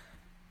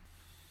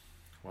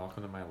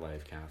 Welcome to my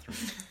life,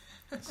 Kathryn.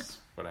 This is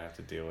what I have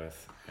to deal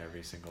with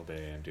every single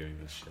day. I'm doing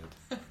this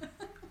shit.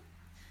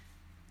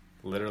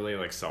 Literally,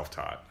 like,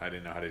 self-taught. I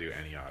didn't know how to do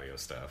any audio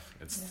stuff.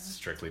 It's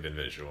strictly been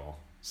visual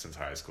since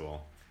high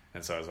school.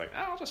 And so I was like,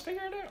 oh, I'll just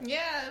figure it out.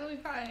 Yeah, it'll be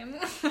fine.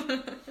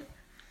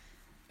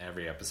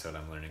 Every episode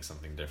I'm learning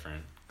something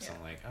different. So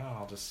I'm like, oh,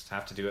 I'll just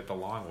have to do it the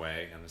long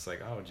way. And it's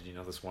like, oh, did you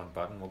know this one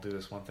button will do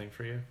this one thing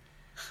for you?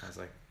 I was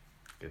like,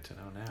 good to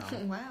know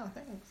now. Wow,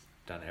 thanks.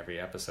 Done every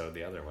episode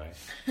the other way.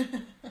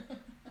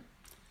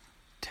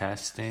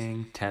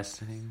 Testing.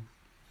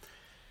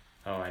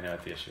 Oh, I know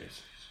what the issue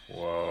is.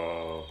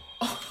 Whoa.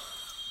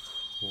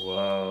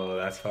 Whoa,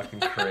 that's fucking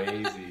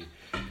crazy.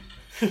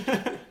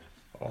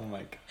 Oh my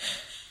god.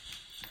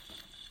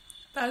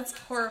 That's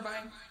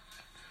horrifying.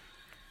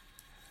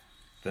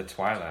 The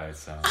Twilight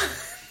Zone.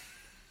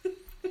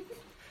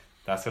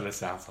 That's what it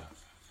sounds like.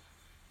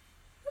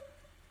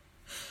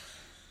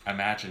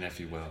 Imagine, if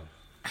you will.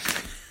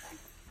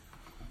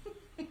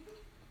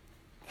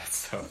 That's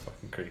so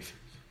fucking crazy.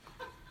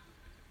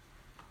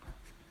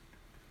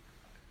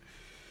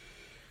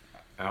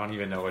 I don't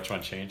even know which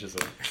one changes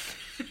it.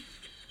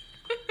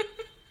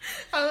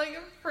 I'm like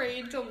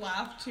afraid to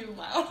laugh too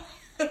loud.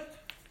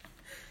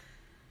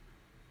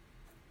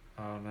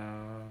 Oh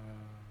no.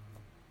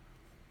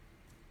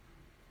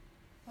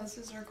 Let's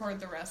just record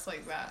the rest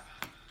like that.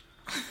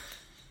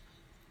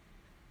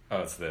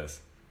 Oh, it's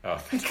this. Oh,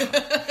 thank God.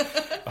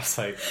 I was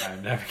like,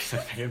 I'm never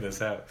gonna figure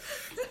this out.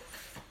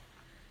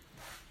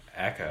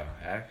 Echo.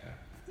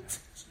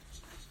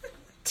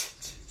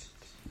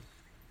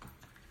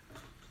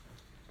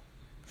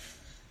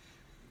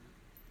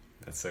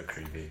 That's so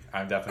creepy.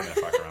 I'm definitely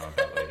gonna fuck around with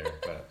that later,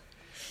 but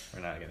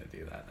we're not gonna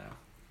do that now.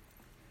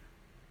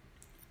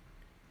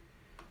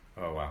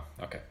 Oh wow.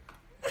 Okay.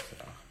 So,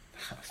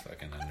 that was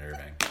fucking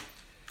unnerving.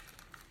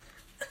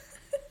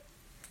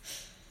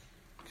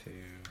 2.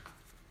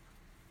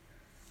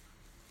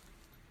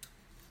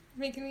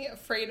 Making me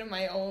afraid of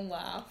my own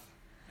laugh.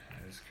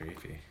 That is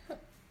creepy.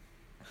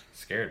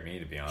 Scared me,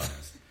 to be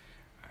honest.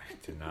 I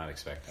did not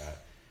expect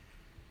that.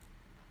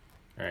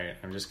 Alright,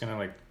 I'm just gonna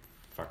like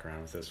fuck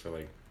around with this for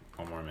like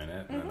one more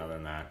minute, and then other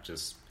than that,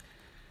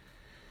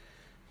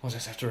 we'll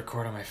just have to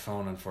record on my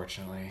phone,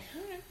 unfortunately.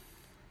 Okay.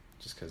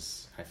 Just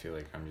because I feel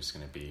like I'm just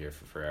gonna be here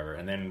for forever.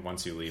 And then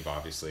once you leave,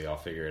 obviously, I'll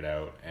figure it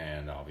out,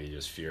 and I'll be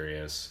just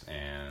furious,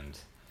 and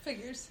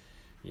Figures.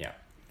 yeah,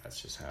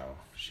 that's just how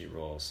she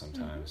rolls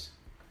sometimes.